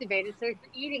activated. So if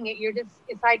you're eating it,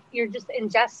 it's like you're just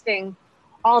ingesting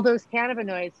all those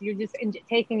cannabinoids. You're just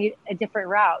taking a different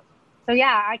route. So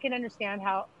yeah, I can understand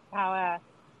how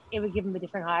it would give them a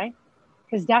different high,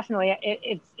 because definitely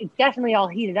it's definitely all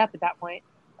heated up at that point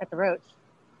at the roach.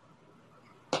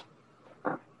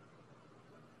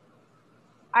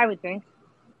 I would think.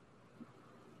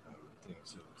 I would think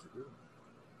so too.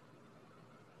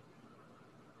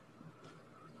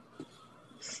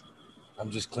 I'm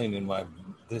just cleaning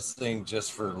this thing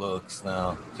just for looks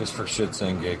now, just for shits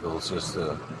and giggles, just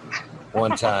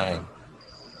one time.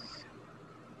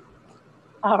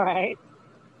 All right.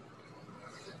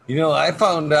 I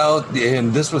found out,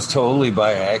 and this was totally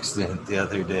by accident the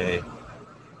other day,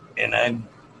 and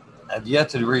I've yet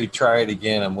to retry it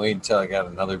again. I'm waiting until I got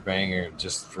another banger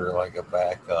just for like a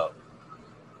backup.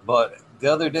 But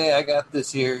the other day I got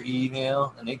this here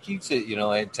e-nail, and it keeps it,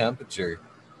 at temperature.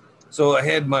 So I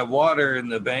had my water, and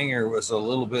the banger was a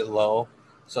little bit low.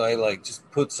 So I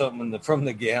just put something from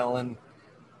the gallon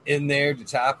in there to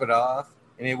top it off,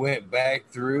 and it went back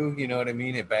through, you know what I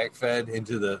mean? It backfed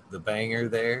into the banger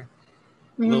there,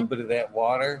 a little bit of that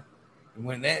water. And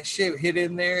when that shit hit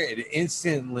in there, it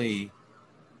instantly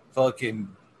fucking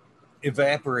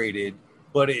evaporated,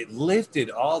 but it lifted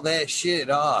all that shit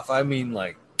off. I mean,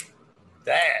 like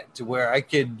that, to where I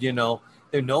could,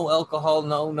 there's no alcohol,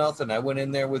 no nothing. I went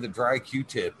in there with a dry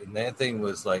Q-tip, and that thing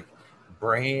was like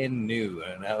brand new.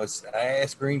 And I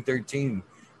asked Green 13,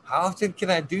 how often can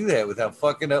I do that without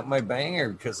fucking up my banger?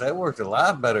 Because that worked a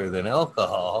lot better than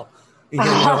alcohol. You know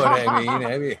what I mean?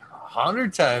 I mean,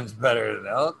 100 times better than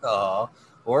alcohol,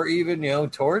 or even,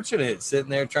 torching it, sitting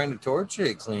there trying to torch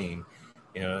it clean.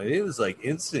 It was like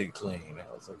instant clean.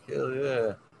 I was like, hell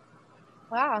yeah.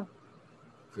 Wow.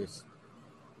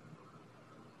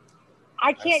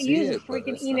 I can't use a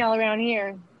freaking e-nail around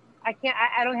here. I can't.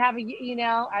 I don't have a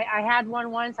e-nail. I had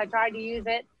one once. I tried to use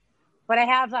it, but I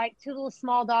have like two little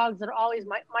small dogs that are always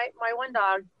my one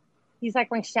dog. He's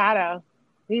like my shadow.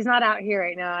 He's not out here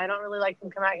right now. I don't really like him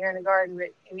come out here in the garden, but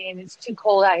I mean it's too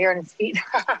cold out here on his feet.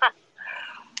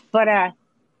 But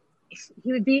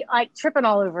he would be like tripping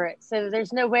all over it. So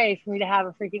there's no way for me to have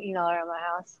a freaking e-nail around my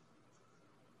house.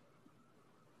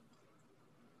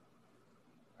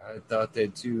 I thought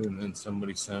that too, and then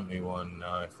somebody sent me one.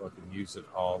 Now I fucking use it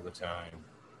all the time.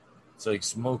 It's like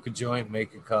smoke a joint,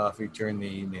 make a coffee, turn the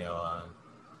e-nail on.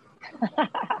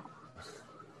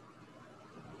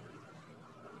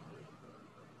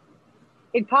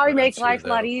 It'd probably make life a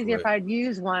lot easier if I'd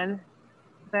use one,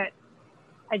 but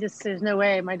there's no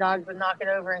way my dog would knock it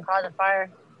over and cause a fire.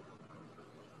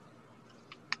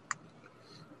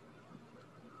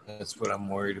 That's what I'm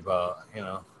worried about,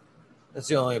 That's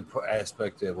the only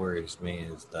aspect that worries me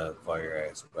is the fire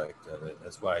aspect of it.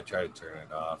 That's why I try to turn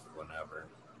it off whenever.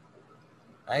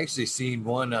 I actually seen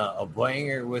one, a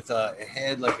banger with it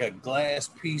had like a glass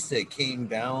piece that came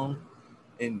down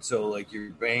And so like your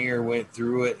banger went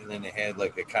through it, and then it had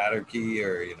like a cotter key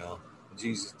or a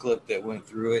Jesus clip that went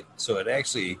through it. So it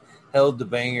actually held the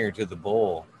banger to the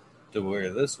bowl, to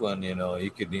where this one, you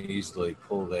could easily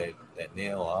pull that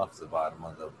nail off the bottom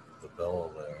of the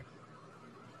bellow there.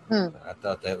 I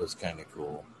thought that was kind of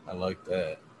cool. I like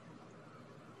that.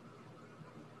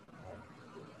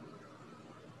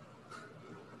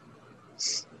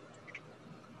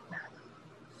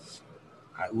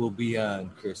 I will be on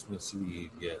Christmas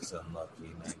Eve. Yes,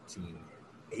 unlucky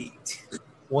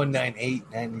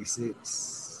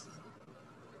 19896.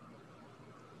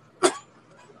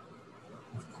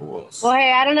 Of course. Well,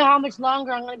 hey, I don't know how much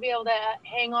longer I'm going to be able to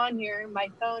hang on here. My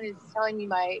phone is telling me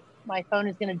my phone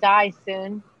is going to die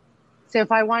soon. So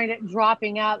if I wind up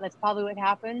dropping out, that's probably what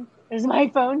happened. Is my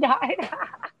phone died?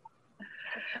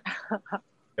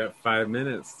 Got 5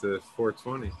 minutes to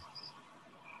 4:20.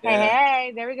 Yeah.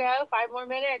 Hey, there we go. 5 more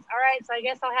minutes. All right, so I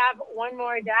guess I'll have one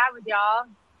more dab with y'all.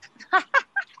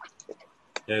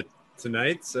 Yeah,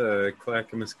 tonight's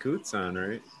Clackamas Coots on,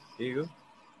 right, Eagle?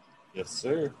 Yes,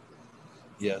 sir.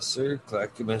 Yes, sir.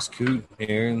 Clackamas Coot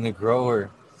here in the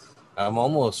grower. I'm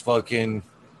almost fucking. You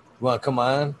want to come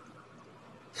on?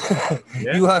 Yeah.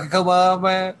 You want to come on,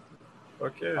 man?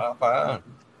 Fuck yeah. Hop on.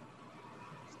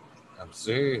 I'm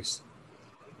serious.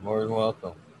 More than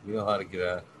welcome. You know how to get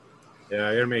out. Yeah,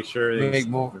 I gotta make sure everything's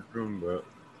Make more. in the room, but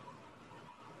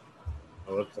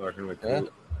I love talking with Yeah.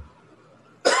 Coot.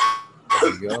 There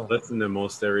you go. Listen to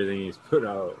most everything he's put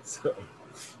out. So.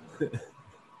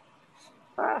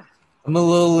 I'm a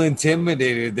little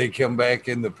intimidated they come back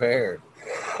in the pair.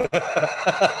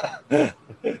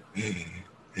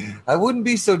 I wouldn't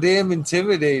be so damn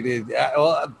intimidated.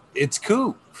 Well, it's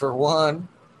Coop for one.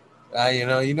 You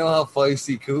know how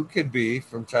feisty Coop can be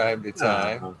from time to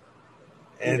time.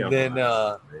 And then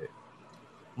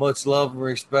much love and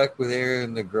respect with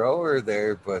Aaron the grower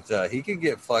there, but he can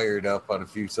get fired up on a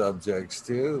few subjects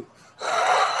too.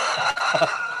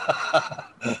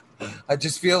 I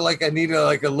just feel like I need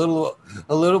a little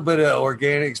bit of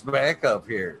organics backup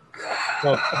here.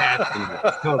 So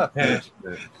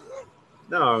passionate.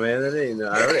 No, man, that ain't.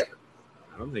 I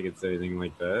don't think it's anything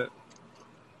like that.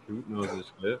 Coot knows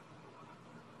his shit.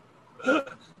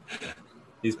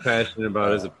 He's passionate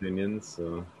about his opinions,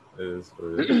 so it is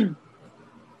what it is.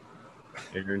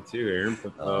 Aaron too. Aaron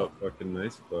puts out fucking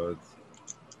nice buds.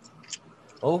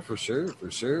 Oh, for sure.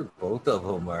 Both of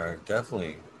them are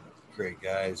definitely great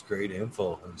guys, great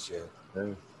info and shit.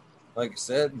 Yeah. Like I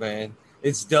said, man,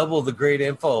 it's double the great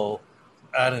info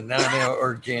on a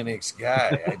non-organics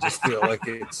guy. I just feel like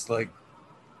it's like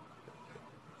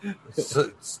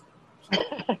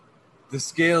the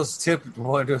scales tipped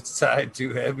one side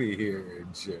too heavy here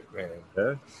and shit, man.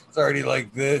 Yeah. It's already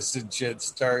like this and shit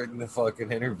starting the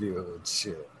fucking interview and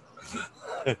shit.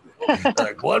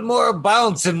 Like one more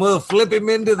bounce and we'll flip him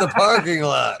into the parking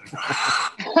lot.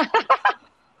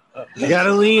 You got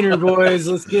a leaner, boys.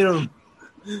 Let's get him.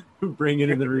 Bringing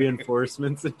in the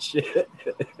reinforcements and shit.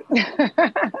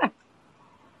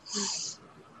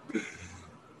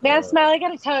 Man, Smile, I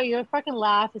gotta tell you, your fucking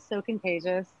laugh is so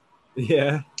contagious.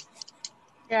 Yeah.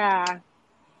 Yeah.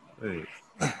 Thanks.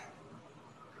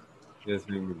 You guys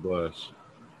make me blush.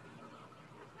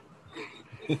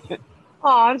 Oh,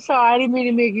 I'm sorry. I didn't mean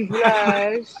to make you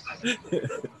blush.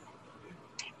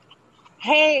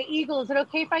 Hey, Eagle, is it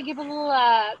okay if I give a little,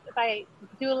 if I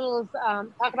do a little,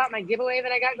 talk about my giveaway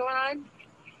that I got going on?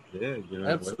 Yeah,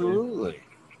 absolutely.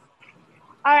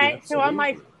 All right, so on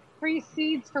my Free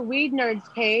Seeds for Weed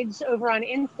Nerds page over on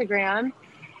Instagram,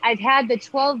 I've had the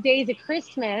 12 days of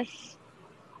Christmas,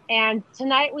 and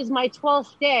tonight was my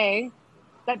 12th day.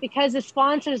 But because the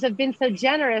sponsors have been so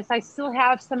generous, I still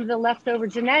have some of the leftover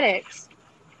genetics,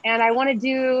 and I want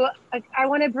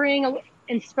to bring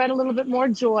and spread a little bit more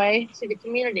joy to the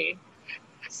community.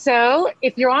 So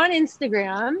if you're on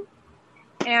Instagram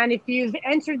and if you've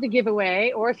entered the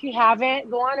giveaway, or if you haven't,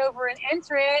 go on over and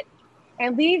enter it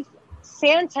and leave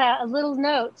Santa a little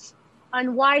note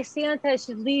on why Santa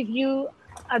should bring you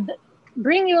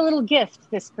a little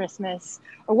gift this Christmas,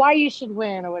 or why you should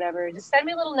win, or whatever. Just send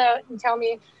me a little note and tell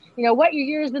me, what your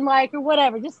year's been like, or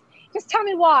whatever. Just tell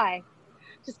me why.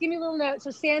 Just give me a little note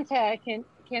so Santa can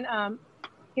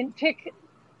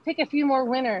pick a few more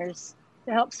winners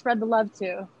to help spread the love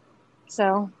to.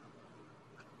 So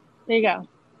there you go.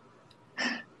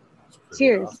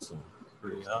 Cheers. Awesome.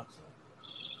 Pretty awesome.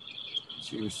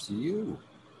 Cheers to you.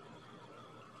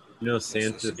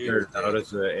 Santa started out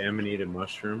as an amanita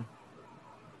mushroom.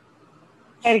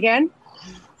 Say it again.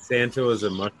 Santa was a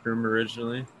mushroom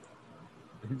originally.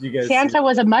 Did you guys? Santa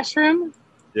was a mushroom.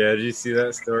 Yeah, did you see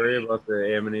that story about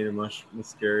the Amanita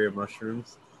muscaria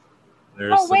mushrooms?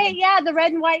 Oh wait, yeah, the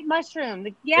red and white mushroom.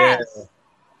 Yes.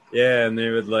 Yeah, and they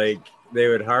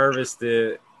would harvest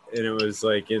it, and it was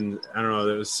like in, I don't know,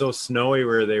 it was so snowy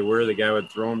where they were. The guy would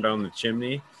throw them down the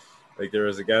chimney. Like there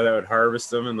was a guy that would harvest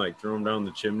them and like throw them down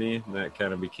the chimney, and that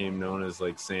kind of became known as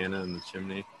like Santa in the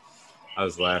chimney. I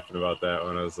was laughing about that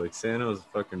when I was like, Santa was a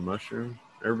fucking mushroom.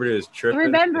 Everybody was tripping. I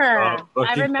remember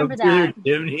that.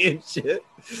 Chimney and shit.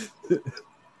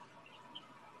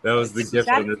 That was the gift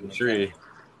under the tree.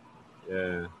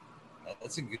 Yeah.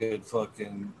 That's a good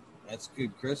fucking. That's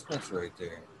good Christmas right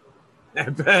there. I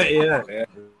bet, yeah.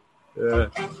 Yeah.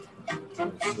 I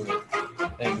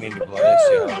didn't mean to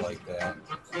blast you out like that.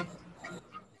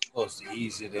 Supposed to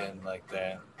ease it in like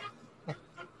that.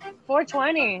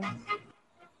 420.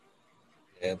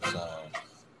 Yep, son.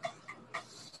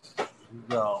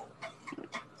 Go.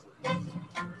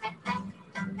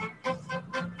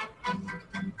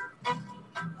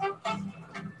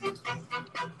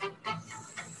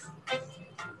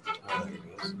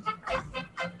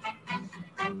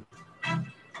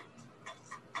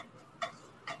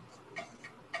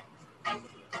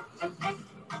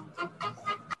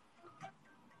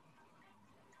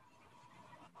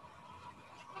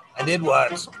 I did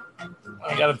watch.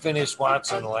 I got to finish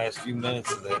watching the last few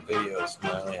minutes of that video.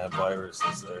 Smiley had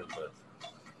viruses there, but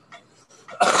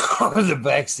the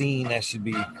vaccine, that should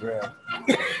be crap.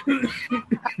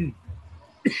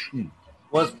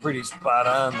 Was pretty spot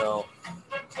on though.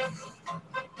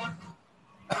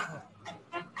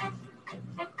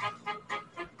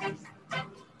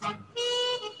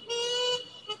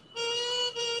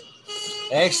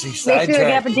 Actually,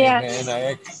 sidetracked me,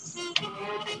 man.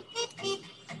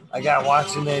 I got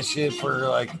watching that shit for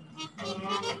like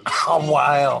a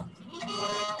while.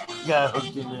 Got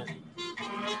hooked in it.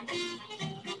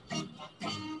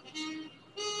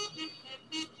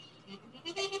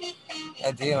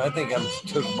 God damn, I think I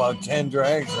took about 10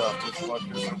 drags off this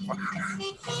fucking.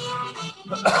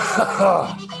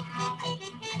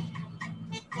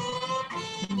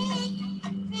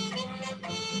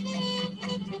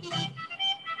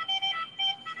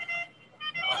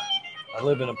 I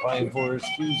live in a pine forest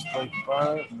too, Spike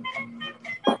Pine.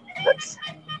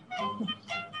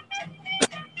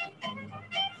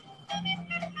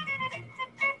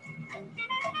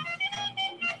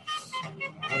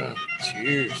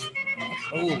 Cheers.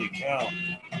 Holy cow.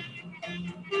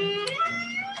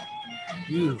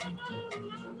 Ew.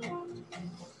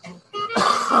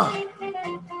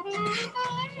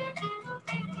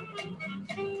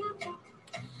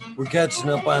 We're catching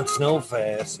up on snow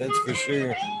fast, that's for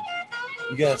sure.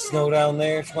 You got snow down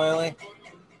there, Smiley?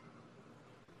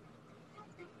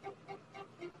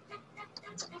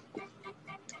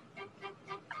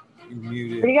 You're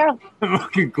muted. There you go. I'm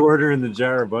fucking quarter in the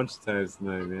jar a bunch of times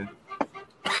tonight, man.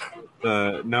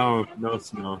 No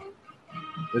snow.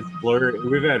 It's blurry.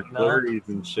 We've had flurries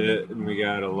and shit, and we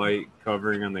got a light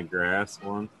covering on the grass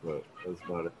once, but that's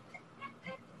about it.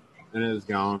 And it was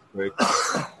gone quick.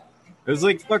 It was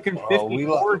like fucking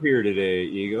 54 here today,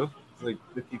 Ego. It's like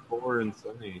 54 and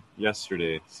sunny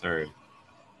yesterday. Sorry.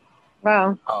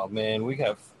 Wow. Oh man, we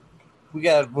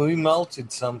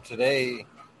melted some today.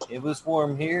 It was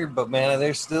warm here, but man,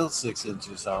 there's still 6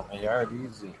 inches on my yard.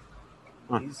 Easy.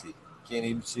 Easy. Can't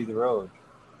even see the road.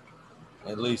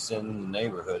 At least in the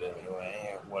neighborhood,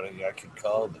 anyway. What I could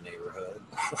call the neighborhood.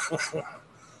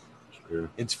 Sure.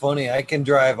 It's funny. I can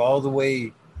drive all the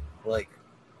way, like,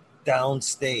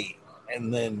 downstate,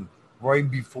 and then right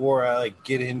before I like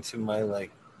get into my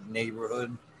like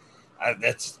neighborhood,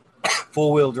 that's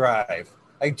full-wheel drive.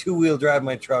 I 2-wheel drive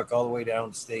my truck all the way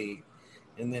downstate,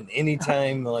 and then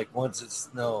anytime like once it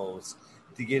snows,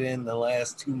 to get in the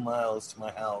last 2 miles to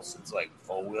my house, it's like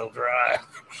 4-wheel drive.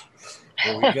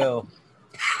 There we go.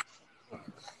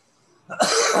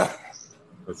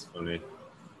 That's funny.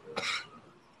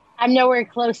 I'm nowhere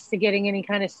close to getting any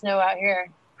kind of snow out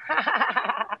here.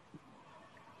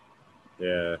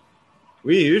 Yeah.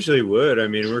 We usually would. I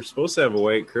mean, we're supposed to have a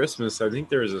white Christmas. I think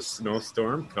there's a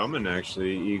snowstorm coming,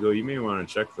 actually. Eagle, you may want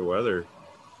to check the weather if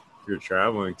you're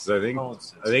traveling, because I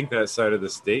think that side of the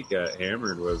state got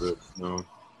hammered with it. No,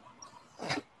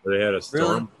 they had a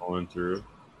storm going through.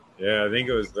 Yeah, I think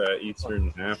it was that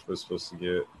eastern half was supposed to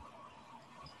get,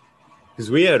 because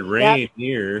we had rain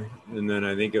here, and then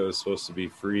I think it was supposed to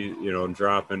be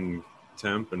dropping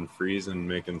temp and freezing,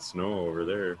 making snow over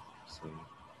there. So.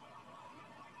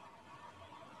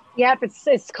 Yep,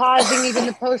 it's causing even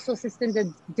the postal system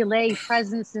to delay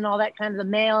presents and all that kind of the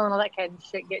mail and all that kind of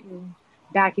shit getting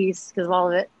back east because of all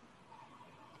of it.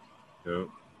 Yep.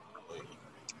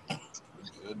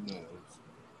 Good news.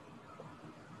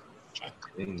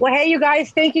 Well, hey, you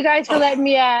guys, thank you guys for letting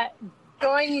me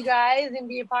join you guys and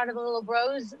be a part of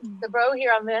the bro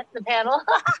here on the panel.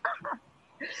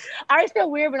 I always feel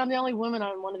weird, but I'm the only woman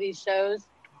on one of these shows.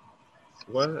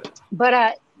 What?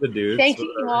 But The dudes. thank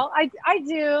you. Well, I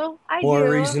do. More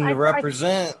do. reason to I-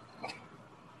 represent.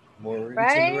 More reason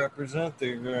Right? to represent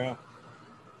there, girl.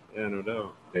 Yeah, no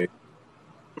doubt.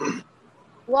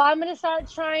 Well, I'm going to start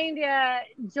trying to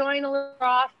join a little more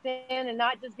often and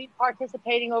not just be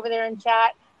participating over there in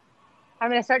chat. I'm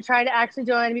going to start trying to actually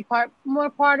join and be more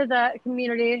part of the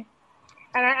community.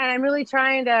 And I'm really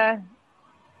trying to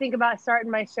think about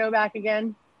starting my show back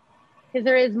again because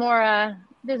there's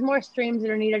more streams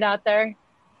that are needed out there.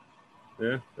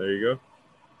 Yeah, there you go.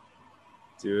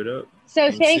 Do it up. So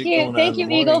Let's thank get you, going on in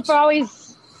the Eagle,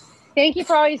 mornings. thank you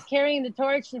for always carrying the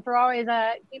torch and for always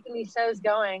keeping these shows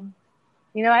going.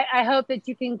 You know, I hope that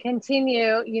you can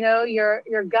continue, you know, your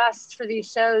gust for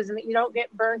these shows and that you don't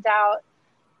get burnt out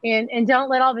and don't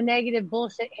let all the negative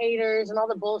bullshit haters and all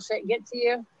the bullshit get to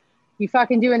you. You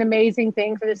fucking do an amazing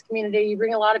thing for this community. You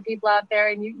bring a lot of people out there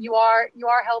and you are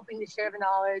helping to share the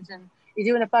knowledge and you're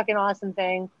doing a fucking awesome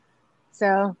thing.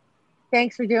 So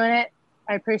thanks for doing it.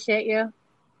 I appreciate you.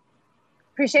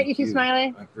 Appreciate you, Keep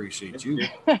Smiling. I appreciate you.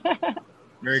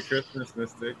 Merry Christmas,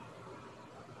 Mystic.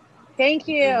 Thank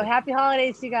you. Happy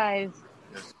holidays to you guys.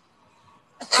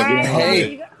 All Happy right,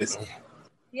 Hey.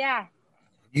 yeah.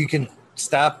 You can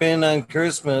stop in on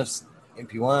Christmas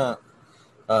if you want.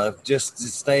 Just to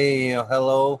say, you know,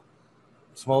 hello,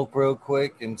 smoke real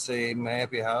quick, and say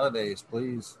happy holidays,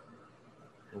 please.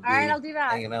 We'll All right, be I'll do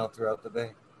that. hanging out throughout the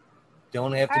day.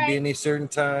 Don't have to All be right. any certain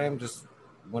time, just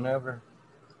whenever.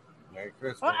 Merry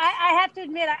Christmas. Well, I have to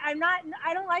admit, I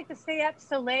don't like to stay up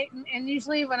so late. And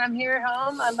usually when I'm here at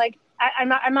home, I'm like,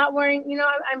 I'm not wearing, you know,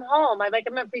 I'm home. I'm in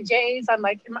PJs. I'm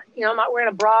like, you know, I'm not wearing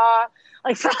a bra.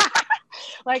 Like,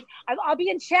 like I'll be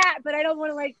in chat, but I don't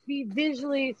want to like be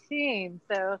visually seen.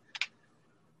 So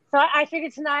I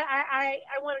figured tonight I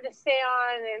wanted to stay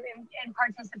on and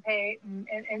participate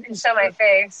and show my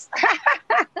face.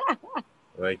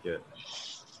 Like it.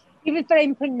 Even if I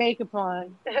didn't put makeup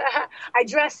on. I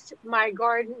dressed my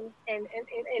garden and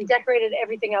decorated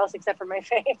everything else except for my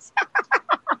face.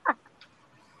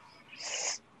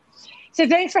 So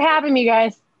thanks for having me,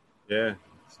 guys. Yeah.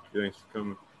 Thanks for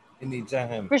coming.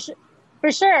 Anytime.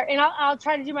 For sure. And I'll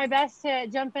try to do my best to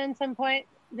jump in some point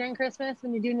during Christmas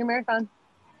when you're doing your marathon.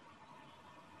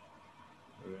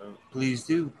 Yeah. Please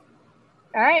do.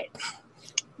 All right.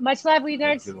 Much love, Weed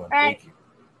Have a Nerds. good All one. right. Thank you.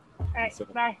 All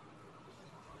right. Bye.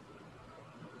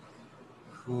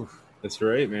 Oof. That's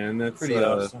right, man. That's Pretty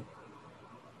awesome.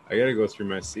 I gotta go through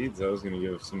my seeds. I was gonna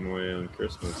give some away on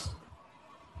Christmas.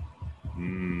 Yeah,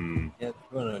 I'm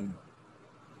gonna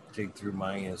dig through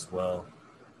mine as well.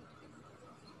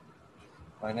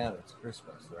 Why not? It's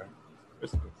Christmas, right?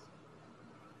 Christmas.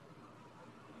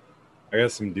 I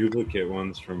got some duplicate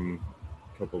ones from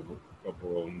a couple of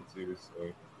them too,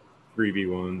 so freebie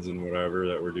ones and whatever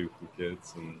that were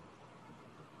duplicates, and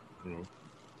you know,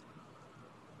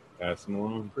 pass them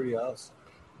along. Pretty awesome.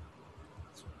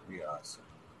 It's pretty awesome.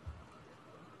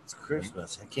 It's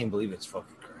Christmas. I can't believe it's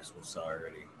fucking Christmas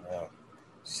already. Wow.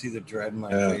 See the dread in my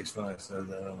face when I said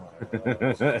that? I'm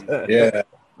like, oh, Yeah.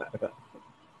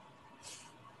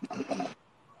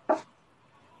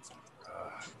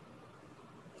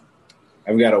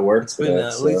 I've got to work it's been today,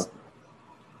 at so. least.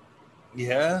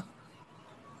 Yeah.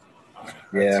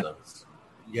 Yeah. That sucks.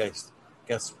 You guys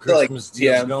got some Feel like Christmas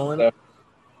deals going? so.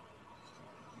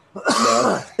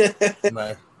 No.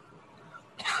 My,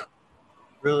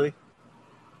 really?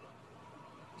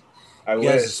 I You guys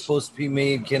are wish. supposed to be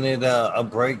making it a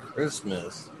bright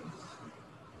Christmas.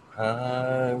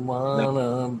 I want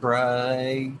a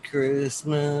bright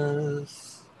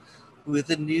Christmas with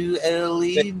a new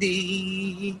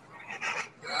LED.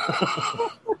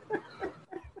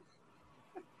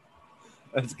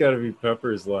 That's got to be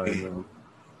Pepper's line, though.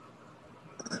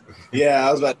 Yeah,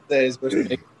 I was about to say, it's supposed to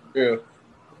make it true.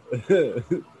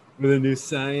 With a new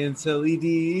science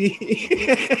LED.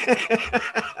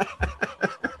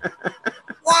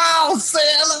 Wow,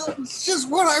 Santa! It's just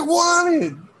what I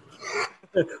wanted.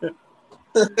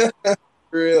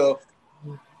 Real.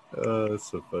 Oh, that's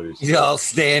so funny. Y'all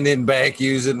standing back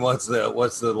using what's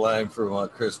the line from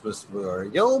Christmas Story?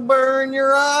 You'll burn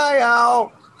your eye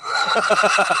out.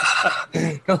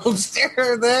 Don't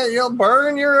stare at that. You'll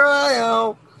burn your eye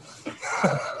out.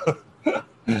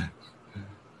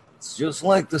 It's just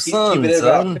like the sun, keep it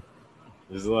son.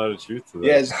 There's a lot of truth to that.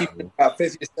 Yeah, just keep it about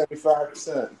 50 to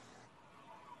 75%.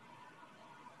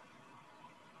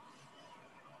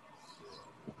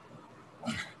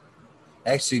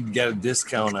 Actually, got a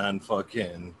discount on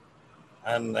fucking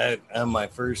on my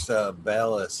first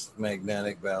ballast,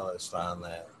 magnetic ballast on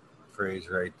that phrase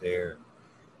right there,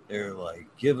 they're like,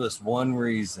 give us one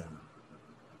reason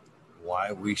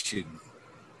why we should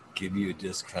give you a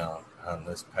discount on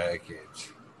this package.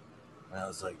 And I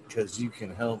was like, because you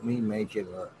can help me make it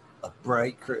a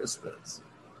bright Christmas.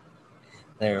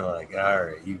 They're like, all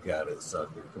right, you got it,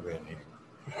 sucker. Come in here.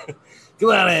 Come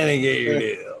on in and get your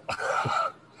deal.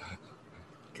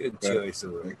 Good choice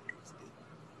of words.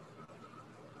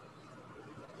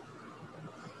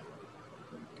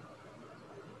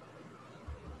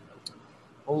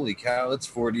 Holy cow, it's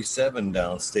 47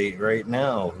 downstate right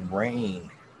now.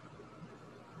 Rain.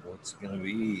 What's going to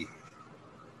be?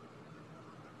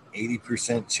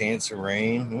 80% chance of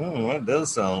rain. That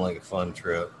does sound like a fun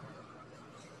trip.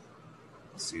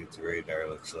 Let's see what the radar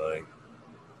looks like.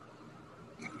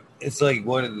 It's like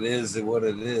what it is and what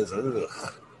it is.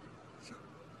 Ugh.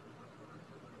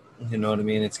 You know what I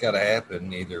mean? It's got to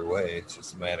happen either way. It's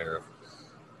just a matter of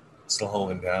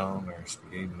slowing down or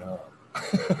speeding up.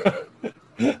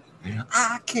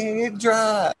 I can't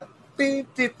drive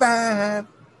 55.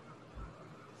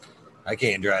 I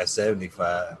can't drive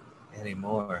 75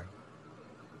 anymore.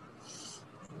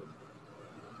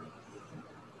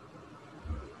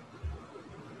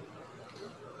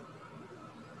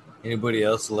 Anybody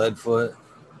else Leadfoot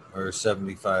or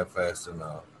 75 fast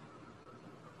enough?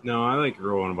 No, I like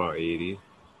rolling about 80.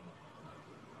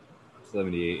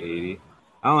 78, 80.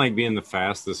 I don't like being the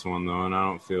fastest one, though, and I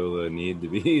don't feel the need to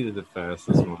be the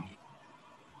fastest one.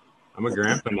 I'm a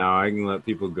grandpa now. I can let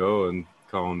people go and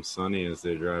call them Sonny as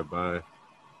they drive by.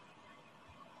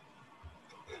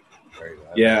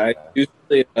 Yeah, I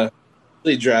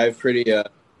usually drive pretty,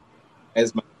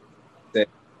 as my say,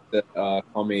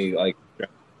 call me like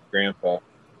grandpa.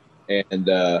 And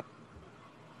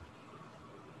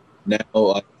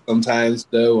now, sometimes,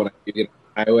 though, when I do get on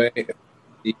the highway,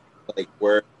 see, like,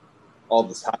 where all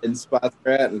the hiding spots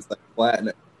are at, and it's like flat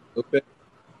and open,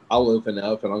 I'll open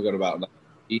up and I'll go to about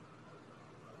 90.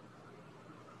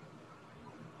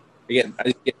 I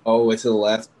just get all the way to the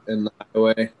left in the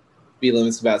highway. Speed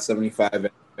limit's about 75 anyway,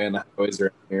 and the highways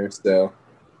around here, so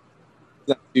it's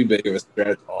not too big of a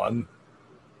stretch. On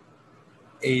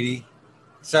 80.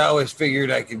 So I always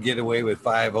figured I could get away with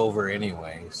 5 over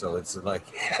anyway. So it's like,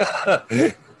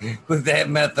 with that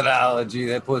methodology,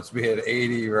 that puts me at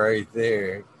 80 right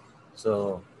there.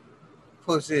 So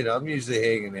push it. I'm usually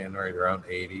hanging in right around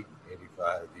 80,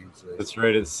 85 usually. It's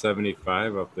right at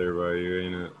 75 up there by you,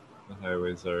 ain't it? The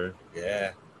highways are.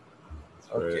 Yeah.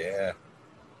 Right. Okay. Yeah.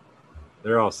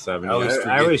 They're all 70.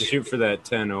 I always shoot for that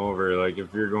 10 over. Like,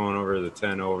 if you're going over the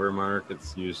 10 over mark,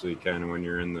 it's usually kind of when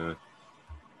you're in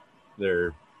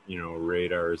their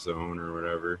radar zone or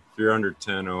whatever. If you're under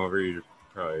 10 over, you're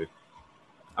probably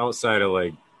outside of,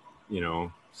 like,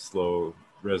 slow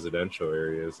residential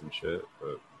areas and shit.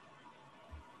 But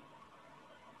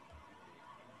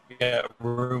yeah,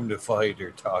 room to fight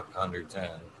or talk under 10.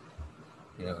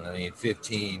 You know what I mean?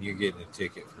 15, you're getting a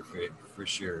ticket for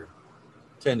sure.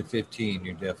 10 to 15,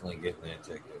 you're definitely getting that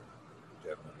ticket.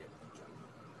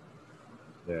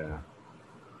 Yeah.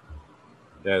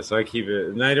 Yeah, so I keep it,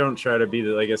 and I don't try to be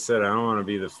like I said, I don't want to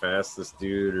be the fastest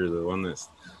dude or the one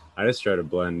I just try to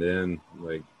blend in,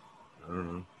 like, I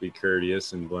don't know, be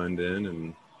courteous and blend in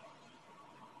and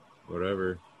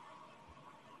whatever.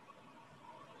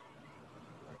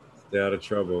 Stay out of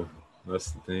trouble.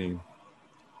 That's the thing.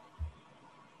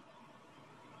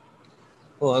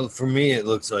 Well, for me, it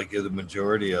looks like the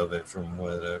majority of it from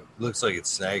what it looks like it's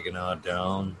sagging on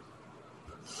down.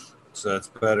 So that's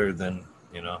better than,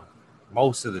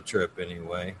 most of the trip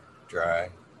anyway, dry.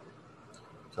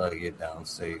 Until I get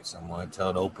downstate somewhat, until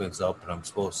it opens up and I'm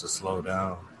supposed to slow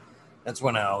down. That's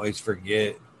when I always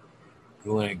forget.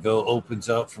 When it opens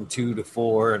up from 2 to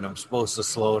 4 and I'm supposed to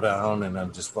slow down and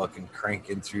I'm just fucking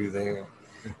cranking through there.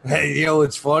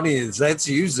 What's funny is that's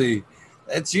usually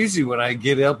when I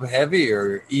get up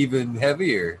heavier, even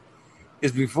heavier.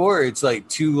 Because before it's like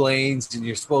 2 lanes and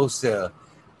you're supposed to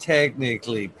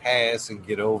technically pass and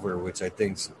get over, which I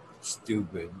think's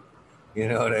stupid. You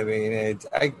know what I mean?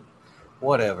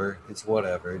 Whatever. It's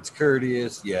whatever. It's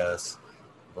courteous, yes,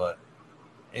 but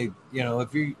if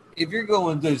you're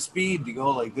going to speed to go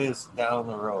like this down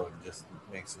the road, it just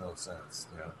makes no sense.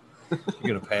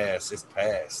 You're gonna pass. Just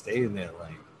pass. Stay in that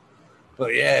lane.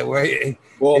 But yeah, right.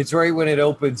 Well, it's right when it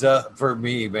opens up for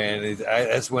me, man.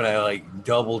 That's when I like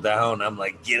double down. I'm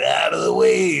like, get out of the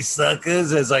way,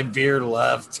 suckers! As I veer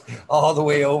left, all the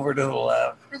way over to the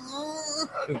left,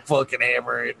 fucking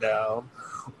hammer it down.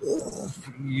 You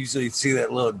usually see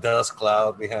that little dust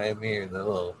cloud behind me, or the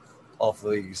little puff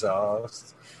of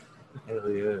exhaust.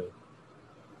 Hell yeah.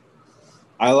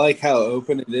 I like how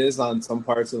open it is on some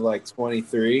parts of like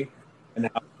 23, and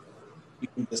how you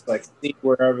can just like see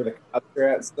wherever the cops are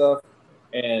at and stuff.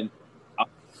 And I'll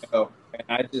go, and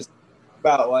I just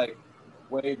about like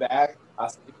way back. I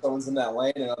see if someone's in that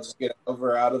lane, and I'll just get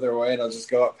over out of their way, and I'll just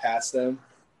go up past them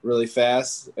really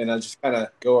fast, and I'll just kind of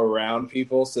go around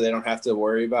people so they don't have to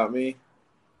worry about me.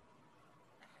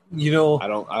 You know,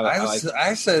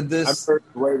 I said this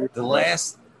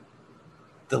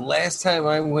the last time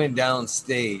I went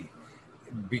downstate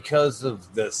because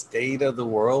of the state of the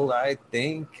world. I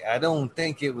don't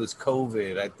think it was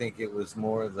COVID. I think it was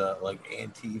more the like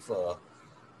Antifa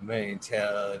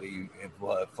mentality.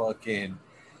 What fucking.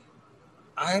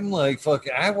 I'm like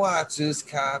fucking. I watch this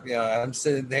cop. Yeah, I'm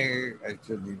sitting there.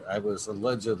 I was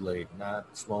allegedly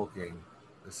not smoking.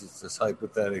 This is just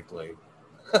hypothetically.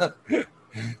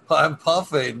 I'm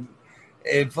puffing,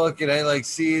 and fucking. I like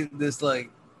see this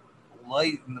like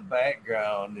light in the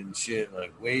background and shit,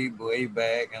 like way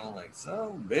back. And I'm like,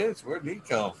 son, bitch, where'd he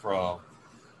come from?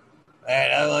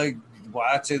 And I like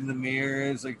watching the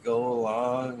mirror as I go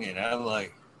along, and I'm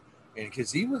like. And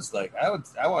because he was like, I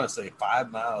want to say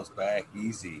 5 miles back,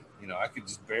 easy. You know, I could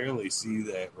just barely see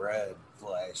that red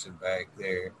flashing back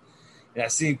there. And I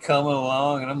see him coming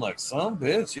along, and I'm like, some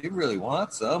bitch, he really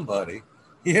wants somebody.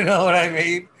 You know what I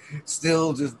mean?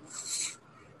 Still just,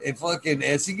 and fucking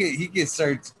as he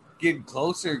starts getting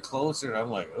closer and closer, and I'm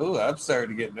like, oh, I'm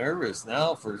starting to get nervous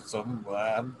now for some.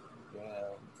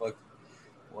 Fuck,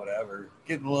 whatever,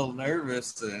 getting a little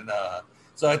nervous, and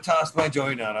so I tossed my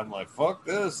joint out. I'm like, fuck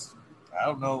this. I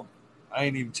don't know. I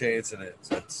ain't even chancing it.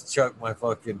 So I chuck my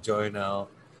fucking joint out,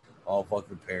 all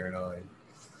fucking paranoid.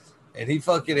 And he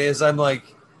fucking is. I'm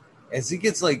like, as he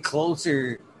gets like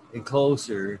closer and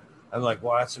closer, I'm like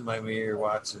watching my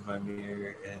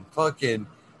mirror, and fucking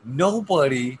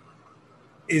nobody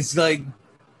is like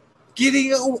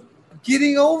getting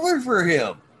over for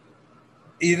him.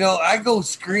 You know, I go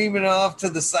screaming off to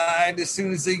the side as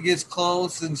soon as he gets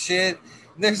close and shit.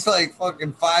 And there's like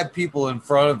fucking 5 people in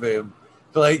front of him.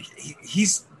 Like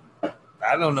he's,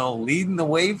 I don't know, leading the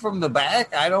way from the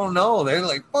back. I don't know. They're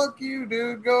like, fuck you,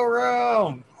 dude. Go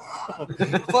around.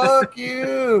 Fuck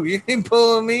you. You ain't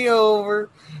pulling me over.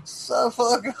 So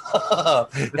fuck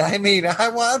up. I mean, I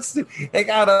watched it. They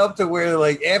got up to where,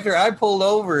 like, after I pulled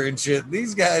over and shit,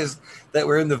 these guys that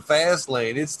were in the fast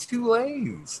lane, it's 2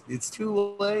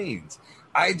 lanes.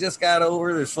 I just got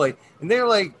over this, like, and they're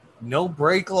like, no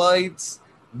brake lights.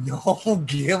 No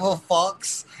give a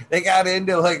fucks. They got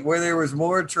into like where there was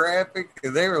more traffic,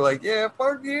 and they were like, "Yeah,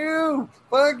 fuck you.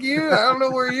 I don't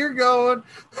know where you're going."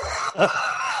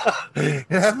 And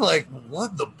I'm like,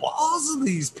 "What the balls of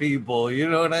these people?" You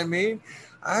know what I mean?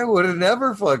 I would have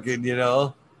never fucking, you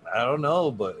know. I don't know,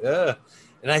 but yeah.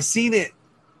 And I seen it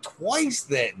twice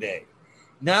that day,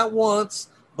 not once,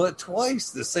 but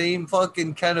twice. The same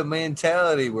fucking kind of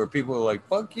mentality where people are like,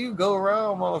 "Fuck you, go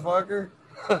around, motherfucker."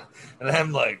 And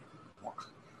I'm like,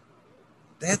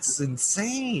 that's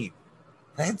insane.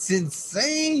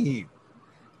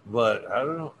 But I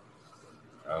don't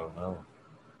know.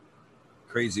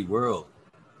 Crazy world.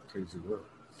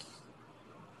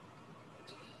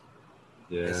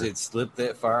 Yeah. Has it slipped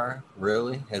that far?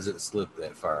 Really? Has it slipped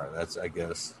that far? That's, I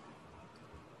guess,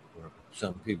 where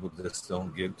some people just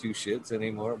don't give 2 shits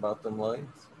anymore about them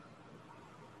lights.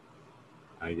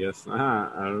 I guess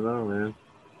not. I don't know, man.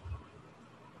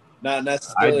 Not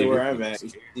necessarily where I'm at.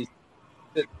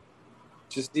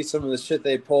 Just see some of the shit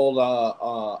they pulled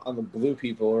on the blue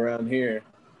people around here.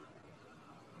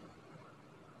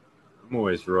 I'm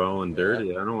always raw and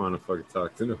dirty. I don't want to fucking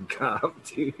talk to no cop,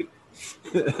 dude.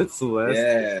 That's the last.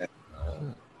 Yeah.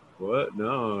 What?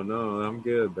 No, I'm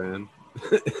good, man.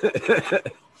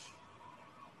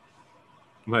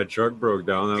 My truck broke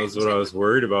down. That was what I was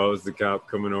worried about, was the cop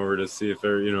coming over to see if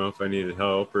I needed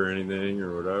help or anything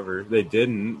or whatever. They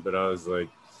didn't, but I was like,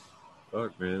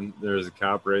 fuck, man. There was a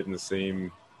cop right in the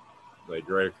same, like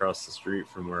right across the street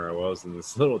from where I was in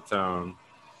this little town.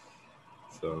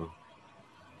 So.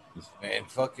 Man,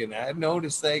 fucking, I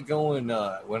noticed that going,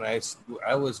 when I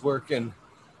was working,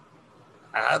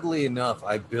 oddly enough,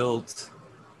 I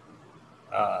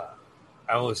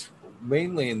was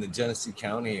mainly in the Genesee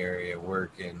County area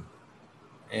working,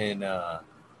 and I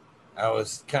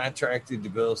was contracted to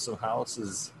build some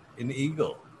houses in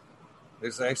Eagle.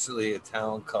 There's actually a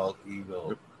town called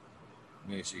Eagle,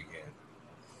 Michigan.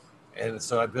 And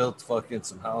so I built fucking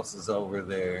some houses over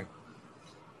there.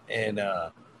 And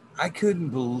I couldn't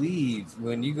believe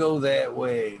when you go that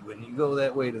way to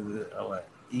the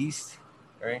east,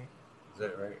 right? Is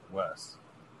that right? West.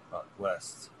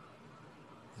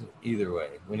 Either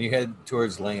way. When you head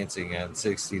towards Lansing on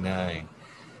 69,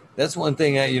 That's one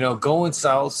thing. Going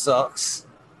south sucks.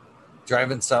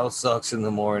 Driving south sucks in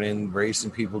the morning.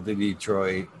 Racing people to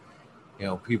Detroit.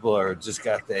 People are just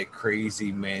got that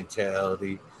crazy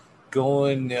mentality.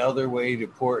 Going the other way to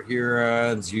Port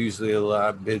Huron's usually a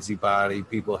lot busybody.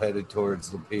 People headed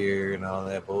towards the pier and all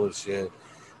that bullshit.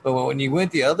 But when you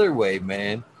went the other way,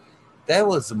 man, that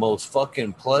was the most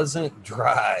fucking pleasant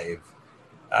drive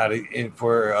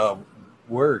for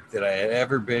work that I had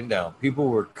ever been down. People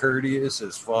were courteous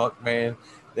as fuck, man.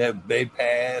 That they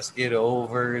passed, get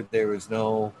over. There was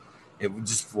it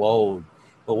just flowed.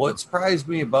 But what surprised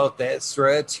me about that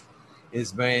stretch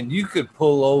is, man, you could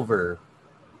pull over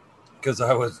because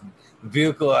the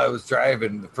vehicle I was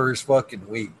driving the first fucking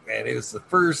week, man. It was the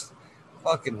first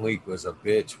fucking week was a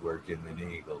bitch working an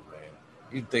Eagle, man.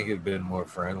 You'd think it'd been more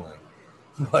friendly.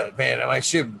 But man, my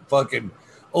ship fucking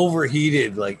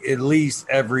overheated like at least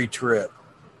every trip,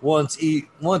 once each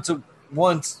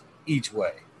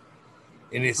way.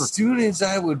 And as soon as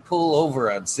I would pull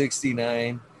over on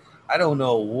 69, I don't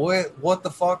know what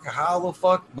the fuck, how the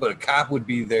fuck, but a cop would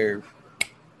be there,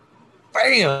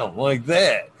 bam, like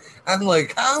that. I'm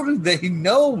like, how did they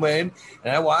know, man?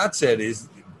 And I watch that.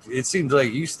 It seems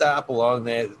like you stop along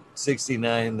that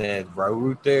 69, that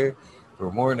route there,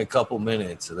 for more than a couple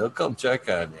minutes, and they'll come check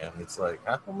on you. And it's like,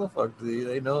 how the fuck do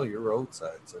they know you're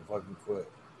roadside so fucking quick?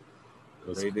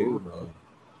 They cool. do know.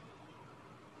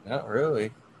 Not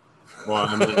really. Well,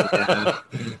 I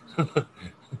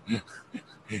mean,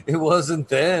 it wasn't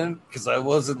then because I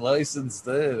wasn't licensed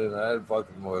then, and I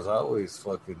was always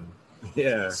fucking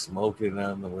smoking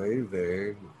on the way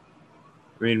there.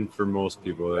 I mean, for most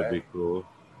people, that'd be cool.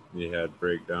 You had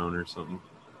breakdown or something.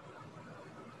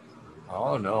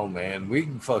 Oh no, man. We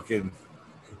gimped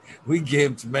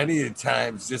many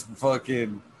times just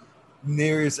fucking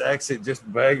nearest exit,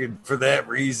 just begging for that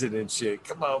reason and shit.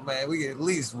 Come on, man. We can at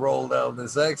least roll down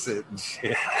this exit and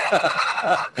shit.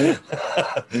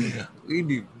 We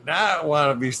do not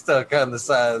want to be stuck on the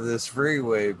side of this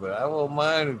freeway, but I won't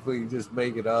mind if we can just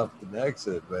make it off the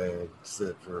exit, man.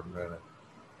 Sit for a minute.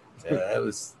 Yeah, that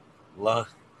was long.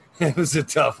 It was a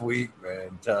tough week, man,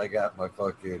 until I got my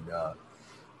fucking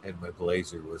and my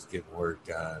Blazer was getting worked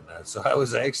on. So I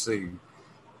was actually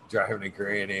driving a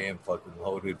Grand Am fucking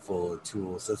loaded full of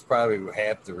tools. That's probably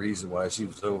half the reason why she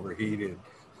was overheated.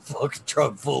 Fucking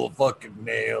truck full of fucking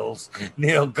nails,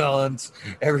 nail guns,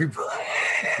 everybody.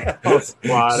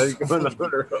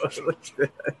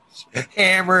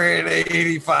 Hammering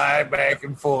 85 back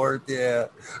and forth. Yeah.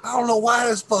 I don't know why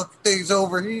this fucking thing's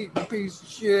overheating, piece of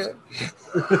shit.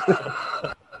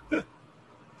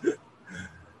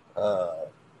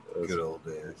 Good old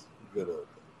days. Good old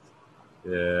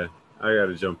days. Yeah. I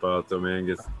gotta jump out though, man.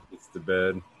 Gets to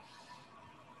bed.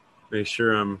 Make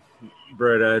sure I'm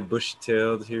bright-eyed,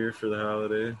 bushy-tailed here for the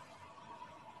holiday.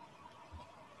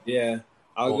 Yeah,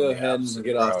 I'll go ahead and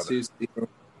get off too.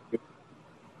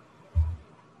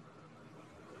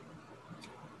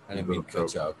 I didn't mean to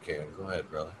cut you out, Cannon. Go ahead,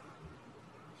 brother.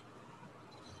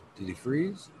 Did he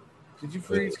freeze? Did you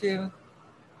freeze, Cannon?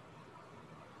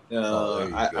 No,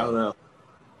 I don't know.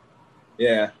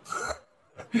 Yeah,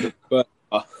 but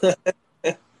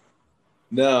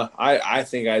no, I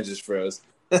think I just froze.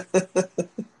 But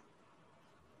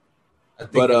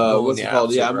what's it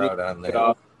called? Yeah, I'm gonna get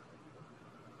off.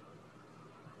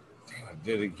 Damn, I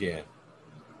did it again.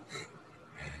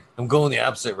 I'm going the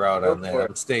opposite route on that.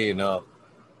 I'm staying up,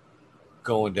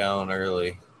 going down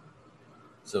early.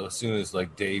 So as soon as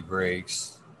like day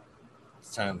breaks,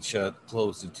 it's time to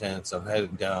close the tents. I'm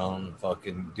heading down,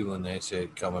 fucking doing that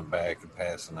shit, coming back and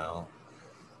passing out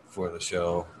for the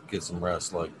show. Get some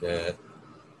rest like that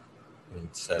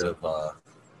instead of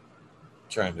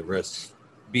trying to risk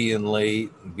being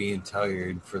late and being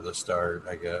tired for the start,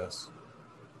 I guess.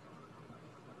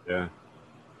 Yeah.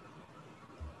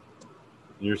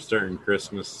 You're starting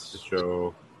Christmas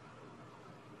show.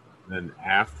 Then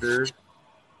after?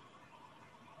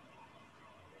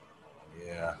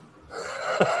 Yeah.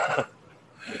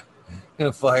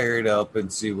 Gonna fire it up and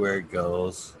see where it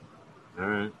goes. All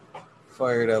right.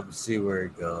 Fire it up and see where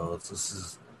it goes. This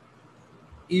is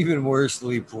even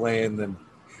worsely planned than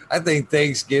I think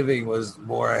Thanksgiving was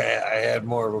more. I had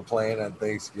more of a plan on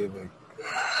Thanksgiving.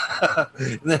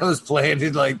 That was planned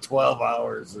in like 12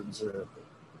 hours and shit.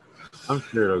 I'm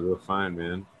sure it'll go fine,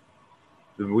 man.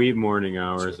 The wee morning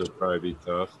hours will probably be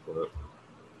tough, but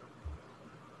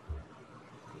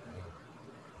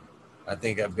I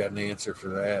think I've got an answer for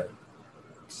that.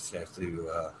 Just have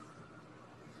to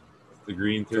the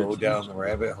green go down the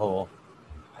rabbit hole.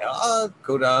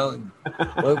 Go down.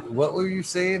 What were you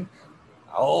saying?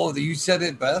 Oh, you said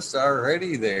it best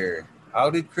already there. How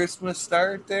did Christmas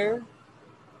start there?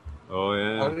 Oh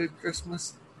yeah. Holiday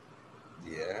Christmas?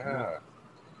 Yeah.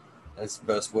 That's the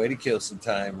best way to kill some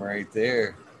time right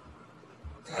there.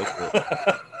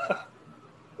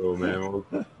 Cool, man.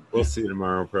 We'll see you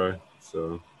tomorrow, probably.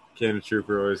 So, Cannon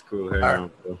Trooper, always cool to hang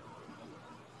out. Bro.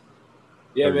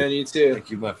 Yeah, man, you too. Thank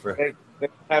you, my friend.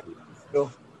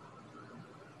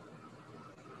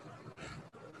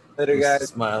 Later, guys.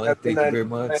 Smiley, Have a thank good you very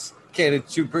night. much. Cannon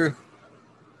Trooper.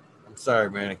 I'm sorry,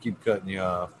 man. I keep cutting you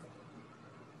off.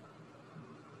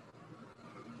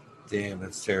 Damn,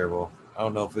 that's terrible. I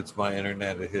don't know if it's my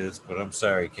internet or his, but I'm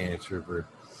sorry, Cannon Trooper.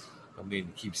 I mean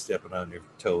to keep stepping on your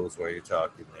toes while you're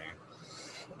talking there.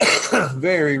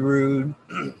 Very rude.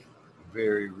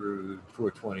 Very rude.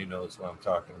 420 knows what I'm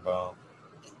talking about.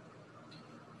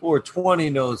 420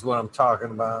 knows what I'm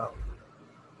talking about.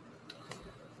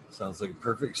 Sounds like a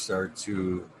perfect start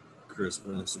to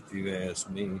Christmas, if you ask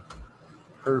me.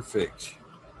 Perfect.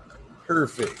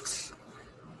 Perfect.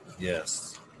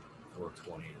 Yes.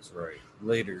 420 is right.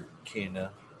 Later,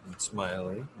 Kena and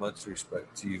Smiley. Much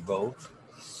respect to you both.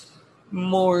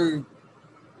 Much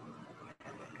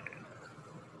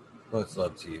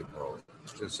love to you both.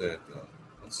 Just that.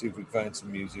 Let's see if we can find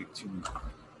some music to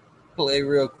play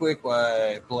real quick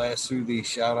while I blast through these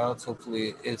shout outs.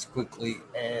 Hopefully, as quickly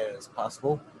as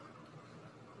possible.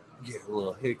 Get a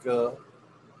little hiccup.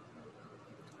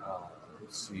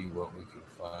 Let's see what we can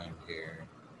find here.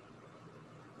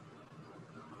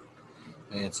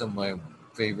 Man, some of my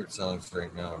favorite songs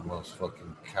right now are most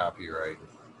fucking copyrighted.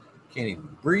 Can't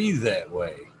even breathe that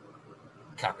way.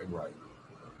 Copyright.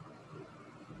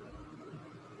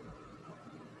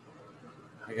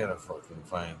 I gotta fucking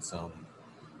find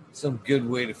some good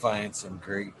way to find some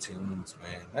great tunes,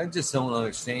 man. I just don't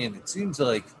understand. It seems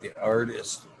like the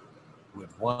artist would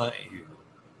want you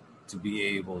to be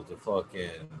able to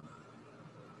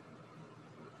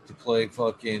play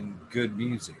fucking good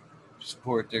music,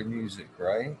 support their music,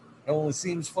 right? It only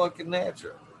seems fucking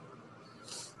natural.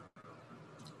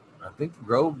 I think the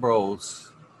Grove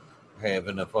Bros are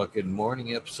having a fucking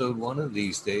morning episode one of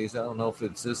these days. I don't know if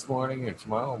it's this morning or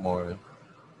tomorrow morning.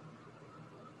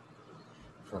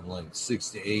 From like 6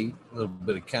 to 8, a little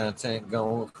bit of content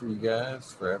going for you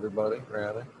guys, for everybody,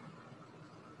 rather.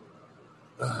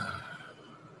 I'm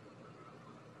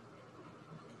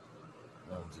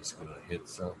just going to hit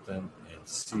something and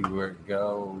see where it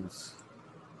goes.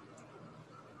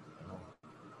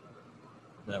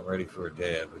 Not ready for a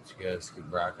dab, but you guys could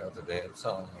rock out the dab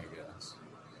song, I guess.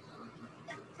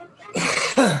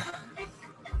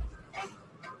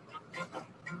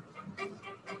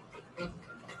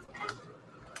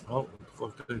 Oh,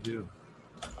 what the fuck did I do?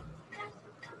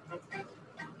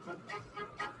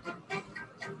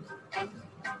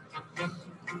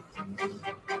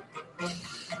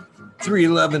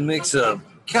 311 mix-up.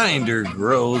 Kinder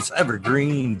Grows,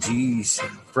 Evergreen, G's,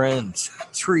 Friends,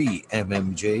 Tree,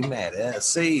 MMJ, Matt S,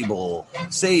 Sabe,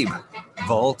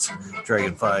 Vault,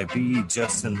 Dragon 5B,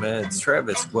 Justin Meds,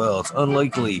 Travis Wells,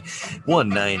 Unlikely,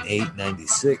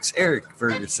 19896, Eric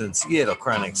Ferguson, Seattle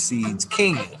Chronic Seeds,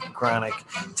 King Chronic,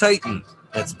 Titan,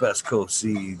 that's Best Coast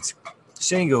Seeds,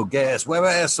 Shango Gas, Web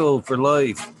Asshole for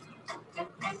Life,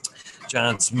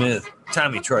 John Smith,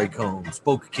 Tommy Trichomes,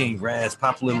 Boca King Raz,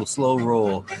 Pop Little Slow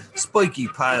Roll, Spiky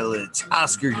Pilots,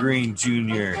 Oscar Green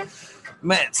Jr.,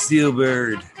 Matt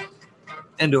Steelbird,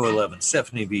 Endo 11,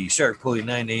 Stephanie B, Shark Pulley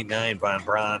 989, Von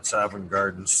Braun, Sovereign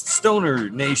Gardens, Stoner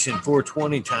Nation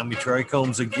 420, Tommy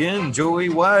Trichomes again, Joey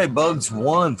Y, Bugs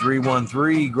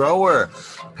 1313, Grower,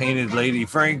 Painted Lady,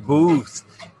 Frank Booth,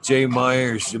 Jay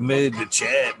Myers, Amid the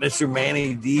Chat, Mr.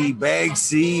 Manny D, Bag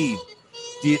Seed,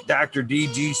 Dr.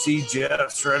 DGC,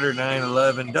 Jeff, Shredder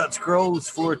 911, Dutch Crows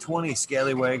 420,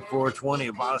 Scallywag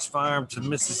 420, Boss Farm to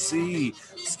Mississippi,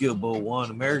 Skillbo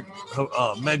 1,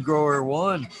 Medgrower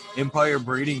 1, Empire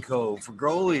Breeding Co.,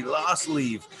 Fagroli, Lost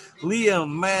Leaf, Liam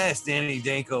Mass, Danny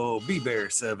Danko, B-Bear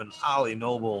 7, Ollie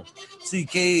Noble,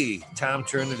 CK, Tom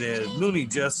Trinidad, Looney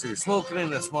Jester, Smoking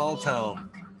in a Small Town,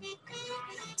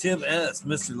 Tim S.,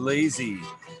 Mr. Lazy,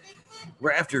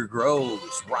 Rafter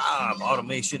Grows, Rob,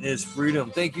 Automation is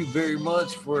Freedom. Thank you very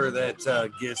much for that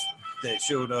gift that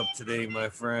showed up today, my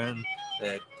friend.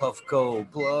 That Puffco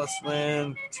Plus,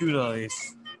 man. Too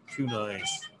nice.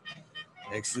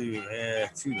 Actually, yeah,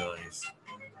 too nice.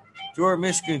 To our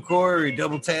Michigan Quarry,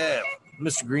 Double Tap,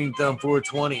 Mr. Green Thumb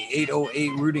 420,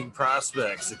 808 Rooting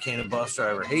Prospects, the Cannon Bus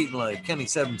Driver, Hayden Life, Kenny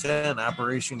 710,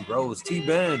 Operation Grows,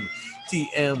 T-Ben,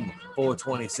 TM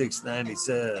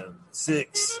 42697,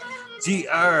 6.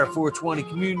 GR 420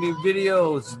 Community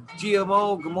Videos,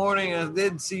 GMO, good morning. I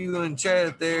did see you in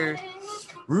chat there.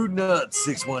 Root Nuts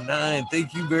 619,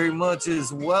 thank you very much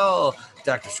as well.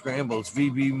 Dr. Scrambles,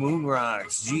 VB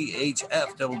Moonrocks,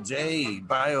 GHF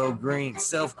Bio Green,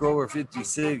 Self Grower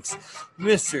 56,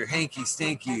 Mr. Hanky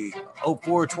Stinky,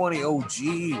 0420 OG,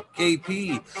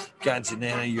 KP,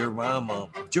 Ganchanana, Your Mama,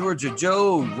 Georgia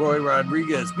Joe, Roy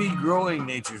Rodriguez, Bee Growing,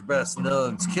 Nature's Best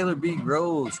Nugs, Killer Bee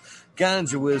Grows,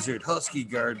 Ganja Wizard, Husky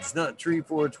Gardens, Nut Tree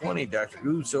 420, Dr.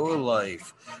 Goose Oil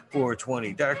Life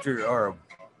 420, Dr.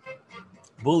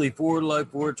 Bully Forward Life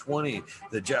 420,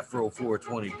 the Jeffro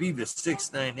 420, Beavis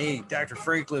 698, Dr.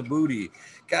 Franklin Booty,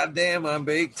 Goddamn I'm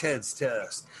Baked, Ted's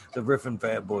Test, the Riffin'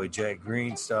 Fat Boy, Jack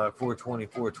Greenstock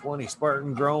 420,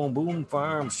 Spartan Grown, Boom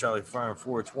Farms, Charlie Farm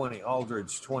 420,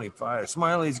 Aldridge 25,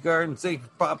 Smiley's Garden, thank you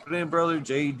for popping in, brother,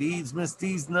 JD's, Miss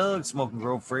D's Nugs, Smoking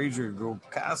Grove Fraser,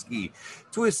 Grokoski,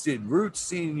 Twisted, Roots,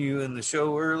 seeing you in the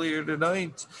show earlier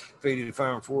tonight, Faded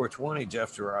Farm 420,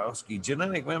 Jeff Jarowski,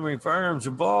 Genetic Memory Farms,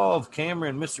 Evolve,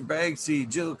 Cameron, Mr. Bagseed,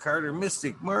 Jill Carter,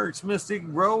 Mystic Marks, Mystic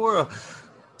Grower,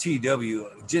 TW,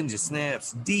 Ginger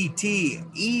Snaps,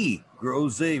 DTE,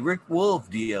 Groze, Rick Wolf,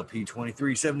 DLP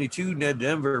 2372, Ned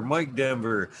Denver, Mike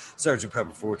Denver, Sergeant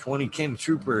Pepper 420, Ken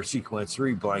Trooper, Sequence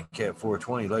 3, Black Cat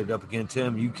 420, Light Up Again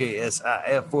Tim,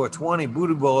 UKSIF 420,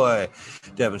 Booty Boy,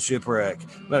 Devin Shipwreck,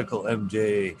 Medical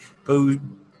MJ,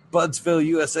 Budsville,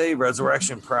 USA,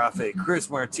 Resurrection Prophet, Chris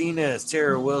Martinez,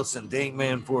 Tara Wilson,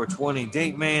 Dankman 420,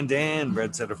 Dankman Dan,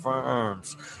 Red Setter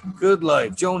Farms, Good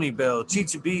Life, Joni Bell,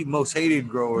 Chicha B, Most Hated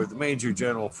Grower, the Major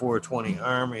General 420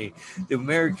 Army, the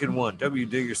American One, W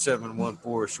Digger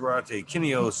 714, Sharate,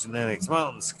 Kineos Genetics,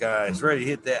 Mountain Skies, Ready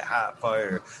Hit That Hot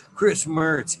Fire, Chris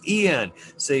Mertz, Ian,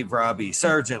 Save Robbie,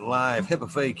 Sergeant Live,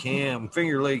 Hippofay Cam,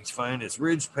 Finger Lakes Finest,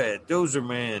 Ridge Pet, Dozer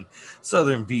Man,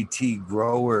 Southern BT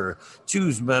Grower,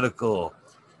 Choose Medical,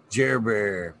 Jer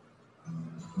Bear,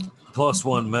 Plus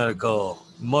One Medical,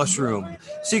 Mushroom,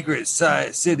 Secret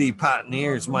City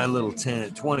Pioneers, My Little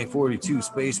Tent, 2042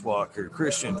 Spacewalker,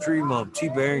 Christian Tremont, T.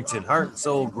 Barrington, Heart and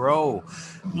Soul Grow,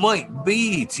 Mike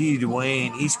B, T.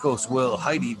 Dwayne, East Coast Will,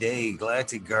 Heidi Day,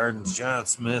 Galactic Gardens, John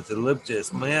Smith,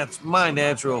 Elliptus, My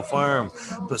Natural Farm,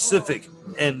 Pacific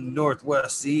and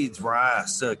Northwest Seeds,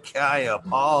 Ross, Kaya,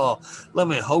 Paul,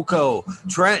 Lemon Hoko,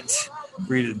 Trent,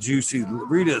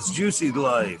 Rita's Juicy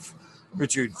Life,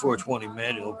 Richard 420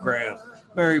 Manuel Graham,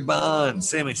 Mary Bond,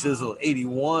 Sammy Sizzle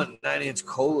 81, 9-inch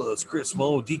Colas, Chris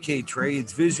Moe, DK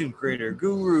Trades, Vision Creator,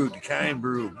 Guru, Kind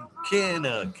Brew,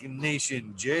 Canna,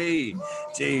 Nation J,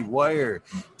 Jade Wire,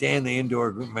 Dan the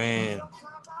Indoor Man,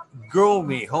 Grow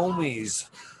Me, Homies,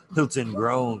 Hilton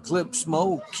Grown, Clip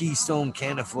Smoke, Keystone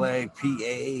Canaflag,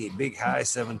 PA, Big High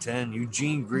 710,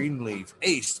 Eugene Greenleaf,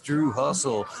 Ace, Drew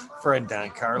Hustle, Fred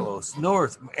Don Carlos,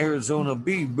 North Arizona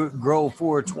B, Grow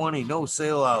 420, No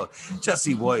Sale Out,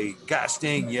 Jesse White, Gosh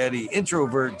Dang Yeti,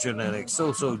 Introvert Genetics,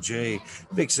 So J,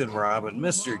 Vixen Robin,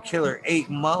 Mr. Killer 8,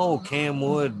 Mo, Cam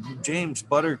Wood, James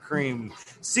Buttercream,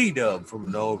 C-Dub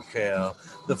from NoCal,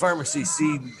 the Pharmacy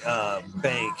Seed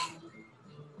Bank,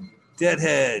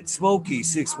 Deadhead, Smokey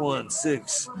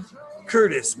 616,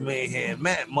 Curtis Mayhem,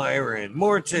 Matt Myron,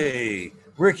 Morte,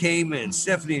 Rick Heyman,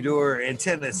 Stephanie Dorr,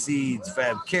 Antenna Seeds,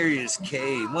 Fabcarious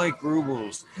K, Mike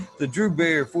Rubles, the Drew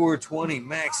Bear 420,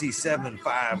 Maxi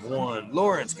 751,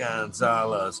 Lawrence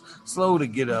Gonzalez, Slow to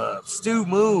Get Up, Stu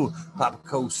Moo, Papa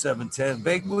Coast 710,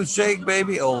 Baked Blue Shake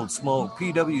Baby, Old Smoke,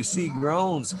 PWC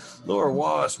Groans, Laura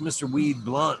Wash, Mr. Weed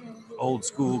Blunt, Old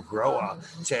School Grower,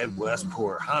 Chad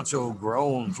Westport, Honcho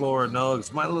Grown, Flora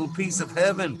Nugs, My Little Piece of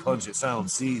Heaven, Punch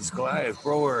Sound Seeds, Goliath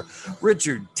Grower,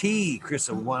 Richard T, Chris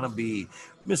Wannabe,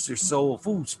 Mr. Soul,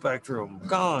 Food Spectrum,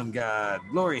 Gone God,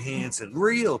 Lori Hanson,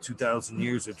 Real 2,000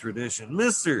 Years of Tradition,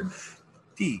 Mr.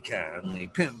 D. Conley,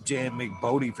 Pimp Jam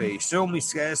McBodyface, Show Me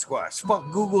Sasquatch,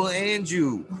 Fuck Google and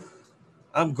you,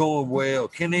 I'm Going Whale,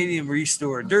 Canadian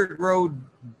Restore, Dirt Road,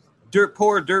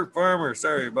 Poor Dirt Farmer,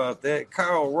 sorry about that.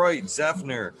 Carl Wright,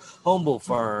 Zephyr, Humble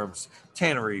Farms,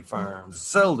 Tannery Farms,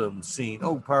 Seldom Seen,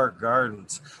 Oak Park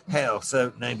Gardens, Hal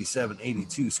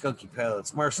 9782, Skunky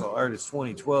Pellets, Martial Artist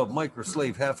 2012,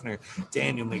 Microslave Hefner,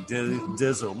 Daniel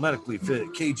McDizzle, Medically Fit,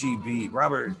 KGB,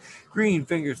 Robert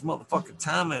Greenfingers, Motherfucking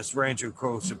Thomas, Rancho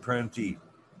Croce Apprenti,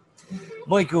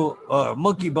 Michael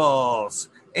Monkey Balls,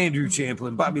 Andrew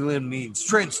Champlin, Bobby Lynn Means,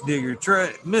 Trench Digger,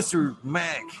 Mr.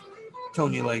 Mac,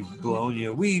 Tony Lake Bologna,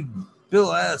 Weed,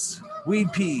 Bill S,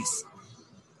 Weed Peace,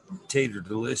 Tater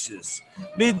Delicious,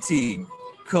 Minty,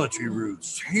 Country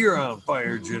Roots, Huron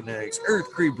Fire Genetics, Earth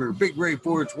Creeper, Big Ray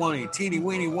 420, Teeny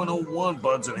Weeny 101,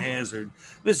 Buds and Hazard,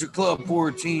 Mr. Club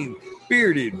 14,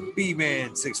 Bearded,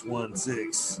 B-Man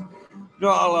 616.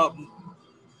 All up.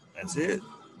 That's it.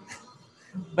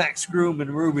 Max Groom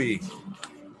and Ruby.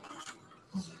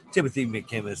 Timothy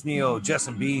McKimmis, Neo,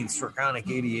 Justin Bean, Straconic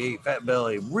 88, Fat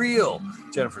Belly, Real,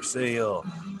 Jennifer Sale,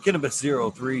 Cannabis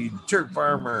 03, Turk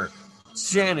Farmer,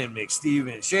 Shannon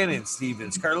Stevens,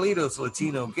 Carlitos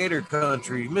Latino, Gator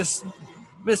Country,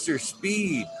 Mr.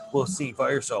 Speed, Wolfstein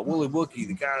Firesaw, Wooly Wookie,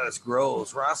 The Goddess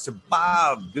Grows, Rasta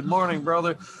Bob, good morning,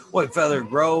 brother, White Feather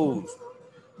Grows,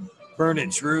 Burning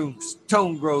Shrooms,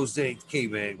 Tone Grows,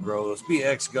 K-Man Grows,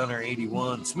 BX Gunner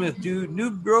 81, Smith Dude,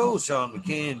 Noob Grows, Sean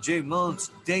McCann, Jay Muntz,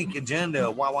 Dank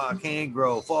Agenda, Wawa Can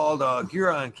Grow, Fall Dog,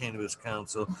 Huron Cannabis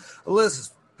Council,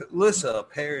 Alyssa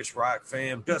Parrish, Rock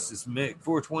Fam, Justice Mick,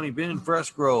 420 Bin,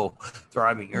 Fresh Grow,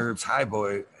 Thriving Herbs, High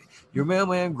Boy, Your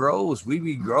Mailman Grows, We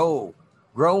Be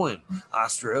Growing,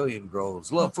 Australian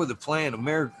Grows, Love for the Plant,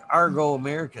 Argo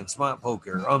American, Smart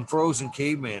Poker, Unfrozen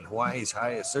Caveman, Hawaii's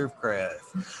Highest Surfcraft,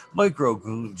 Micro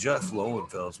Goon, Jeff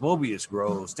Lowenfels, Mobius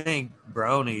Grows, Dank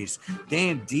Brownies,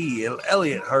 Dan D,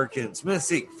 Elliot Harkins,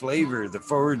 Mystic Flavor, The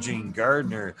Foraging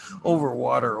Gardener,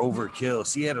 Overwater Overkill,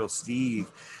 Seattle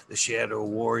Steve, The Shadow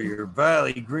Warrior,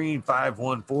 Valley Green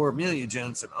 514, Amelia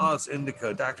Jensen, Oz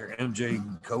Indica, Dr. MJ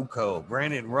Coco,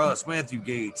 Brandon Russ, Matthew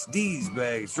Gates, D's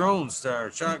Bags, Drone Star,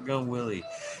 Shotgun Willie,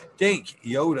 Dank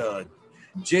Yoda,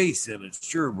 Jay Simmons,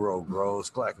 Sherbrooke Grows,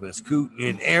 Clackamas Coot,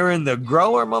 and Aaron the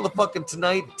Grower, motherfucking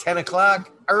tonight, 10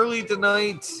 o'clock, early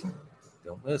tonight.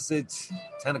 Don't miss it,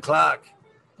 10 o'clock,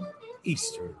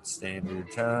 Eastern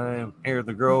Standard Time. Aaron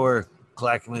the Grower,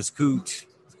 Clackamas Coot.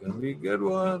 It's going to be a good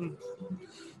one.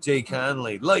 Jay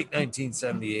Conley, Light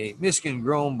 1978, Michigan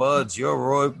Grown Buds,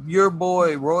 your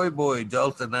boy, Roy Boy,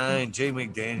 Delta 9, Jay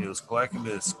McDaniels,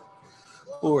 Clackamas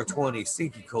 420,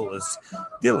 Stinky Colas,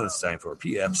 Dylan Steinford,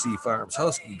 PFC Farms,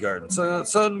 Husky Garden,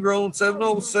 Sun Grown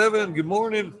 707, good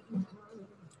morning.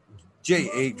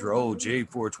 J8 Dro,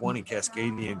 J420,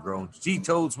 Cascadian Grown, G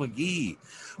Toads McGee,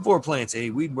 Four Plants A,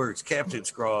 Weedworks, Captain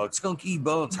Scrog, Skunky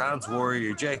Bones, Hans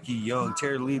Warrior, Jackie Young,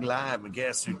 Terry Lee Live,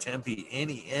 McGaster Tempe,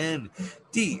 Annie N,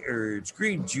 D Urge,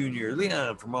 Green Jr.,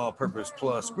 Leon from All Purpose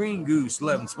Plus, Green Goose,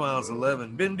 11 Smiles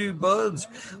 11, Bindu Buds,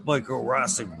 Michael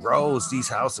Rossi Rose, D's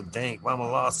House of Dank, Mama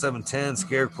Law 710,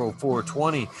 Scarecrow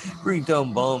 420, Green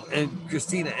Thumb Bum, and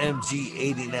Christina MG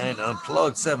 89,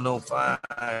 Unplugged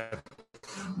 705.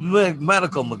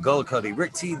 Medical McGullicuddy,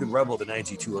 Rick T, the Rebel, the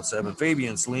 9207,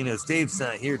 Fabian Salinas, Dave's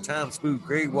not here, Tom Spook,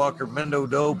 Greg Walker, Mendo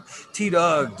Dope,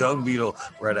 T-Dog, Dung Beetle,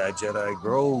 Red Eye Jedi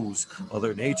Grows,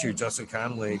 Mother Nature, Justin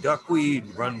Conway,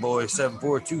 Duckweed, Run Boy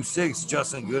 7426,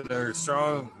 Justin Gooder,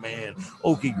 Strong Man,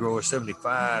 Okie Grower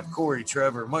 75, Corey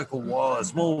Trevor, Michael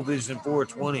Wallace, Mole Vision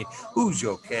 420, Who's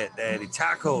Your Cat Daddy,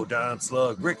 Taco, Don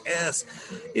Slug, Rick S,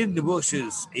 In the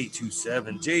Bushes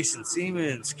 827, Jason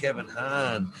Siemens, Kevin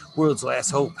Hahn, World's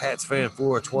Last Hope, Pats Fan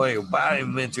 420, Body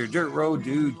Mentor, Dirt Road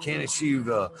Dude,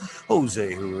 Kanashiva,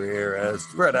 Jose Herrera,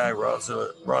 Red Eye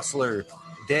Rustler,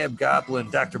 Dab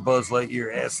Goblin, Dr. Buzz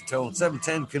Lightyear, Acetone,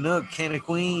 710 Canuck, Canna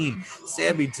Queen,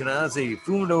 Stabby Tanazi,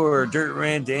 Fundor, Dirt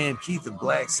Randan, Keith of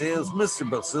Black Sails, Mr.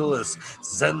 Bacillus,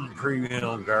 Zen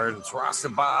Premium Gardens, Rasta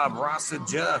Bob, Rasta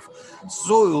Jeff,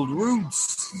 Soiled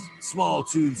Roots, Small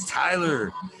Tubes,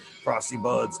 Tyler, Frosty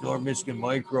Buds, North Michigan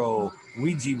Micro,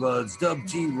 Ouija Buds, Dub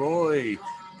T Roy,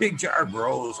 Big Jar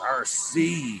Bros,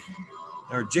 RC,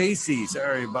 or JC,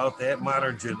 sorry about that,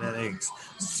 Modern Genetics,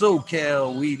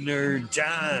 SoCal, Weed Nerd,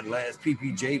 John, Last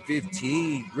PPJ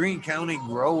 15, Green County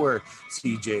Grower,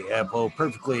 CJ Apple,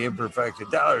 Perfectly Imperfected,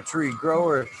 Dollar Tree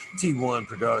Grower, T1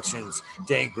 Productions,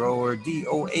 Dank Grower,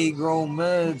 DOA Grow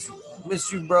Meds,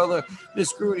 Miss You Brother,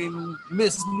 Miss Grudy,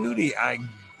 Miss Nudie,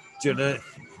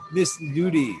 Miss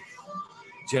Nudie,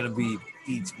 Genevieve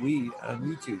Eats Weed on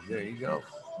YouTube. There you go.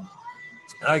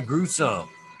 I grew some.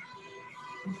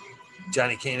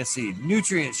 Johnny Caniseed,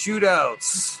 Nutrient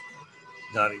Shootouts,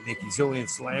 Naughty Nicky, Zoe and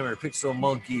Slammer, Pixel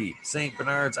Monkey, St.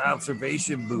 Bernard's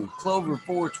Observation Booth, Clover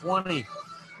 420,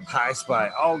 High Spy,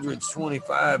 Aldridge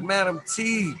 25, Madam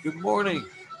T, good morning,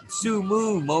 Sue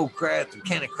Moon, Mo Krat,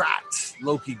 Mechanic Crot,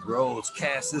 Loki Grows,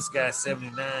 Cast This Guy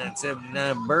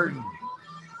 79, Burton,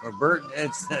 or Burton,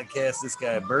 it's not Cast This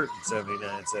Guy, Burton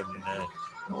 79. I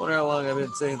wonder how long I've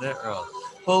been saying that wrong.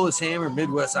 Polish Hammer,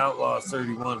 Midwest Outlaws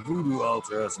 31, Voodoo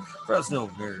Ultras, Fresno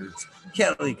Nerds,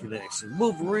 Kelly Connection,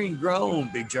 Wolverine Grown,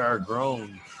 Big Jar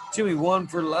Grown, Jimmy One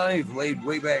for Life, Laid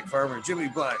Way Back Farmer, Jimmy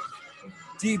Black,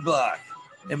 D Block,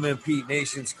 MMP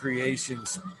Nations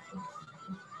Creations,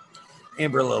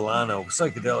 Amber Lilano,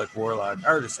 Psychedelic Warlock,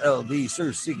 Artist LD,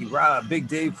 Sir Sticky Rob, Big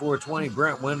Dave 420,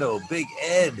 Brent Window, Big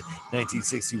Ed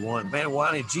 1961,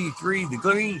 Manawani G3, The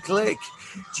Green Click,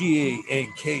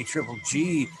 GANK Triple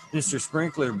G, Mr.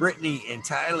 Sprinkler, Brittany and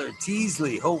Tyler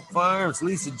Teasley, Hope Farms,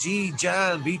 Lisa G,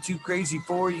 John, B2 Crazy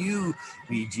for You,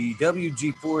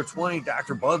 BGWG 420,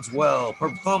 Dr. Budswell,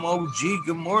 Purple Thumb OG,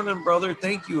 good morning, brother.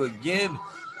 Thank you again.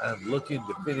 I'm looking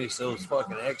to finish those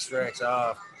fucking extracts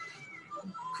off.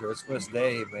 Christmas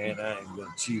Day, man, I am going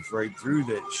to chief right through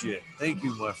that shit. Thank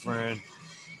you, my friend.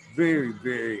 Very,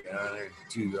 very honored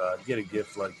to get a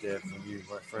gift like that from you,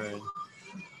 my friend.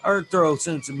 Arthro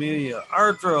Sensimilia,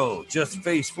 Arthro, Just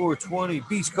Face 420,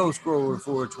 Beast Coast Grower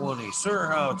 420, Sir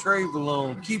How, Trey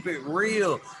Valone, Keep It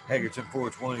Real, Haggerton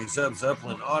 420, Zeb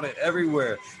Zeppelin, Audit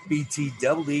Everywhere, BT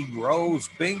Double D Rose,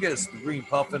 Bingus, The Green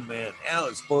Puffin Man,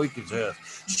 Alex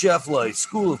Boykajeff, Chef Light,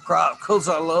 School of Crop, Cause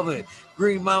I Love It,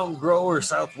 Green Mountain Grower,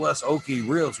 Southwest Okie,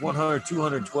 Reels 100,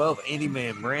 212, Andy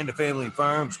Man, Miranda Family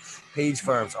Farms, Page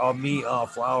Farms, All Me, All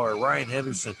Flower, Ryan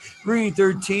Henderson, Green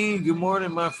 13, good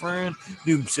morning, my friend,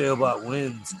 Noob Sailbot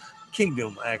Wins,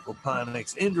 Kingdom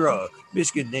Aquaponics, Indra,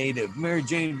 Michigan Native, Mary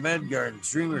Jane Medgarden,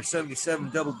 Dreamer 77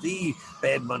 Double D,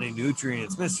 Bad Money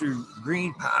Nutrients, Mr.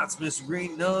 Green Pots, Mr.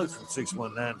 Green Nugs from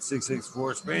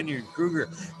 619-664, Spaniard Kruger,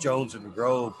 Jones and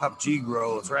Grove, Pop G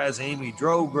Grows, Raz Amy,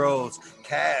 Dro Grows,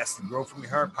 Cast, the Grow From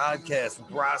Your Heart podcast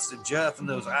with Rasta Jeff and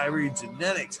those Irie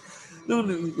Genetics,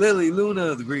 Luna, Lily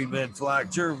Luna, the Green Men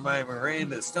Flock, Jeremiah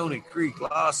Miranda, Stony Creek,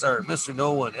 Lost Art, Mr.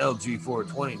 No One, LG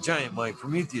 420, Giant Mike,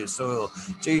 Prometheus Soil,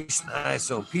 Jason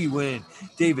Iso, P Win,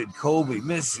 David Colby,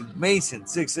 Miss Mason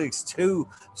 662,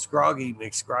 Scroggy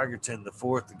McScroggerton the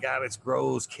Fourth, the Goddess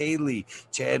Grows, Kaylee,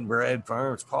 Chad Brad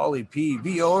Farms, Paulie P,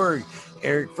 V Org,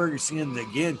 Eric Ferguson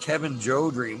again, Kevin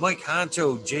Jodry, Mike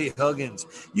Honcho, Jay Huggins,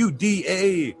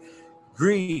 UDA.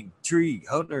 Green Tree,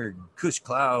 Hunter, Kush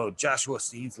Cloud, Joshua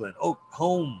Steensland, Oak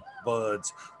Home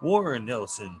Buds, Warren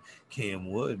Nelson,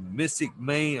 Cam Wood, Mystic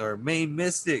Maine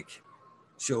Mystic,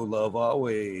 Show Love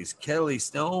Always, Kelly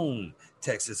Stone,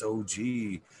 Texas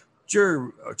OG,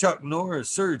 Chuck Norris,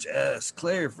 Serge S,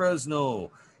 Claire Fresno,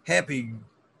 Happy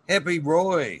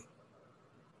Roy.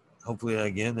 Hopefully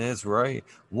again that's right.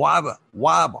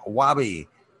 Wabby,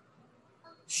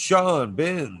 Sean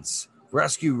Benz,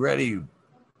 Rescue Ready.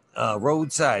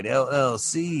 Roadside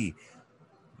LLC,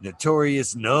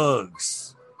 Notorious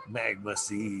Nugs, Magma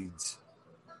Seeds,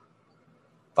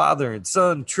 Father and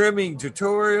Son Trimming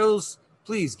Tutorials.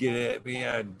 Please get at me.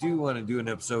 I do want to do an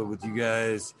episode with you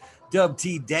guys. Dub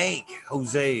T Dank,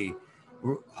 Jose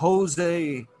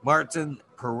Martin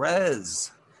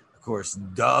Perez, of course,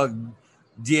 Dog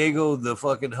Diego the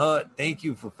fucking Hut. Thank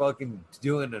you for fucking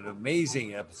doing an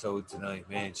amazing episode tonight,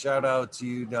 man. Shout out to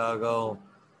you, doggo.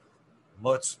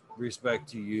 Much respect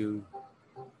to you.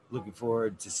 Looking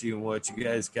forward to seeing what you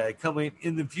guys got coming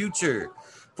in the future.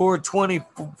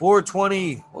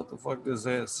 420. What the fuck does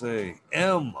that say?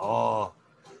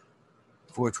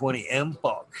 420 M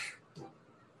Buck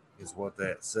is what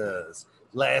that says.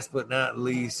 Last but not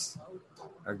least,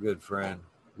 our good friend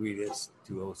Weedus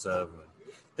 207.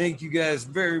 Thank you guys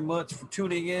very much for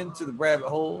tuning in to the Rabbit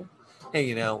Hole,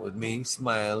 hanging out with me,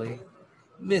 Smiley,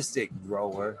 Mystic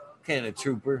Grower, Canna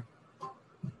Trooper.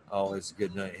 Always a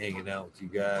good night hanging out with you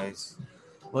guys.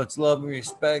 Much love and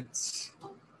respect.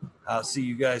 I'll see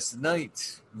you guys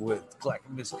tonight with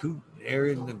Clackamas Coot,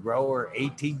 Aaron the Grower,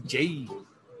 ATJ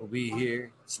will be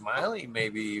here. Smiley,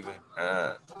 maybe even.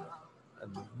 I'd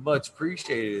much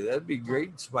appreciated. That'd be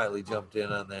great. Smiley jumped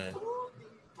in on that.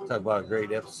 Talk about a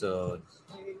great episode.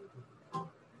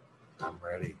 I'm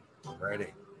ready.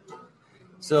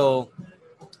 So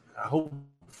I hope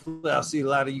I'll see a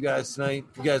lot of you guys tonight.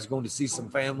 If you guys are going to see some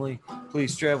family,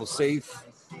 please travel safe.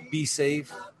 Be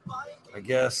safe. I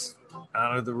guess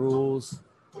honor the rules.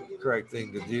 Correct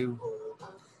thing to do.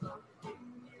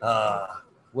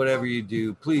 Whatever you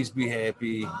do, please be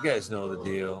happy. You guys know the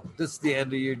deal. This is the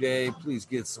end of your day. Please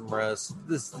get some rest.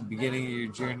 This is the beginning of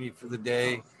your journey for the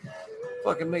day.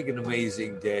 Fucking make an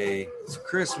amazing day. It's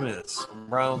Christmas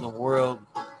around the world.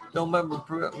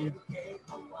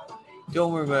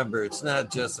 Remember, it's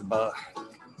not just about.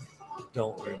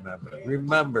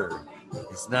 Remember,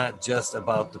 it's not just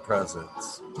about the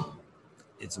presents.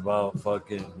 It's about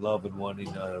fucking loving one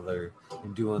another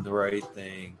and doing the right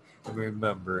thing and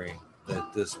remembering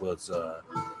that this was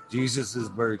Jesus'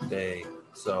 birthday.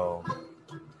 So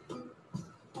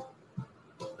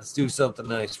let's do something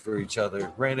nice for each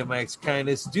other. Random acts of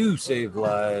kindness do save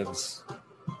lives.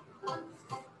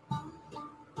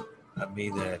 I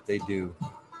mean that, they do.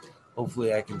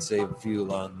 Hopefully I can save a few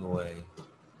along the way.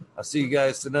 I'll see you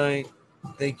guys tonight.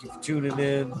 Thank you for tuning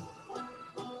in.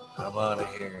 I'm out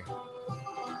of here.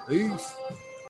 Peace.